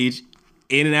on stage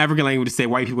in an African language to say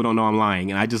white people don't know I'm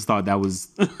lying. And I just thought that was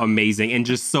amazing and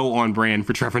just so on brand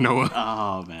for Trevor Noah.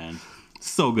 Oh man.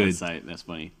 So good. That's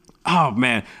funny. Oh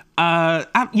man.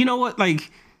 You know what? Like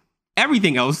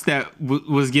everything else that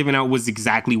was given out was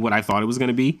exactly what I thought it was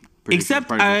gonna be. Except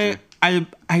the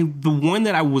one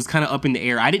that I was kind of up in the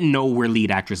air, I didn't know where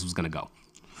lead actress was gonna go.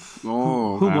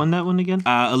 Oh, who won that one again?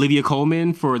 Olivia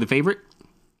Colman for The Favorite.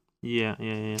 Yeah.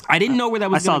 I didn't know where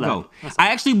that was going to go. I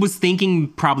actually was thinking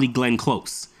probably Glenn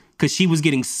Close because she was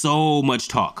getting so much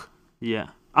talk. Yeah.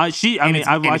 I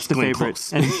watched The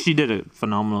Favorite and she did a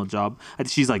phenomenal job.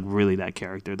 She's like really that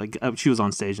character. Like she was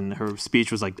on stage and her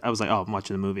speech was like, I was like, oh, I'm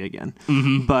watching the movie again.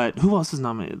 Mm-hmm. But who else is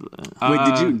nominated?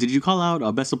 Wait, did you call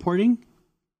out Best Supporting?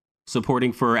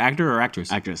 Supporting for actor or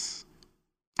actress? Actress.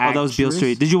 Oh, that was Beale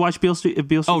Street. Did you watch Beale Street?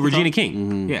 Oh, Regina King.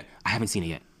 Mm-hmm. Yeah, I haven't seen it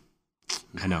yet.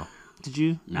 I know. Did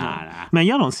you? Nah. Man,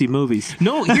 y'all don't see movies.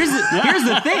 No, here's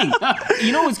the thing.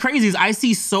 You know what's crazy is I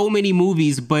see so many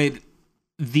movies, but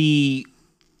the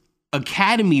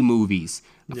Academy movies,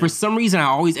 for some reason, I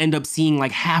always end up seeing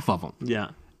like half of them. Yeah.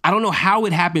 I don't know how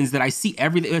it happens that I see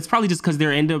everything. It's probably just because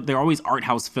they're always art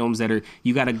house films that are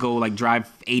you got to go like drive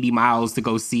 80 miles to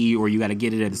go see, or you got to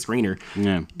get it at a screener.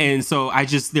 Yeah. And so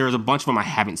there's a bunch of them I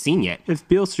haven't seen yet. If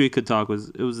Beale Street Could Talk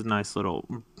it was a nice little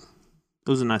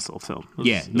film.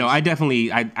 I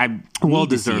definitely I well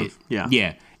deserved.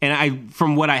 Yeah. And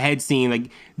from what I had seen,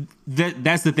 like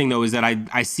that's the thing though is that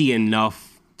I see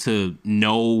enough to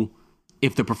know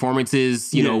if the performance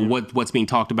is, what's being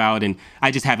talked about, and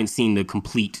I just haven't seen the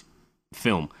complete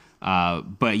film.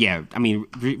 But yeah, I mean,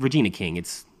 Regina King,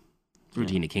 it's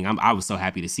Regina King. I was so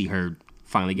happy to see her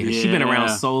finally get her. She's been around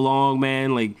so long,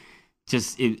 man. Like,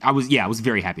 I was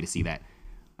very happy to see that.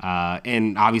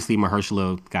 And obviously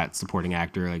Mahershala got supporting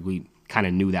actor. Like we kind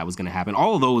of knew that was going to happen.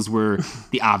 All of those were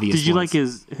the obvious. Did you ones.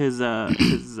 like his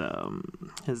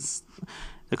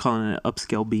they're calling it an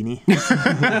upscale beanie.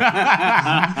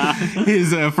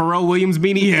 His Pharrell Williams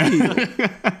beanie. Yeah.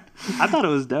 I thought it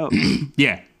was dope.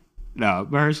 Yeah. No,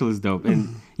 Mahershala is dope.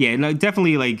 And yeah, no,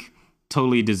 definitely like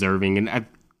totally deserving. And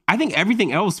I think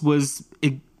everything else was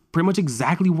pretty much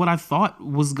exactly what I thought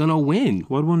was going to win.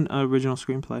 What won original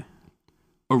screenplay?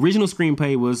 Original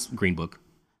screenplay was Green Book.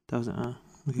 That was okay.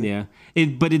 Yeah.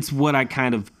 But it's what I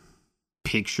kind of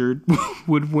pictured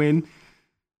would win.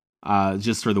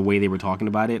 Just for the way they were talking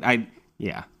about it. I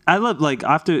love like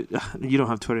after you don't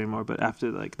have Twitter anymore, but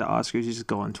after like the Oscars, you just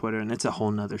go on Twitter and it's a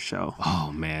whole nother show.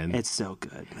 Oh man, it's so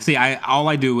good. Man. See, all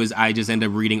I do is I just end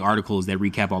up reading articles that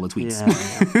recap all the tweets.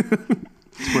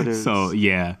 Yeah. Twitter. So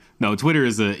yeah, no, Twitter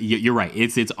is you're right.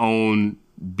 It's its own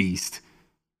beast.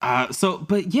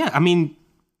 But yeah, I mean,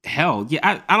 hell,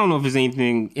 yeah. I don't know if there's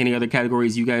any other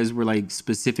categories you guys were like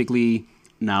specifically.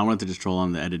 No, I wanted to just troll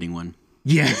on the editing one.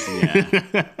 Yeah.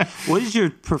 What is your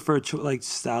preferred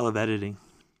style of editing?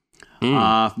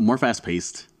 More fast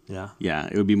paced. Yeah. Yeah,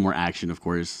 it would be more action, of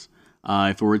course.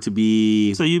 If it were to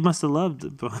be, so you must have loved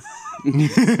it.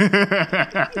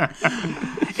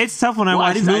 It's tough when I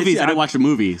watch movies. I didn't watch the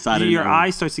movie, so your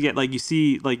eye starts to get you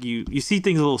see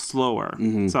things a little slower.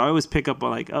 Mm-hmm. So I always pick up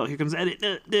on oh, here comes edit,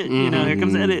 here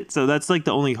comes edit. So that's like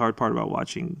the only hard part about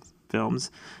watching films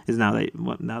is now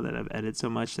that I've edited so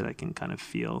much that I can kind of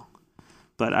feel.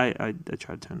 But I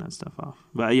try to turn that stuff off.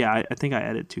 But yeah, I think I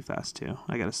edit too fast too.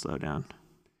 I got to slow down.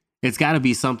 It's got to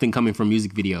be something coming from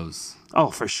music videos.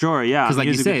 Oh, for sure, yeah. Because like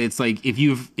you said, it's like if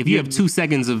you have 2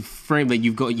 seconds of frame that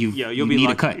you need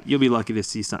a cut. You'll be lucky to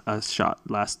see a shot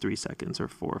last 3 seconds or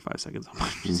 4 or 5 seconds on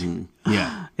my music. Mm-hmm.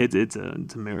 Yeah, it's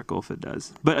a miracle if it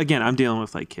does. But again, I'm dealing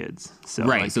with kids, so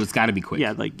right. So it's got to be quick.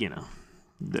 Yeah,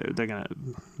 they're gonna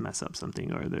mess up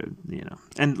something or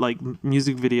and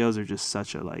music videos are just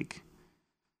such a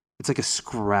it's like a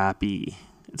scrappy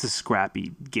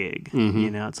gig.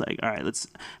 Mm-hmm. It's like, all right,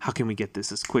 how can we get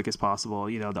this as quick as possible?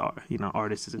 The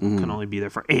artist can only be there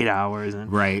for 8 hours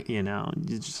and right. You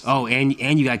just,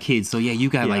 and you got kids. So yeah, you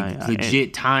got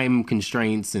legit time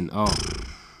constraints and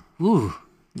ooh.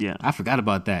 Yeah. I forgot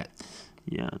about that.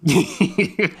 Yeah.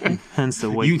 Hence the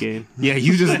weight gain. Yeah,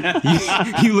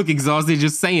 you look exhausted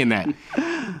just saying that.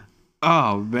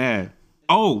 Oh man.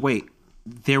 Oh wait.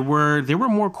 There were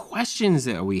more questions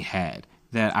that we had.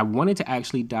 that I wanted to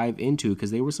actually dive into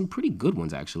because they were some pretty good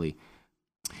ones, actually.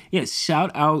 Yes,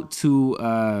 shout out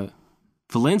to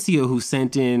Valencia, who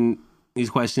sent in these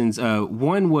questions.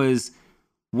 One was,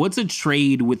 what's a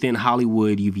trade within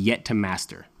Hollywood you've yet to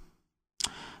master?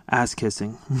 Ass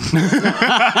kissing.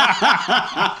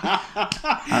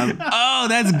 Oh,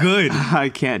 that's good. I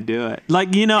can't do it.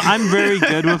 Like, you know, I'm very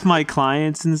good with my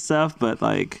clients and stuff, but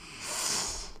like,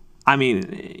 I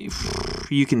mean,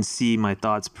 you can see my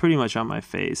thoughts pretty much on my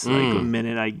face. Like the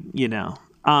minute I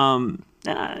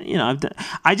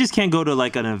just can't go to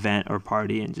like an event or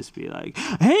party and just be like,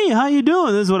 hey, how you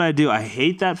doing? This is what I do. I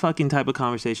hate that fucking type of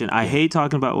conversation. I hate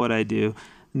talking about what I do.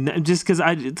 Just because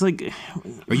it's like,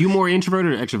 are you more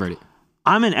introverted or extroverted?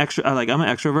 I'm an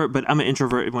extrovert, but I'm an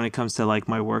introvert when it comes to like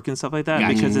my work and stuff like that.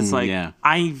 Gotcha. Because it's like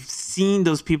I've seen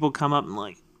those people come up and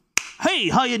like, hey,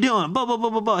 how you doing? Blah blah blah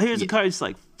blah blah. Here's a card. It's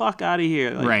like, fuck out of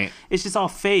here. Like, right. It's just all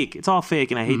fake. It's all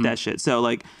fake, and I hate that shit. So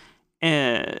like,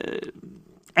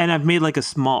 and I've made like a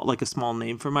small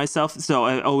name for myself. So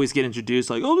I always get introduced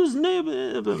like, oh, this name.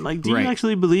 I'm like, do you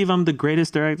actually believe I'm the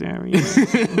greatest director ever?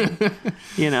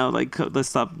 You know, like let's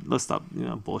stop,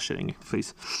 bullshitting,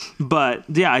 please. But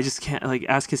yeah, I just can't. Like,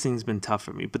 ass kissing's been tough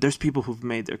for me. But there's people who've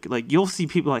made their, like, you'll see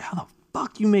people like, how the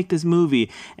fuck you make this movie,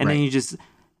 and then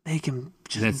they can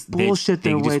just bullshit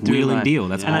their way through. Wheel and deal.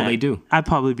 That's all they do. I'd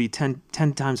probably be 10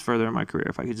 times further in my career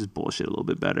if I could just bullshit a little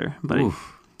bit better. But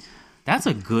that's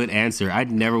a good answer. I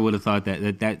never would have thought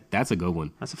that's a good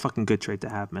one. That's a fucking good trait to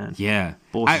have, man. Yeah.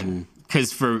 Bullshit.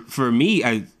 Because for me,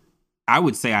 I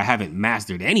would say I haven't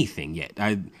mastered anything yet.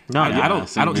 I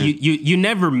don't. You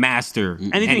never master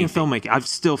anything in filmmaking. I've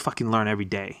still fucking learn every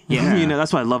day. Yeah. You know,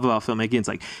 that's what I love about filmmaking. It's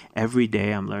like every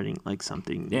day I'm learning like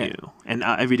something new, and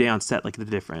every day on set, like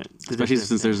especially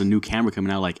since there's a new camera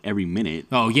coming out like every minute.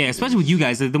 Oh yeah, especially with you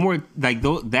guys. The more like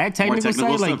that technical side,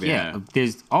 stuff, like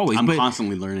there's always. I'm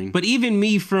constantly learning. But even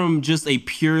me, from just a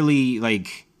purely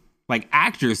like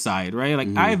actor side, right?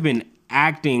 Like I've been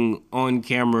acting on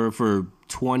camera for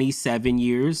 27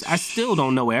 years. I still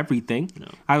don't know everything. No.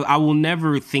 I will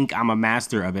never think I'm a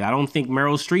master of it. I don't think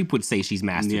Meryl Streep would say she's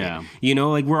mastered it. You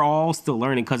know, like we're all still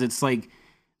learning, because it's like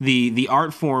the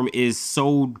art form is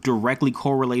so directly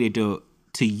correlated to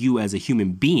you as a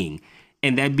human being.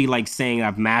 And that'd be like saying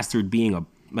I've mastered being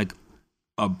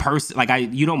a person.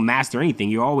 Like you don't master anything.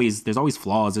 There's always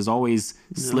flaws. There's always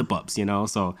slip ups, you know?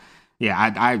 So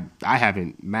yeah, I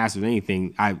haven't mastered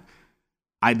anything.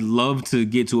 I'd love to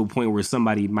get to a point where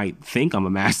somebody might think I'm a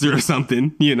master or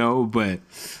something, you know, but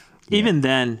even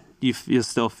then you'll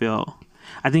still feel,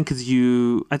 I think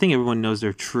everyone knows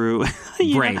they're true.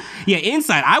 Right. Know? Yeah.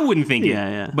 Inside, I wouldn't think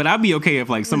it, but I'd be okay if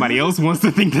like somebody else wants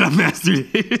to think that I've mastered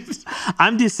it.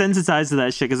 I'm desensitized to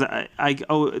that shit. Cause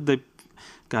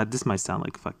God, this might sound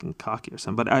like fucking cocky or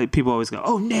something, but people always go,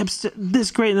 "Oh, Nayip's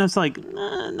this great," and it's like,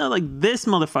 no, like this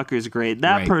motherfucker is great.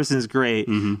 That person's great.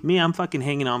 Mm-hmm. Me, I'm fucking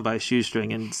hanging on by a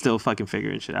shoestring and still fucking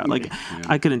figuring shit out. Like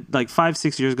I couldn't, like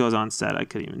 5-6 years ago, I was on set. I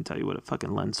couldn't even tell you what a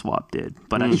fucking lens swap did,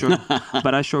 but I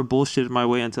sure bullshitted my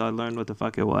way until I learned what the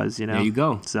fuck it was. You know, there you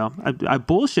go. So I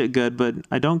bullshit good, but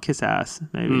I don't kiss ass.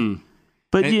 Maybe.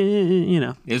 But you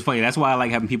know, it's funny. That's why I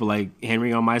like having people like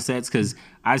Henry on my sets, because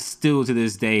I still to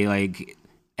this day like.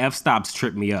 F-stops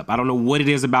trip me up. I don't know what it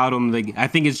is about them. Like, I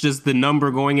think it's just the number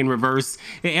going in reverse.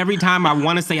 Every time I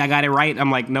want to say I got it right,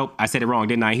 I'm like, nope, I said it wrong,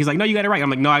 didn't I? He's like, no, you got it right. I'm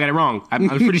like, no, I got it wrong. I'm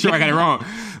pretty sure I got it wrong.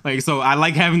 Like, so I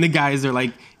like having the guys that are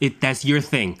like, that's your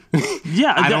thing.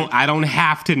 Yeah, I don't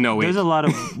have to know there's it. There's a lot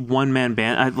of one-man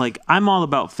band. I'm all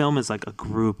about film as like a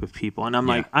group of people, and I'm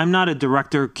like, I'm not a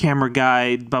director, camera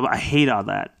guy, but I hate all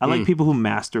that. I like people who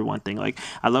master one thing. Like,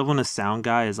 I love when a sound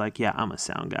guy is like, yeah, I'm a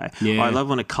sound guy. Yeah. Or I love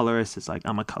when a colorist is like,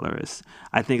 I'm a colorist.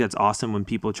 I think that's awesome when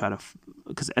people try to,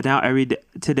 because now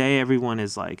today everyone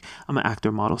is like, I'm an actor,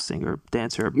 model, singer,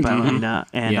 dancer, ballerina,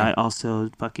 and I also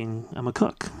I'm a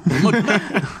cook.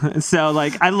 So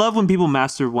like, I love when people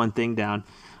master one thing down.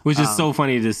 Which is so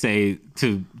funny to say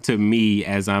to me,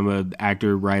 as I'm an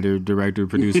actor, writer, director,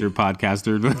 producer,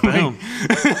 podcaster.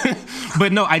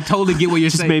 But no, I totally get what you're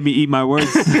saying. Just made me eat my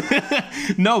words.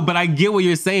 No, but I get what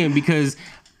you're saying, because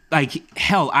like,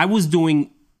 hell, I was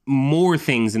doing more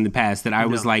things in the past that I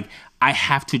was like, I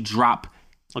have to drop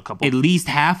a couple, at least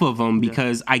half of them,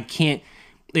 because I can't.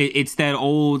 It's that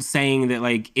old saying that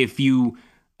like, if you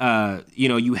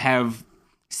you have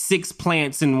 6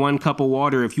 plants in 1 cup of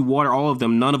water, if you water all of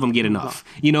them, none of them get enough.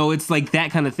 You know, it's like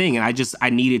that kind of thing. And I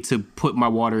needed to put my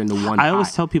water in the one pot. I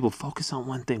always tell people, focus on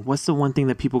one thing. What's the one thing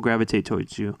that people gravitate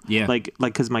towards you? Yeah. Like,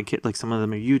 because my kid, like some of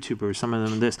them are YouTubers, some of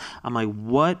them are this. I'm like,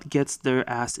 what gets their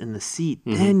ass in the seat?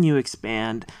 Mm-hmm. Then you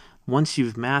expand. once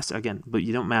you've mastered again, but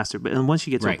you don't master, but and once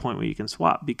you get to a point where you can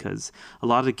swap, because a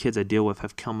lot of the kids I deal with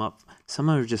have come up. Some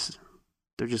are just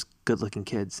they're just good looking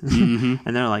kids, and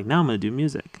they're like, now I'm gonna do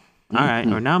music, all right,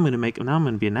 or now I'm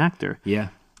gonna be an actor, Yeah.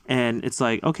 and it's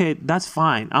like, okay, that's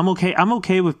fine. I'm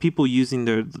okay with people using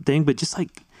their thing, but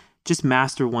just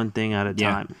master one thing at a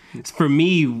time. For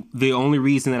me, the only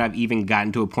reason that I've even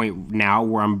gotten to a point now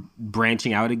where I'm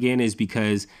branching out again is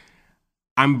because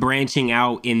I'm branching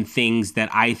out in things that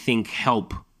I think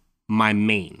help my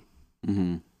main.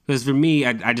 Because for me,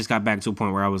 I just got back to a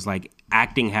point where I was like,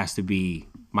 acting has to be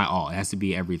my all. It has to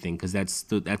be everything, because that's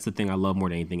the thing I love more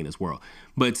than anything in this world.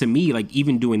 But to me, like,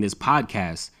 even doing this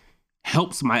podcast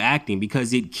helps my acting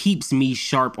because it keeps me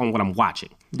sharp on what I'm watching.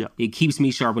 Yeah, it keeps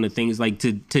me sharp on the things, like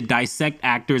to dissect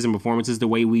actors and performances the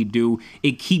way we do.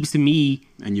 It keeps me,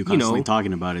 and you constantly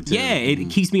talking about it too. Yeah, it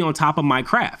keeps me on top of my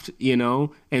craft,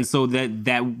 and so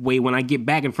that way when I get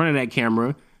back in front of that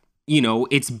camera,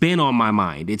 it's been on my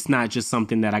mind. It's not just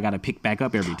something that I got to pick back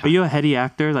up every time. Are you a heady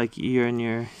actor? Like, you're in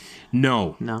your...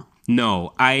 No.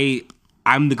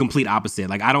 I'm the complete opposite.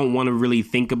 Like, I don't want to really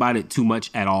think about it too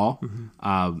much at all.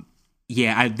 I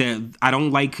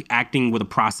don't like acting with a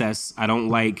process. I don't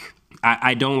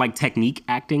like technique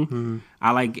acting.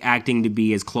 I like acting to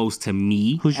be as close to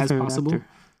me as possible. Actor?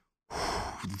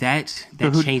 That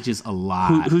changes a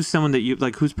lot. Who's someone that you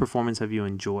like? Whose performance have you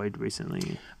enjoyed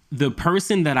recently? The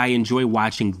person that I enjoy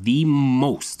watching the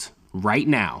most right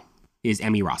now is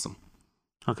Emmy Rossum.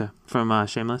 Okay, from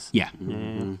Shameless. Yeah.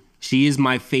 She is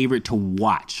my favorite to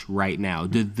watch right now.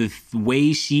 The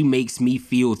way she makes me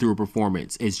feel through a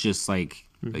performance is just like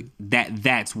that.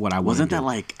 That's what I want. Wasn't that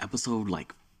like episode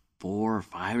 4 or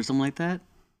 5 or something like that?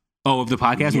 Oh, of the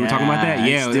podcast, we were talking about that.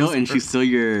 Yeah, she's still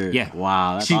your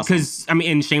Wow, that's awesome. Because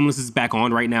and Shameless is back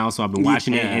on right now, so I've been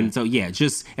watching it, and so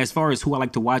just as far as who I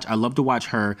like to watch, I love to watch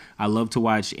her. I love to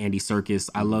watch Andy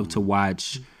Serkis. I love to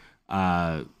watch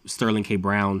Sterling K.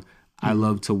 Brown. I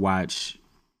love to watch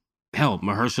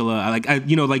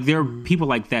Mahershala. There are people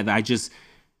like that I just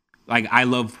like. I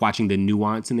love watching the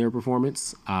nuance in their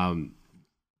performance.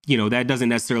 That doesn't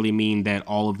necessarily mean that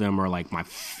all of them are like my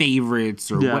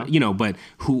favorites or what, but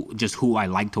who I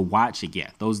like to watch.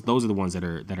 Those are the ones that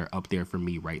are up there for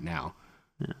me right now.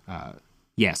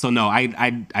 So no,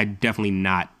 I definitely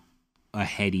not a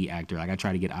heady actor. Like, I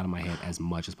try to get out of my head as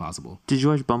much as possible. Did you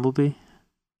watch Bumblebee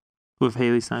with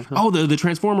Haley Steinfeld? Oh, the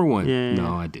Transformer one.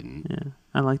 No, I didn't. Yeah,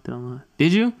 I liked it a lot.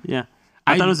 Did you? Yeah,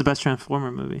 I thought it was the best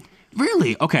Transformer movie.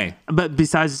 Really? Okay. But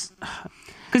besides,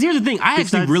 because here's the thing, I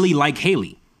actually really like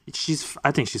Haley.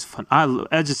 I think she's fun.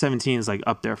 Edge of 17 is like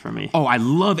up there for me. Oh, I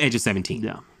love Edge of 17.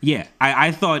 Yeah.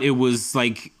 I thought it was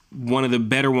like one of the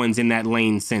better ones in that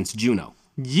lane since Juno.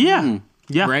 Yeah.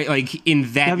 Yeah. Right? Like,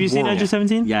 in that Have you seen Edge of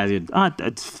 17? Yeah, I did.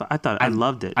 I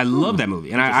loved it. I love that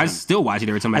movie. And I still watch it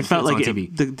every time I felt like on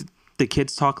TV. The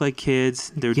kids talk like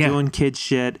kids. They're doing kid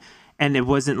shit. And it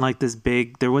wasn't like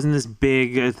there wasn't this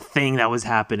big thing that was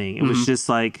happening. It was just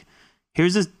like,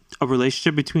 here's a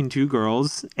relationship between two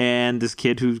girls and this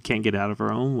kid who can't get out of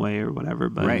her own way or whatever.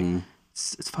 But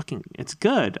it's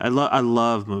good. I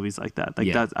love movies like that.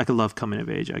 That I could love coming of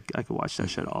age. I could watch that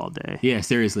shit all day. Yeah,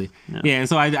 seriously. Yeah, and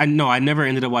so I never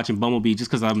ended up watching Bumblebee just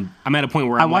because I'm at a point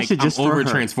where I'm over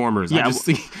Transformers. Yeah,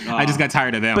 I just got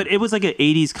tired of them. But it was like an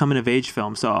 80s coming of age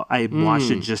film, so I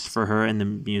watched it just for her and the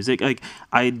music. Like,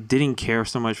 I didn't care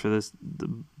so much for the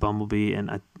Bumblebee,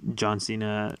 and John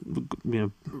Cena,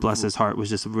 bless his heart, was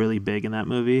just really big in that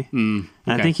movie. And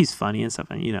I think he's funny and stuff,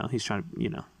 and he's trying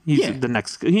to he's the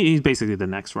next. He's basically the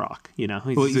next Rock. He's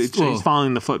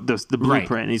following the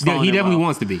blueprint. And he's following he definitely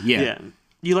wants to be. Yeah.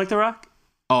 You like The Rock?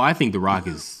 Oh, I think The Rock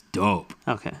is dope.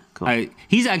 Okay, cool.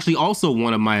 He's actually also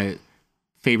one of my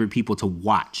favorite people to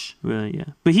watch. Really,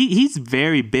 yeah. But he's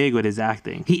very big with his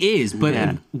acting. He is, but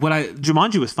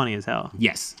Jumanji was funny as hell.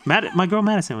 Yes. My girl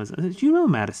Madison was. Do you know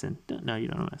Madison? No, you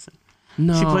don't know Madison.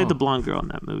 No. She played the blonde girl in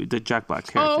that movie, the Jack Black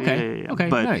character. Oh, okay. Yeah. Okay,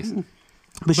 nice.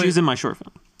 But she was in my short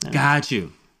film. Yeah. Got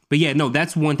you. But yeah, no,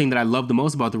 that's one thing that I love the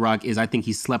most about The Rock is I think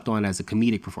he's slept on as a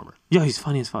comedic performer. Yeah, he's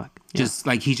funny as fuck. Yeah. Just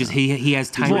like he has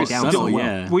timed it down so well.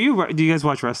 Yeah. Do you guys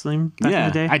watch wrestling back in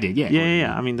the day? I did, yeah.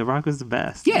 Yeah. I mean, The Rock was the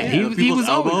best. Yeah, he was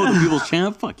elbow, the people's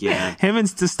champ. Fuck yeah. Him and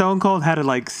Stone Cold had it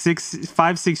like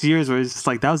 5-6 years where it's just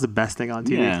like that was the best thing on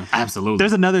TV. Yeah, absolutely.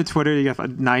 There's another Twitter, you got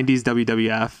 90s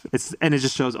WWF. It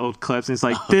just shows old clips and it's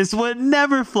like, this would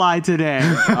never fly today.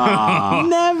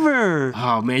 Never.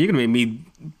 Oh man, you're gonna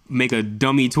make a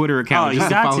dummy Twitter account. You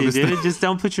got to, dude. Just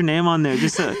don't put your name on there.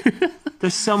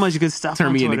 There's so much good stuff. Turn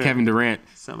on me Twitter. into Kevin Durant.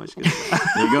 So much good stuff.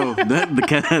 There you go.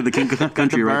 The king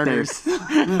country right there.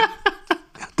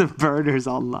 The burner's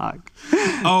on lock.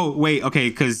 Oh, wait, okay,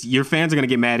 because your fans are going to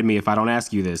get mad at me if I don't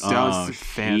ask you this.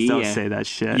 Fans don't say that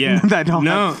shit. Yeah. I don't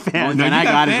have fans. And I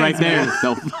got it right there.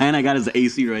 The fan I got is the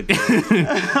AC right there.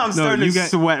 I'm starting to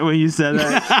sweat when you said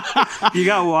that. You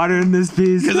got water in this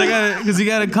piece? Because we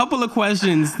got a couple of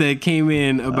questions that came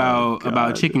in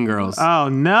about chicken girls. Oh,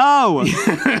 no.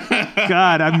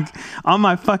 God, I'm on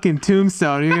my fucking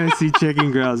tombstone. You're going to see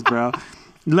chicken girls, bro.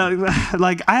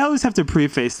 Like, I always have to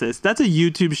preface this. That's a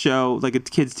YouTube show, like a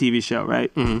kid's TV show,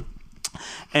 right? Mm-hmm.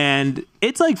 And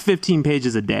it's like 15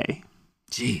 pages a day.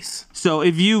 Jeez. So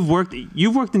if you've worked in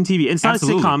TV, it's not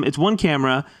Absolutely. a sitcom. It's one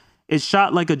camera. It's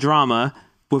shot like a drama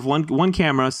with one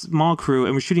camera, small crew,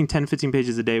 and we're shooting 10, 15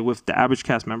 pages a day with the average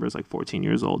cast member is like 14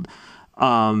 years old.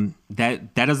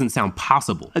 That doesn't sound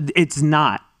possible. It's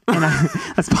not. And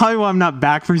that's probably why I'm not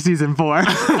back for season 4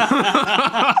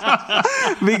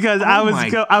 because I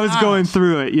was going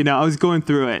through it, I was going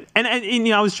through it, and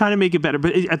I was trying to make it better.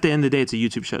 But at the end of the day, it's a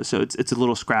YouTube show, so it's a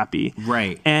little scrappy,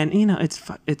 right? And it's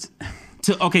for kids.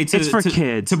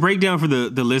 To break down for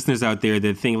the listeners out there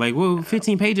that think like, well,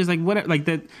 15 pages, like whatever, like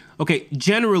that. Okay,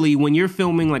 generally when you're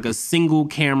filming like a single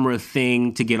camera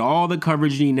thing to get all the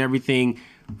coverage you need and everything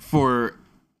for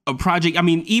a project, I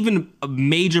mean, even a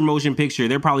major motion picture,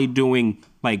 they're probably doing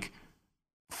like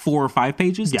 4 or 5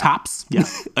 pages tops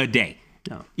a day.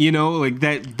 Yeah. Like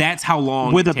that's how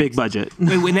long with a big budget.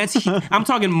 When I'm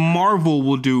talking Marvel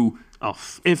will do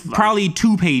probably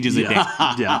 2 pages a day.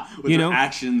 Yeah. With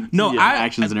actions. No,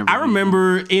 actions and everything. I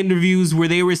remember interviews where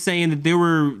they were saying that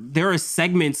there are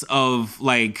segments of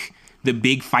like the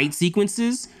big fight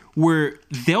sequences where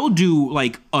they'll do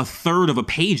like a third of a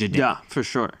page a day. Yeah, for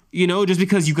sure. Just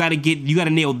because you got to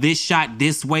nail this shot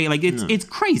this way. Like it's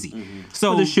crazy. Mm-hmm.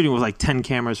 So they're shooting with like 10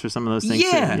 cameras for some of those things.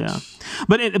 Yeah. Too. Yeah.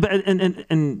 But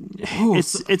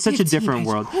it's such a different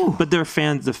world. But the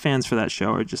fans for that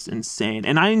show are just insane.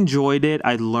 And I enjoyed it.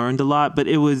 I learned a lot, but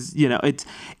it was, it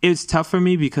was tough for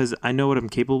me because I know what I'm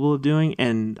capable of doing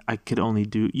and I could only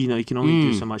do, you can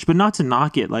only do so much. But not to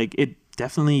knock it, like it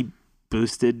definitely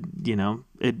boosted,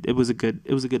 it was a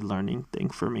good learning thing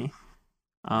for me.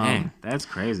 Man, that's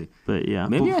crazy. But yeah,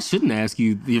 maybe I shouldn't ask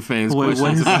you your fans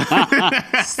questions.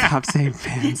 Stop saying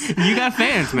fans. You got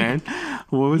fans, man.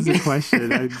 What was the question?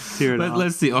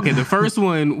 Let's see. Okay, the first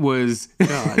one was.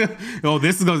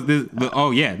 This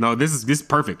is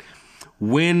perfect.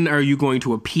 When are you going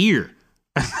to appear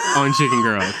on Chicken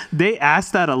Girl? They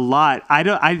asked that a lot.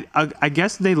 I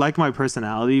guess they like my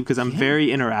personality because I'm very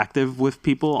interactive with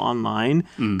people online.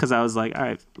 Because I was like, all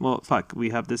right, well, fuck,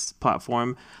 we have this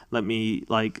platform. Let me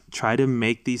like try to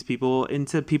make these people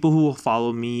into people who will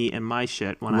follow me and my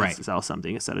shit when I sell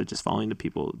something instead of just following the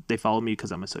people. They follow me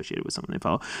because I'm associated with someone they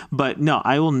follow. But no,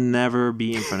 I will never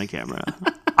be in front of camera.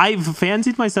 I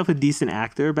fancied myself a decent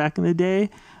actor back in the day.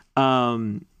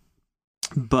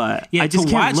 But I just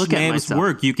can't look at myself.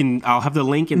 Work. I'll have the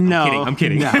link. I'm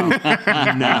kidding. No.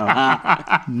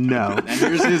 And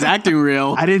here's his acting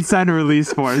reel. I didn't sign a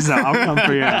release form, so I'll come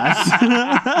for your ass.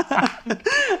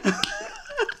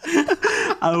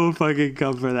 I will fucking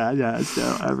come for that. Yes,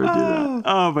 don't ever do that.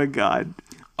 Oh my god.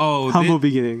 Humble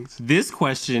beginnings. This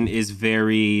question is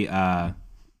very.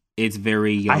 It's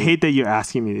very. I hate that you're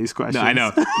asking me these questions. No, I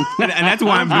know, and that's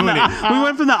why I'm doing it. We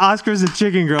went from the Oscars to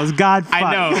Chicken Girls. God, fuck.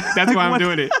 I know. That's why I'm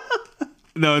doing it.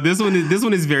 No, this one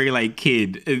is very like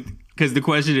kid because the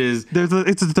question is.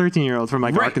 It's a 13-year-old from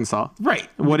like Arkansas. Right.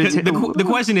 The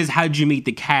question is, how'd you meet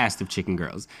the cast of Chicken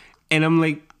Girls? And I'm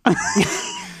like.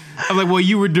 Well,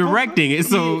 you were directing it,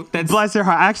 so that's... Bless their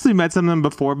heart. I actually met some of them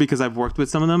before because I've worked with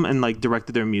some of them and like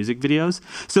directed their music videos.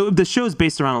 So the show is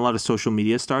based around a lot of social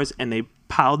media stars, and they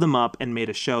piled them up and made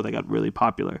a show that got really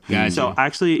popular. Gotcha. So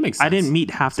actually, I didn't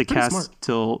meet half the cast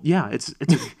till... Yeah, it's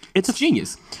a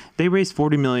genius. They raised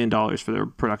 $40 million for their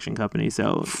production company,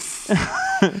 so...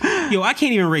 Yo, I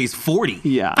can't even raise 40.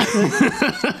 Yeah.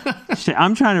 Shit,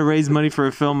 I'm trying to raise money for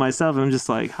a film myself, and I'm just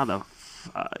like, how the...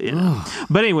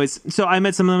 But anyways, so I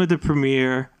met some of them at the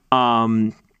premiere.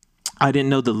 I didn't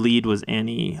know the lead was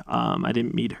Annie. I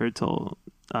didn't meet her till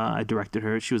I directed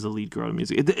her. She was the lead girl in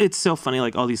music. It's so funny,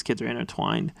 like all these kids are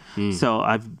intertwined. So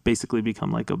I've basically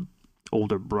become like a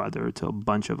older brother to a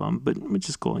bunch of them, but which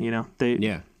is cool.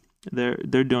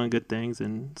 They're doing good things,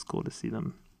 and it's cool to see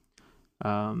them.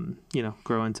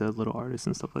 Grow into little artists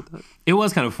and stuff like that. It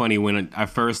was kind of funny when I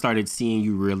first started seeing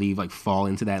you really like fall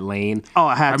into that lane. Oh,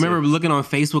 I remember looking on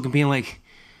Facebook and being like,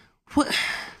 "What?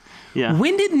 Yeah.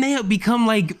 When did Nayip become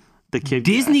like the kid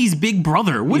Disney's big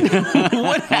brother? What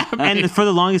happened?" And for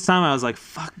the longest time, I was like,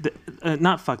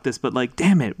 not fuck this, but like,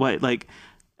 damn it, what? Like,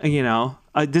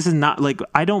 this is not like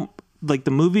I don't like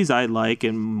the movies I like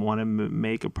and want to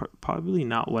make are probably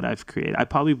not what I've created. I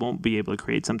probably won't be able to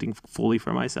create something fully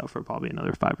for myself for probably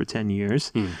another 5 or 10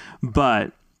 years.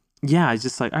 But yeah, it's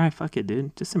just like, all right, fuck it,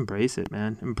 dude. Just embrace it,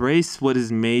 man. Embrace what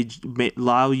is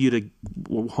allow you to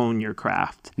hone your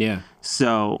craft. Yeah.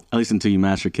 So at least until you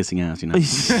master kissing ass, you know.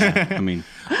 I mean.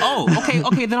 Oh,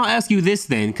 okay. Then I'll ask you this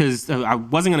then, because I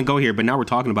wasn't gonna go here, but now we're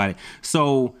talking about it.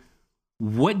 So,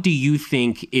 what do you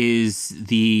think is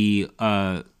the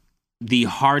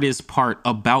hardest part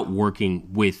about working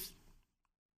with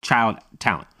child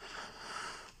talent?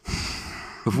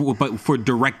 But for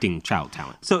directing child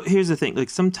talent. So here's the thing. Like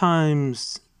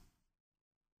sometimes,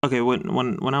 okay,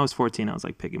 when I was 14, I was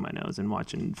like picking my nose and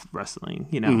watching wrestling.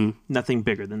 You know, nothing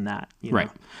bigger than that. You know?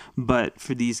 But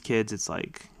for these kids, it's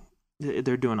like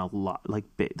they're doing a lot. Like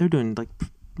they're doing like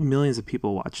millions of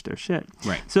people watch their shit.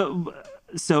 Right.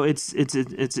 So it's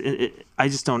I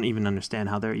just don't even understand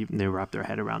how they wrap their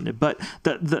head around it. But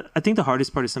I think the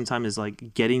hardest part is sometimes is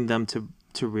like getting them to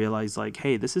realize like,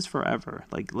 hey, this is forever.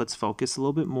 Like, let's focus a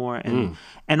little bit more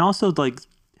and also like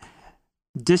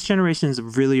this generation is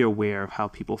really aware of how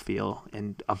people feel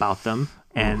and about them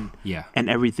and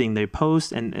everything they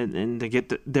post and they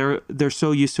get they're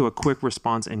so used to a quick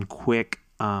response and quick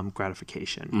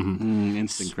gratification.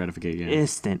 Instant gratification.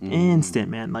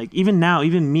 Instant, man. Like even now,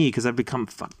 even me, because I've become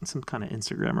some kind of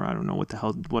Instagrammer. I don't know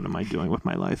what am I doing with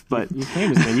my life, but you're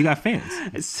famous, man. You got fans.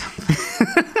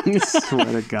 I swear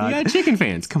to God. You got chicken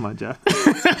fans. Come on, Jeff.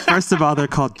 First of all, they're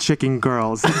called chicken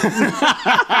girls.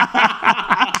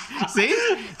 See?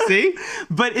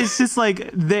 But it's just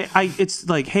like it's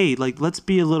like, hey, like let's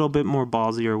be a little bit more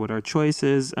ballsier with our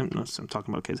choices. I'm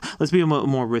talking about kids. Let's be a little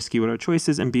more risky with our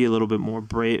choices and be a little bit more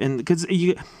brave. And because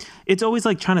it's always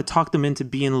like trying to talk them into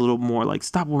being a little more like,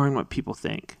 stop worrying what people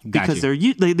think, because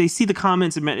they see the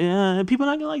comments and people are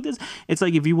not gonna like this. It's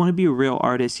like, if you want to be a real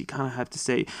artist, you kind of have to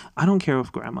say, I don't care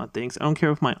if grandma thinks. I don't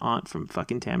care if my aunt from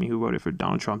fucking Tammy who wrote it for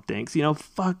Donald Trump thinks. You know,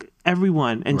 fuck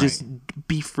everyone and just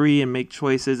be free and make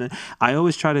choices. And I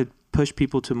always try to push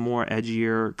people to more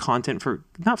edgier content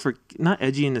not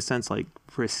edgy in the sense like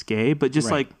risque, but just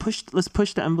like let's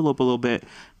push the envelope a little bit,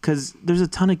 because there's a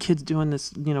ton of kids doing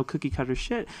this, you know, cookie cutter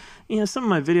shit. You know, some of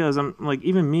my videos, I'm like,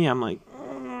 even me, I'm like,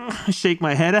 shake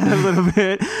my head at a little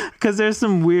bit, because there's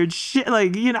some weird shit.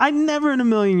 Like, you know, I never in a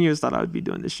million years thought I would be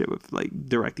doing this shit with like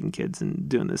directing kids and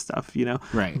doing this stuff, you know.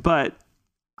 But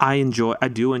I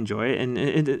do enjoy it,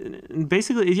 and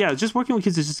basically, yeah, just working with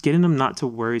kids is just getting them not to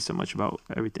worry so much about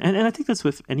everything, and I think that's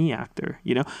with any actor,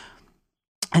 you know,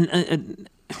 and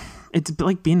it's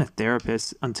like being a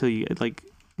therapist until you like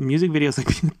music videos, like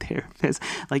being a therapist,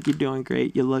 like you're doing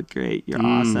great, you look great, you're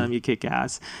awesome, you kick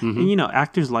ass, and you know,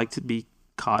 actors like to be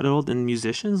coddled, and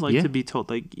musicians like to be told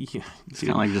like, it's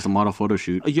kind of like just a model photo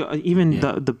shoot. Even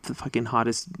the fucking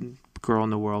hottest girl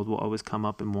in the world will always come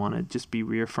up and want to just be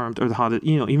reaffirmed, or the hottest,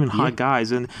 you know, even hot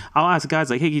guys. And I'll ask guys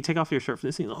like, hey, can you take off your shirt for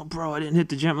this scene? Oh, bro, I didn't hit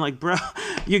the gym. I'm like, bro,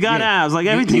 you got abs, like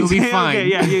everything's be fine. Okay.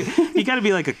 Yeah, you got to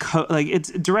be like like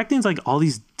it's directing's like all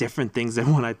these different things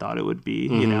than what I thought it would be.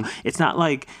 You know, it's not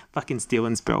like fucking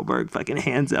Steven Spielberg, fucking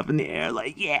hands up in the air,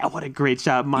 like, yeah, what a great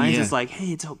shot. Mine's just like,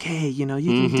 hey, it's okay, you know,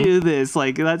 you can do this.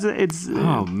 Like it's.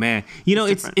 Oh man, you know,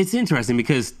 it's interesting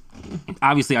because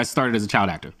obviously I started as a child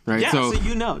actor, right? Yeah, so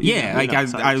you know.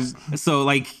 So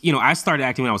like, you know, I started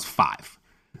acting when I was 5.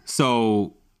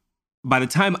 So by the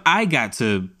time I got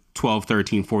to 12,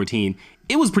 13, 14,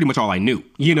 it was pretty much all I knew.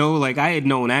 You know, like I had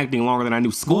known acting longer than I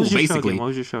knew school, basically. What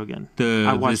was your show again? The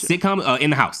sitcom, In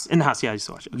the House. In the House, yeah, I used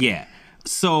to watch it. Okay. Yeah.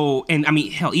 So, and I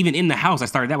mean, hell, even In the House, I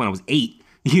started that when I was 8,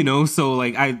 you know? So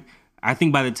like I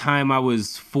think by the time I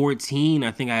was 14,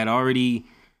 I think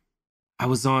I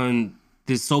was on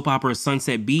this soap opera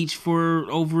Sunset Beach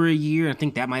for over a year. I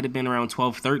think that might have been around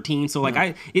 12, 13. So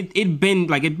like it'd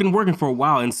been working for a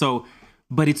while. And so,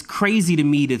 but it's crazy to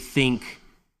me to think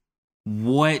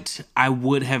what I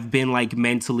would have been like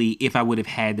mentally if I would have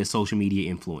had the social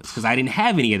media influence, because I didn't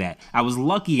have any of that. I was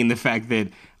lucky in the fact that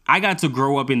I got to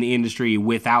grow up in the industry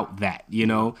without that, you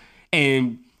know?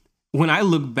 And when I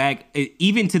look back,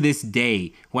 even to this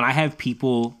day, when I have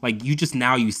people like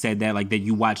you said that, like that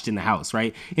you watched In the House,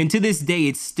 right? And to this day,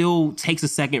 it still takes a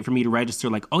second for me to register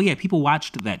like, oh yeah, people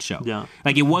watched that show. Yeah.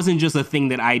 Like it wasn't just a thing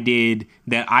that I did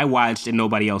that I watched and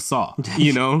nobody else saw,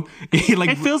 you know? Like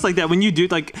it feels like that when you do,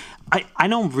 like, I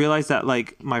don't realize that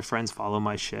like my friends follow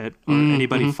my shit or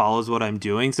anybody follows what I'm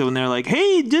doing. So when they're like,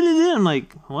 hey, I'm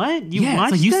like, what? You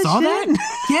watched like, you that saw shit?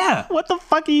 that? Yeah. What the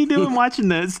fuck are you doing watching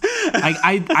this?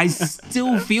 I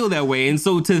still feel that way. And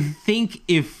so to think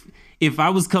if I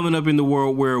was coming up in the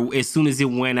world where as soon as it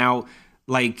went out,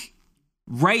 like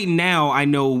right now, I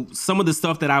know some of the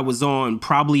stuff that I was on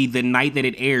probably the night that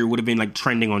it aired would have been like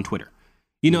trending on Twitter.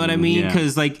 You know what I mean?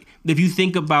 Because like if you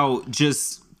think about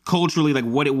just culturally like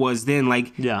what it was then,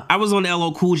 like I was on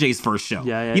LL Cool J's first show.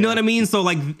 You know what I mean? So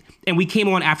like, and we came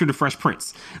on after the Fresh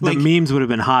Prince. Like the memes would have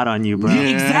been hot on you, bro.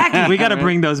 Exactly. We got to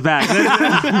bring those back.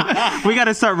 We got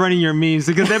to start running your memes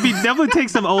because they'll take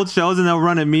some old shows and they'll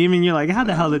run a meme and you're like, how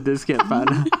the hell did this get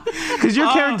found? Because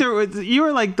your character was, you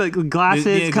were like the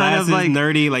glasses, kind of like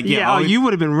nerdy, like you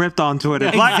would have been ripped on Twitter.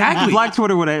 Exactly. Black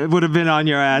Twitter would have been on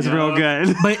your ass real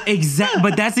good.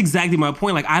 But that's exactly my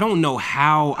point. Like I don't know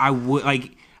how I would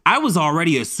like. I was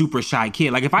already a super shy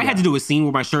kid. Like if I had to do a scene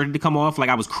where my shirt had to come off, like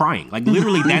I was crying. Like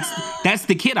literally, that's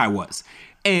the kid I was,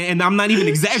 and I'm not even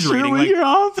exaggerating. Sure, like you're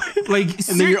off. Like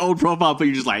and then your old profile, but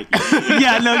you're just like,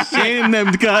 no shit in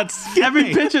them guts.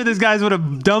 Every picture of this guy's with a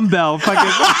dumbbell.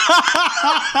 Fucking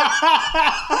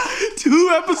 2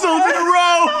 episodes in a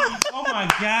row. Oh my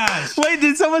gosh! Wait,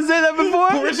 did someone say that before?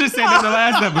 Portia said that in the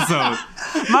last episode.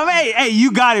 Mama, hey,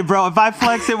 you got it, bro. If I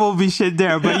flex, it will be shit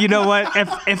there. But you know what?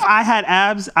 If I had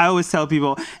abs, I always tell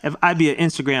people, if I'd be an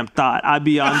Instagram thought, I'd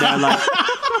be on there like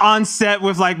on set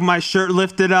with like my shirt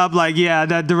lifted up, like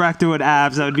that director with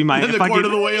abs. That would be my quarter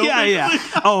of the way over. Yeah.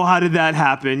 Oh, how did that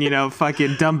happen?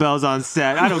 Fucking dumbbells on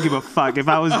set. I don't give a fuck. If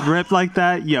I was ripped like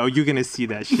that, you're gonna see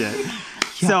that shit.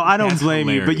 So I don't blame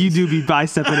you, but you do be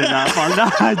bicepping it up on the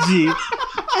IG.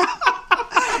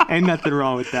 Ain't nothing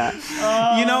wrong with that.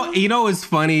 You know it's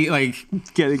funny, like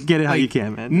get it how you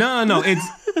can, man. No, it's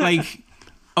like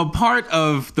a part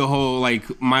of the whole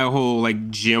like my whole like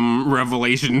gym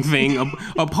revelation thing.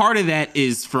 A part of that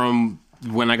is from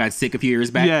when I got sick a few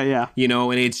years back. Yeah.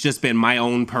 And it's just been my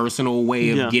own personal way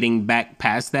of getting back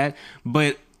past that.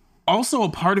 But also a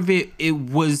part of it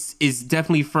is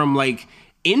definitely from like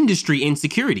industry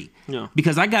insecurity. Yeah.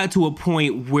 Because I got to a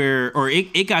point where, or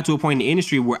it got to a point in the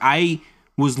industry where I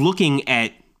was looking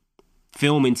at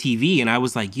film and TV and I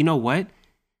was like, you know what?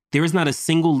 There is not a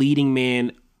single leading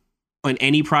man on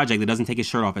any project that doesn't take his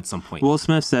shirt off at some point. Will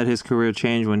Smith said his career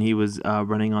changed when he was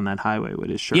running on that highway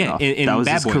with his shirt off. That was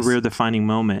his career-defining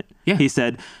moment. Yeah. He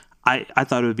said, I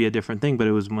thought it would be a different thing, but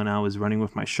it was when I was running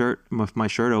with my shirt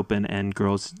open and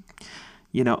girls...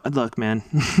 look, man,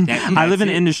 I live in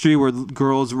an industry where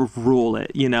girls rule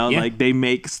it, like they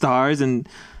make stars and,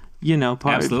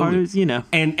 part is,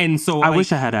 And so I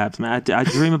wish I had abs, man. I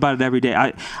dream about it every day.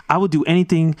 I would do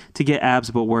anything to get abs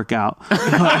but work out.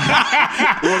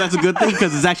 Well, that's a good thing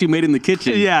because it's actually made in the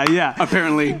kitchen. Yeah.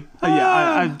 Apparently. So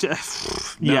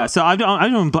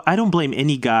I don't blame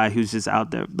any guy who's just out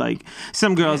there. Like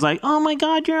some girls like, oh my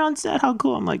God, you're on set. How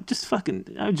cool. I'm like,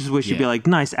 I just wish you'd be like,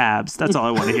 nice abs. That's all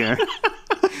I want to hear.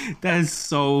 That's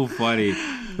so funny.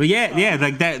 But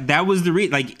like that was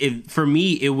the for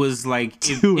me it was like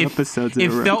two episodes in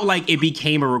a row. It felt like it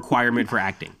became a requirement for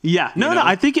acting. Yeah. No,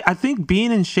 I think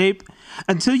being in shape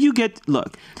until you get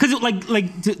because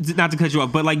not to cut you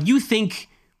off, but like you think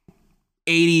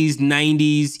 80s,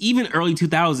 90s, even early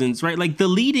 2000s, right? Like the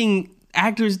leading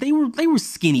actors, they were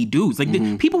skinny dudes. Like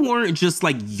people weren't just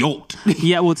like yoked.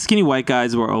 Yeah, well, skinny white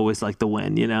guys were always like the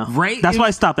win, right? That's why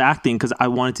I stopped acting because I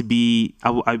wanted to be.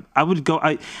 I would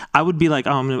be like,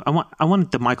 I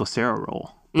want the Michael Cera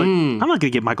role. But I'm not gonna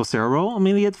get Michael Cera role. I'm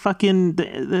gonna get fucking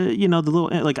the little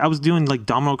like I was doing like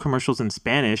Domino commercials in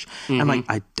Spanish and like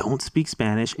I don't speak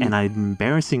Spanish and I'm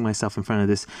embarrassing myself in front of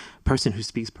this person who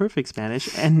speaks perfect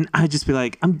Spanish and I just be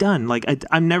like I'm done. Like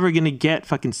I'm never gonna get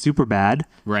fucking super bad,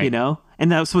 right?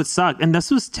 And that's what sucked. And this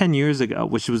was 10 years ago,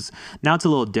 which was now it's a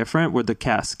little different where the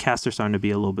cast are starting to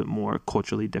be a little bit more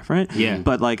culturally different. Yeah,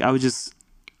 but like I was just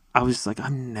like,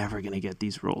 I'm never going to get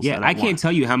these roles. Yeah, I can't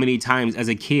tell you how many times as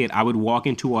a kid I would walk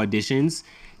into auditions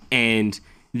and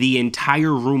the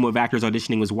entire room of actors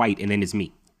auditioning was white and then it's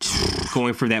me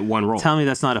going for that one role. Tell me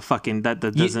that's not a fucking, that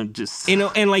doesn't just... and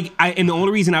the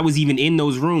only reason I was even in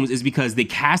those rooms is because the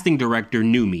casting director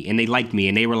knew me and they liked me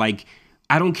and they were like,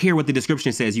 I don't care what the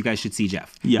description says, you guys should see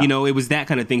Jeff. Yeah. It was that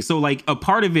kind of thing. So like a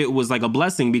part of it was like a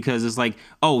blessing because it's like,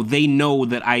 oh, they know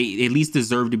that I at least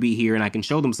deserve to be here and I can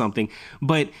show them something.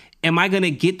 But am I going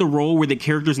to get the role where the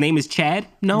character's name is Chad?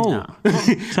 No.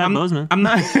 Chad Boseman. I'm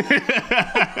not.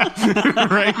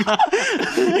 Right?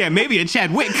 Yeah, maybe a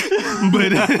Chadwick. But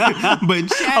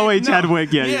Chad. Oh, wait,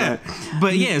 Chadwick. Yeah.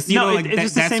 But yes,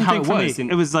 it's the same thing for me.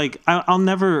 It was like, I'll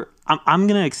never... I'm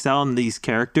going to excel in these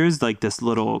characters, like this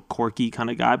little quirky kind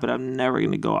of guy, but I'm never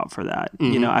going to go out for that,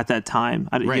 at that time.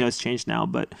 It's changed now,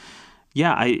 but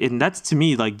yeah, and that's to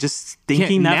me, like just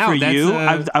thinking that for you,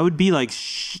 I would be like,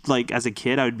 like as a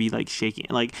kid, I would be like shaking,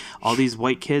 like all these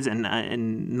white kids and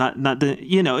not the,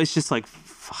 it's just like,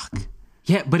 fuck.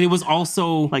 Yeah, but it was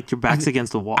also like your back's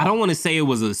against the wall. I don't want to say it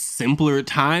was a simpler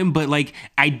time, but like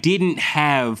I didn't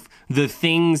have the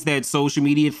things that social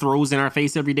media throws in our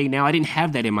face every day now. I didn't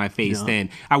have that in my face then.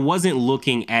 I wasn't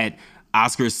looking at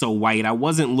Oscars So White. I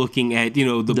wasn't looking at,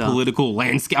 the political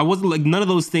landscape. I wasn't like none of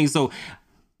those things. So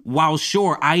while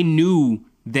sure, I knew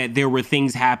that there were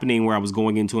things happening where I was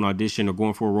going into an audition or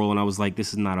going for a role and I was like,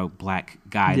 this is not a black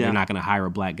guy. They're not going to hire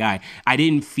a black guy. I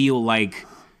didn't feel like,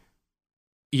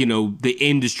 the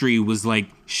industry was like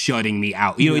shutting me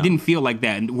out. It didn't feel like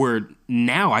that. Where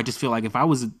now I just feel like if I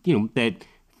was, that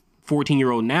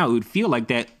 14-year-old now, it would feel like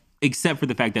that, except for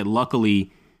the fact that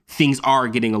luckily things are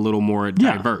getting a little more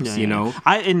diverse,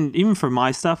 And even for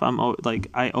my stuff,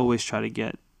 I always try to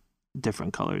get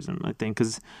different colors in my thing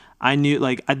because I knew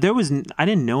I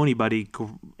didn't know anybody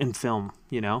in film,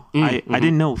 I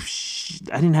didn't know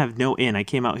I didn't have no in. I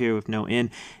came out here with no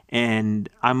in, and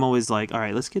I'm always like, all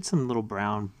right, let's get some little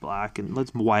brown, black, and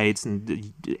let's whites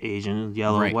and Asian,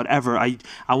 yellow, whatever. I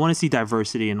want to see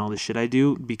diversity in all the shit I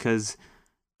do because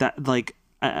that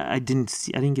I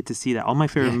didn't get to see that. All my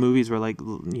favorite movies were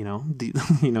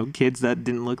kids that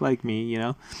didn't look like me,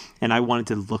 and I wanted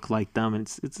to look like them. And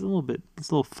it's a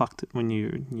little fucked when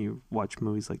you watch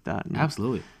movies like that. And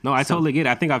absolutely. No, I totally get it.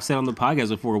 I think I've said on the podcast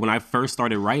before, when I first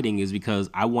started writing is because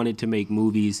I wanted to make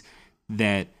movies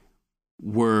that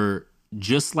were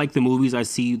just like the movies I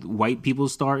see white people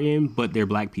star in, but they're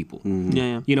black people. Mm-hmm.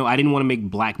 Yeah. I didn't want to make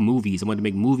black movies. I wanted to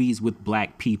make movies with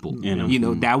black people.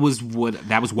 That was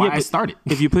why I started.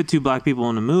 If you put two black people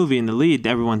in a movie in the lead,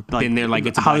 everyone then they're like,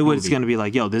 it's a Hollywood's going to be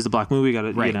like, yo, this is a black movie. We got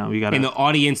to. And the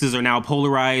audiences are now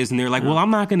polarized, and they're like, well,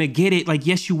 I'm not going to get it. Like,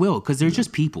 yes, you will, because they're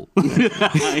just people.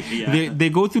 They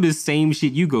go through the same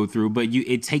shit you go through, but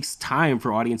it takes time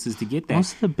for audiences to get that.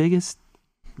 Most of the biggest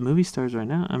movie stars right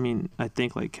now, I mean, I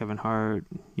think like Kevin Hart,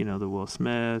 the Will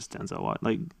Smiths, Denzel Washington,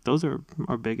 like those are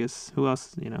our biggest. Who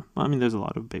else? I mean, there's a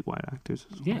lot of big white actors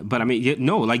as well. Yeah, but I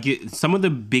mean, some of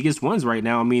the biggest ones right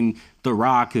now. I mean, The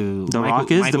Rock,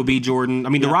 Michael B. Jordan. I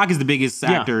mean, The Rock is the biggest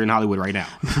actor in Hollywood right now.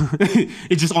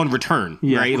 It's just on return,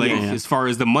 right? Like as far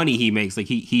as the money he makes, like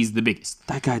he's the biggest.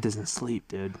 That guy doesn't sleep,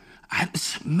 dude.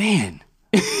 Man,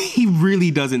 he really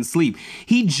doesn't sleep.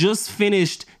 He just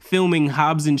finished filming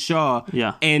Hobbs and Shaw,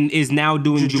 and is now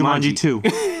doing Jumanji 2.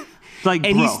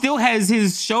 He still has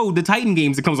his show, The Titan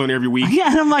Games, that comes on every week.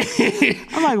 Yeah, and I'm like,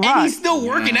 Rock. And he's still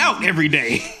working out every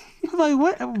day. I'm like,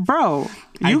 what, bro?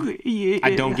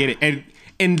 I don't get it,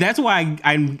 and that's why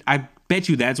I bet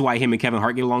you that's why him and Kevin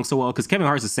Hart get along so well, because Kevin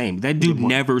Hart's the same. That dude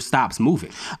never stops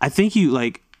moving. I think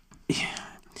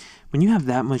when you have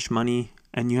that much money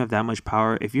and you have that much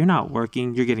power, if you're not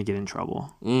working, you're gonna get in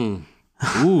trouble.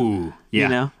 Ooh,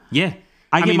 yeah, yeah.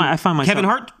 I find myself. Kevin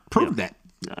Hart proved that.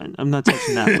 I'm not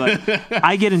touching that, but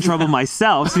I get in trouble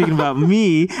myself. Speaking about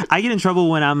me, I get in trouble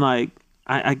when I'm like,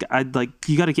 I like,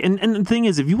 you gotta. And the thing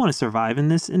is, if you want to survive in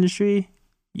this industry,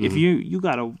 if you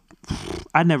gotta.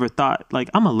 I never thought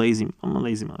I'm a lazy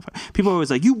motherfucker. People are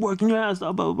always like, you working your ass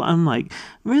off, blah, blah, blah. I'm like,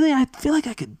 really? I feel like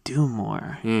I could do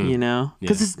more,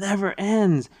 because this never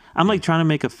ends. I'm like trying to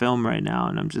make a film right now,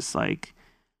 and I'm just like,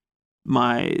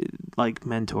 my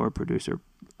mentor, producer,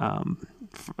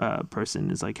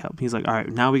 person is like, help. He's like, all right,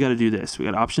 now we got to do this. We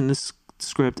got to option this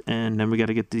script, and then we got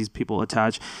to get these people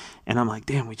attached. And I'm like,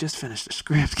 damn, we just finished the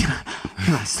script. Can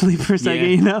I sleep for a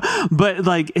second? But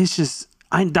it's just.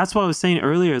 That's what I was saying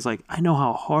earlier. Is like, I know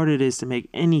how hard it is to make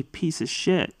any piece of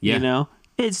shit. Yeah.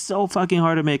 It's so fucking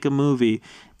hard to make a movie,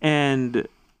 and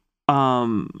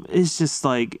it's just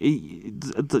like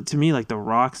to me, like the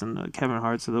Rocks and the Kevin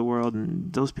Harts of the world,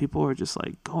 and those people are just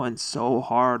like going so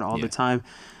hard all the time.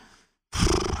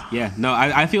 Yeah, no,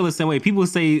 I feel the same way. People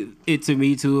say it to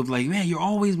me too, of like, man, you're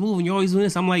always moving, you're always doing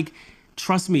this. I'm like,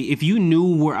 trust me, if you knew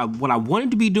what I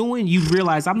wanted to be doing, you'd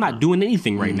realize I'm not doing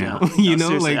anything right now.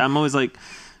 Seriously, I'm always like,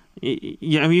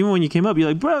 yeah. I mean, even when you came up, you're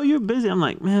like, bro, you're busy. I'm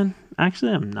like, man,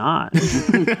 actually, I'm not.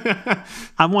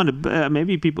 I want to.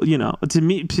 Maybe people, to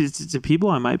me, to people,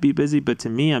 I might be busy, but to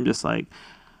me, I'm just like,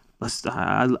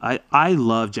 I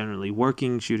love generally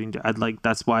working, shooting.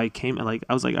 That's why I came. I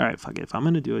was like, all right, fuck it. If I'm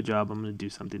gonna do a job, I'm gonna do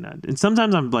something that. And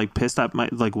sometimes I'm like pissed at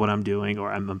what I'm doing,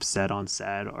 or I'm upset on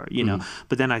set, or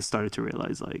But then I started to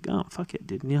realize oh, fuck it,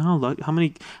 dude. How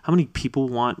many people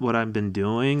want what I've been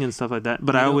doing and stuff like that.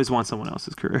 But I always want someone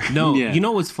else's career. No, you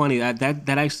know what's funny? That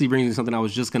actually brings me something I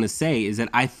was just gonna say, is that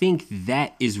I think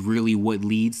that is really what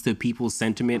leads to people's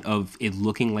sentiment of it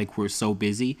looking like we're so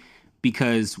busy.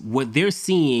 Because what they're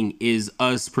seeing is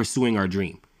us pursuing our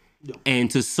dream. Yep.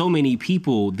 And to so many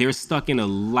people, they're stuck in a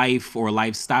life or a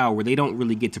lifestyle where they don't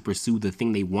really get to pursue the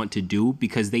thing they want to do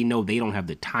because they know they don't have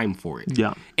the time for it.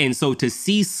 Yeah. And so to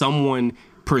see someone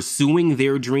pursuing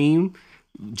their dream,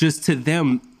 just to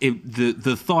them,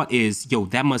 the thought is, yo,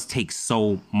 that must take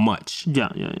so much. Yeah.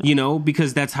 You know,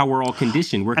 because that's how we're all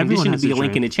conditioned. We're Everyone conditioned to be has a a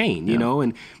link in dream. a chain, you know?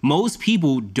 And most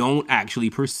people don't actually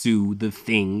pursue the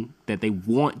thing that they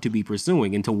want to be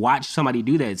pursuing. And to watch somebody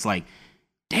do that, it's like,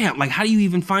 damn, like, how do you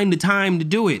even find the time to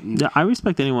do it? And, Yeah, I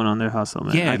respect anyone on their hustle,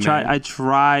 man. Yeah, I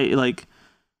try, like,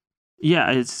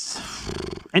 yeah, it's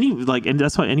and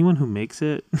that's why anyone who makes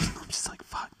it, I'm just like,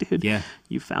 fuck, dude. Yeah.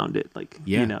 You found it. Like,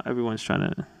 Yeah. you know, everyone's trying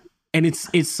to. And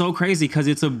it's so crazy because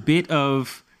it's a bit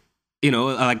of, you know,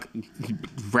 like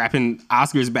wrapping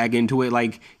Oscars back into it.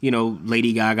 Like, you know,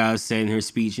 Lady Gaga said in her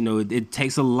speech, you know, it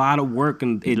takes a lot of work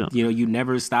and, you know, you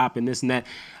never stop and this and that.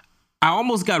 I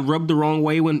almost got rubbed the wrong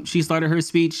way when she started her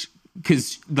speech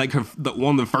because, like,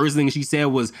 one of the first things she said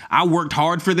was, I worked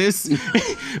hard for this.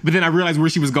 But then I realized where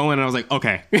she was going and I was like,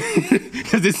 okay.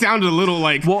 Because it sounded a little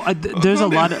like... Well, there's a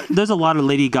lot of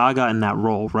Lady Gaga in that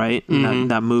role, right? In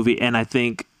that movie. And I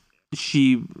think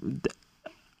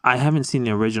I haven't seen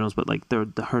the originals, but like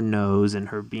her nose and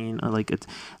her being like it's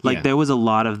like there was a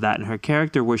lot of that in her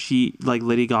character where she, like,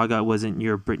 Lady Gaga wasn't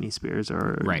your Britney Spears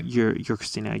or your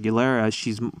Christina Aguilera.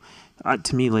 She's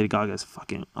to me, Lady Gaga is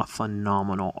fucking a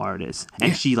phenomenal artist,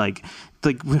 and she like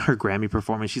with her Grammy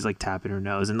performance, she's like tapping her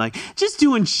nose and like just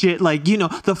doing shit. Like, you know,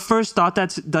 the first thought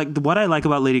that's like what I like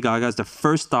about Lady Gaga is the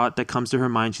first thought that comes to her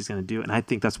mind she's gonna do, and I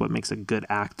think that's what makes a good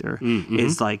actor.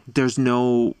 Is like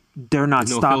they're not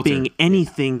stopping filter.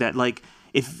 anything that, like,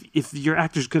 if your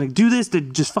actor's gonna do this,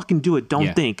 then just fucking do it.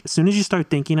 Don't think. As soon as you start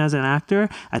thinking as an actor,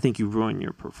 I think you ruin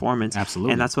your performance.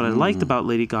 Absolutely. And that's what I liked about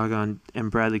Lady Gaga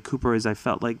and Bradley Cooper is I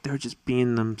felt like they're just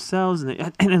being themselves,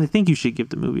 and I think you should give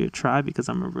the movie a try because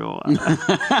I'm a real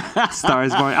Star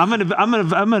is Born. I'm gonna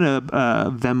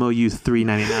Venmo you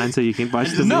 $3.99 so you can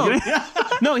watch the movie.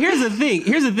 No, here's the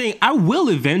thing. I will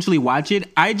eventually watch it.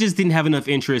 I just didn't have enough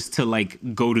interest to like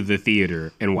go to the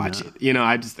theater and watch it. You know,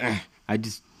 I just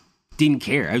didn't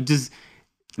care. I just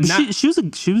she was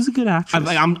a good actress.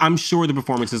 I'm sure the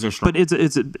performances are strong, but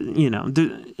it's you know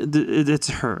it's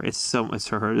her. It's her. It's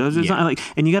not like,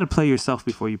 and you got to play yourself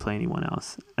before you play anyone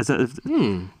else.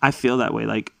 I feel that way.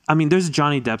 Like, I mean, there's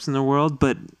Johnny Depps in the world,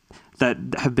 but that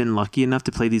have been lucky enough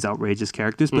to play these outrageous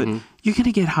characters, but you're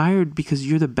gonna get hired because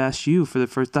you're the best you for the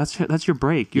first. That's your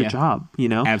break, your job. You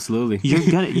know, absolutely.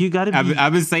 You gotta.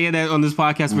 I've been saying that on this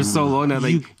podcast for so long now.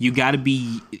 Like, you gotta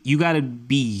be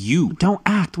you. Don't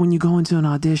act when you go into an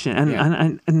audition,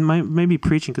 and maybe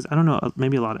preaching because I don't know.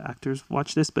 Maybe a lot of actors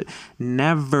watch this, but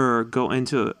never go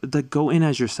in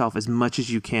as yourself as much as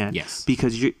you can. Yes,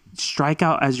 because you strike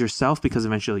out as yourself because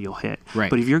eventually you'll hit. Right.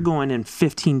 But if you're going in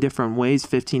 15 different ways,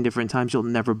 15 different times, you'll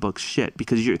never book shit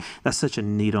because that's such a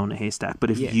needle in a haystack.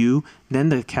 But if then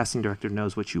the casting director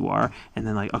knows what you are, and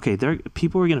then like, okay,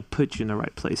 people are gonna put you in the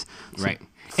right place. So, right.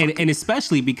 And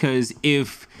especially because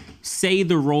if, say,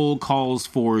 the role calls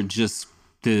for just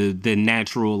the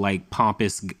natural, like,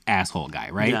 pompous asshole guy,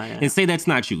 right? And say that's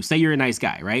not you. Say you're a nice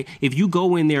guy, right? If you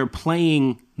go in there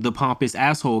playing the pompous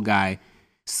asshole guy,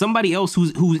 somebody else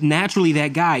who's naturally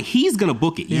that guy, he's gonna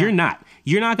book it. You're not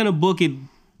gonna book it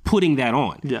putting that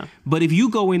on. Yeah. But if you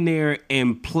go in there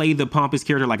and play the pompous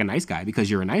character like a nice guy because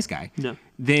you're a nice guy,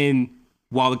 then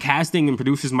while the casting and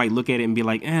producers might look at it and be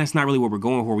like, that's not really what we're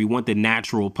going for. We want the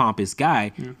natural pompous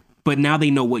guy. But now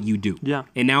they know what you do. Yeah.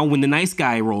 And now when the nice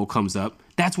guy role comes up,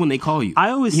 that's when they call you. I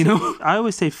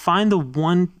always say find the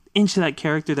 1 inch of that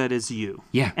character that is you.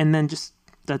 Yeah. And then just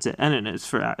that's it. And it's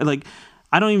for like,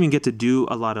 I don't even get to do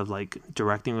a lot of like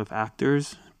directing with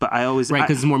actors, but I always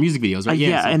because it's more music videos, right?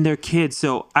 Yeah, and they're kids.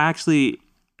 So actually,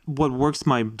 what works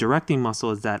my directing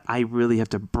muscle is that I really have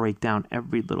to break down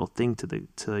every little thing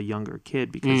to a younger kid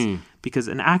because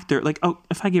an actor, like,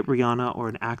 if I get Rihanna or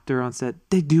an actor on set,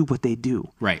 they do what they do.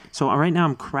 Right. So right now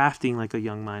I'm crafting like a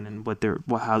young mind and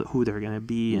who they're gonna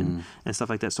be and stuff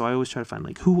like that. So I always try to find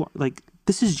like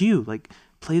this is you, like,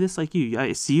 play this like you.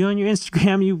 I see you on your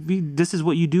Instagram. This is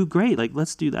what you do. Great. Like,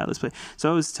 let's do that. Let's play. So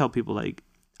I always tell people, like,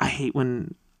 I hate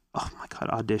when, oh my God,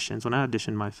 auditions. When I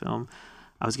auditioned my film,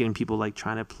 I was getting people like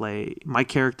trying to play. My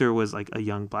character was like a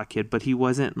young black kid, but he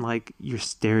wasn't like your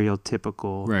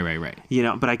stereotypical. Right. You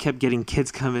know, but I kept getting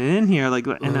kids coming in here, like,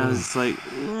 and I was like,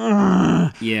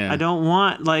 I don't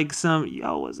want like some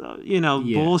what's up,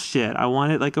 bullshit. I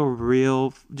wanted like a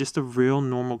real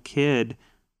normal kid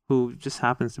who just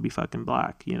happens to be fucking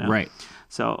black, Right.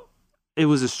 So it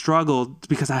was a struggle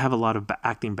because I have a lot of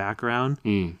acting background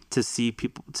to see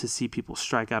people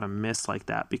strike out a miss like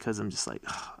that, because I'm just like,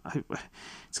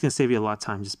 it's gonna save you a lot of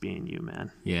time just being you,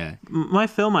 man. Yeah. My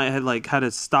film, I had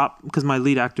to stop because my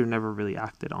lead actor never really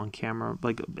acted on camera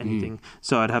like anything,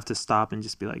 so I'd have to stop and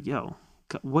just be like, yo,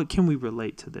 what can we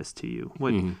relate to this to you?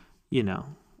 What, you know,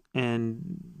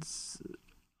 and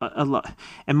a lot.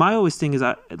 And my always thing is,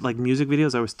 I like music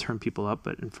videos, I always turn people up,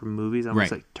 but for movies, I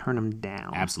always like turn them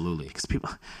down. Absolutely. Because people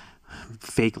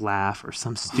fake laugh or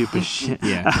some stupid shit.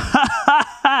 Yeah.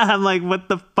 I'm like, what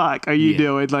the fuck are you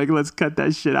doing? Like, let's cut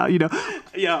that shit out. You know,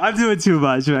 I'm doing too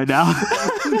much right now.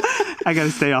 I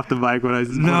gotta stay off the mic when I'm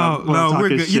we're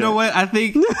good. Shit. You know what? I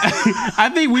think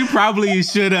we probably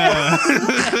should wrap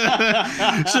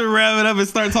it up and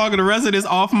start talking the rest of this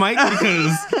off mic,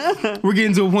 because we're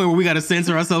getting to a point where we gotta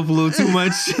censor ourselves a little too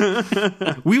much.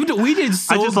 We did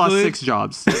so good. I just lost 6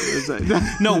 jobs.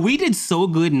 No, we did so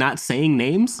good not saying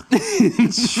names.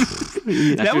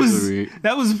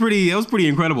 that was pretty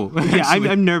incredible. Yeah,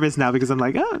 I'm nervous now because I'm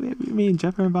like, oh, maybe me and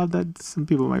Jeff are involved. That some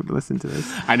people might listen to this.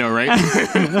 I know, right?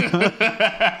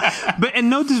 But and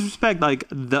no disrespect, like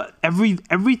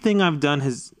everything I've done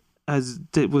was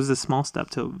a small step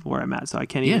to where I'm at. So I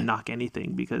can't even knock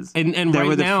anything, because and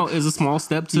right now is a small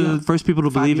step to first people to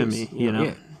believe in me. You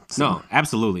know, so, no,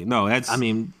 absolutely, no. That's I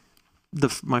mean,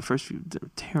 my first few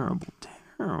terrible.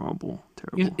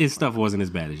 His stuff wasn't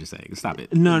as bad as you're saying. Stop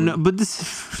it. No, but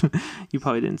this you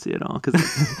probably didn't see it all, because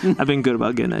I've been good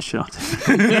about getting that shit off.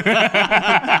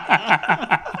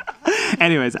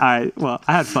 Anyways, all right. Well,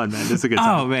 I had fun, man. This is a good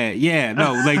time. Oh man, yeah.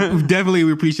 No, like definitely,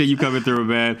 we appreciate you coming through,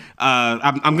 man.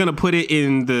 I'm gonna put it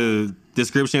in the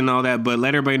description and all that, but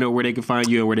let everybody know where they can find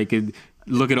you and where they could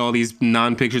look at all these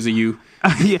non-pictures of you.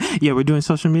 Yeah, we're doing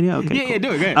social media. Okay, yeah, cool. yeah,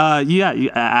 do it. Go ahead. You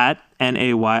at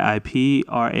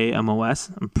NAYIPRAMOS.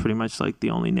 I'm pretty much like the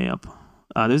only Nayip.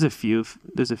 There's a few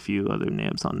other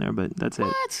Nayips on there, but that's it.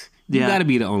 What? You gotta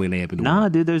be the only Nayip in the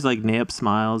world. Dude, there's like Nayip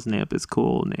Smiles, Nayip is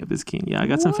cool, Nayip is king. Yeah, I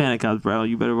got some fan accounts, bro.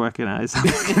 You better recognize.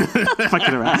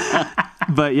 Fucking around.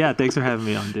 But yeah, thanks for having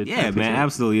me on, dude. Yeah, man,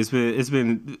 absolutely. It's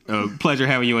been a pleasure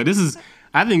having you on.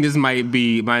 I think this might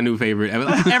be my new favorite.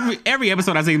 Every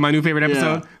episode I say is my new favorite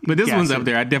episode, but this one's up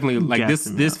there. I definitely like this.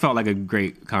 This felt like a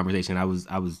great conversation. I was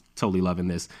totally loving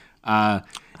this. And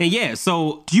yeah,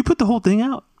 so do you put the whole thing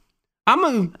out? I'm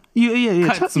gonna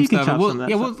cut some stuff.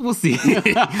 We'll see.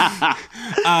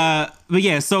 But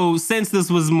yeah, so since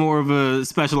this was more of a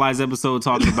specialized episode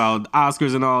talking about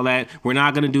Oscars and all that, we're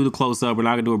not gonna do the close up. We're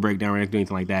not gonna do a breakdown or anything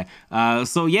like that.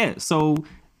 So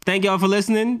thank y'all for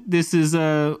listening. This is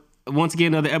once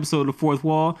again another episode of The Fourth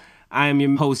Wall. I am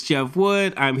your host, Jeff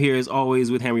Wood. I'm here as always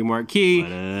with Henry Marquis.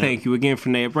 Thank you again for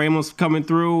Nayip Ramos for coming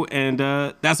through, and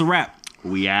that's a wrap.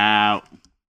 We out.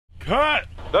 Cut.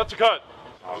 That's a cut.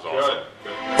 That was awesome.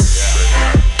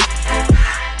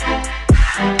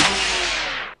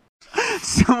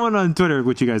 Someone on Twitter,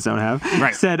 which you guys don't have,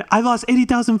 said, I lost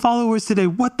 80,000 followers today.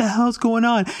 What the hell's going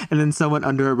on? And then someone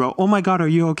under it wrote, oh my God, are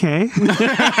you okay?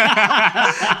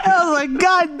 I was like,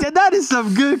 God, that is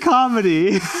some good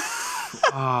comedy.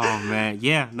 Oh, man.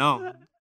 Yeah, no.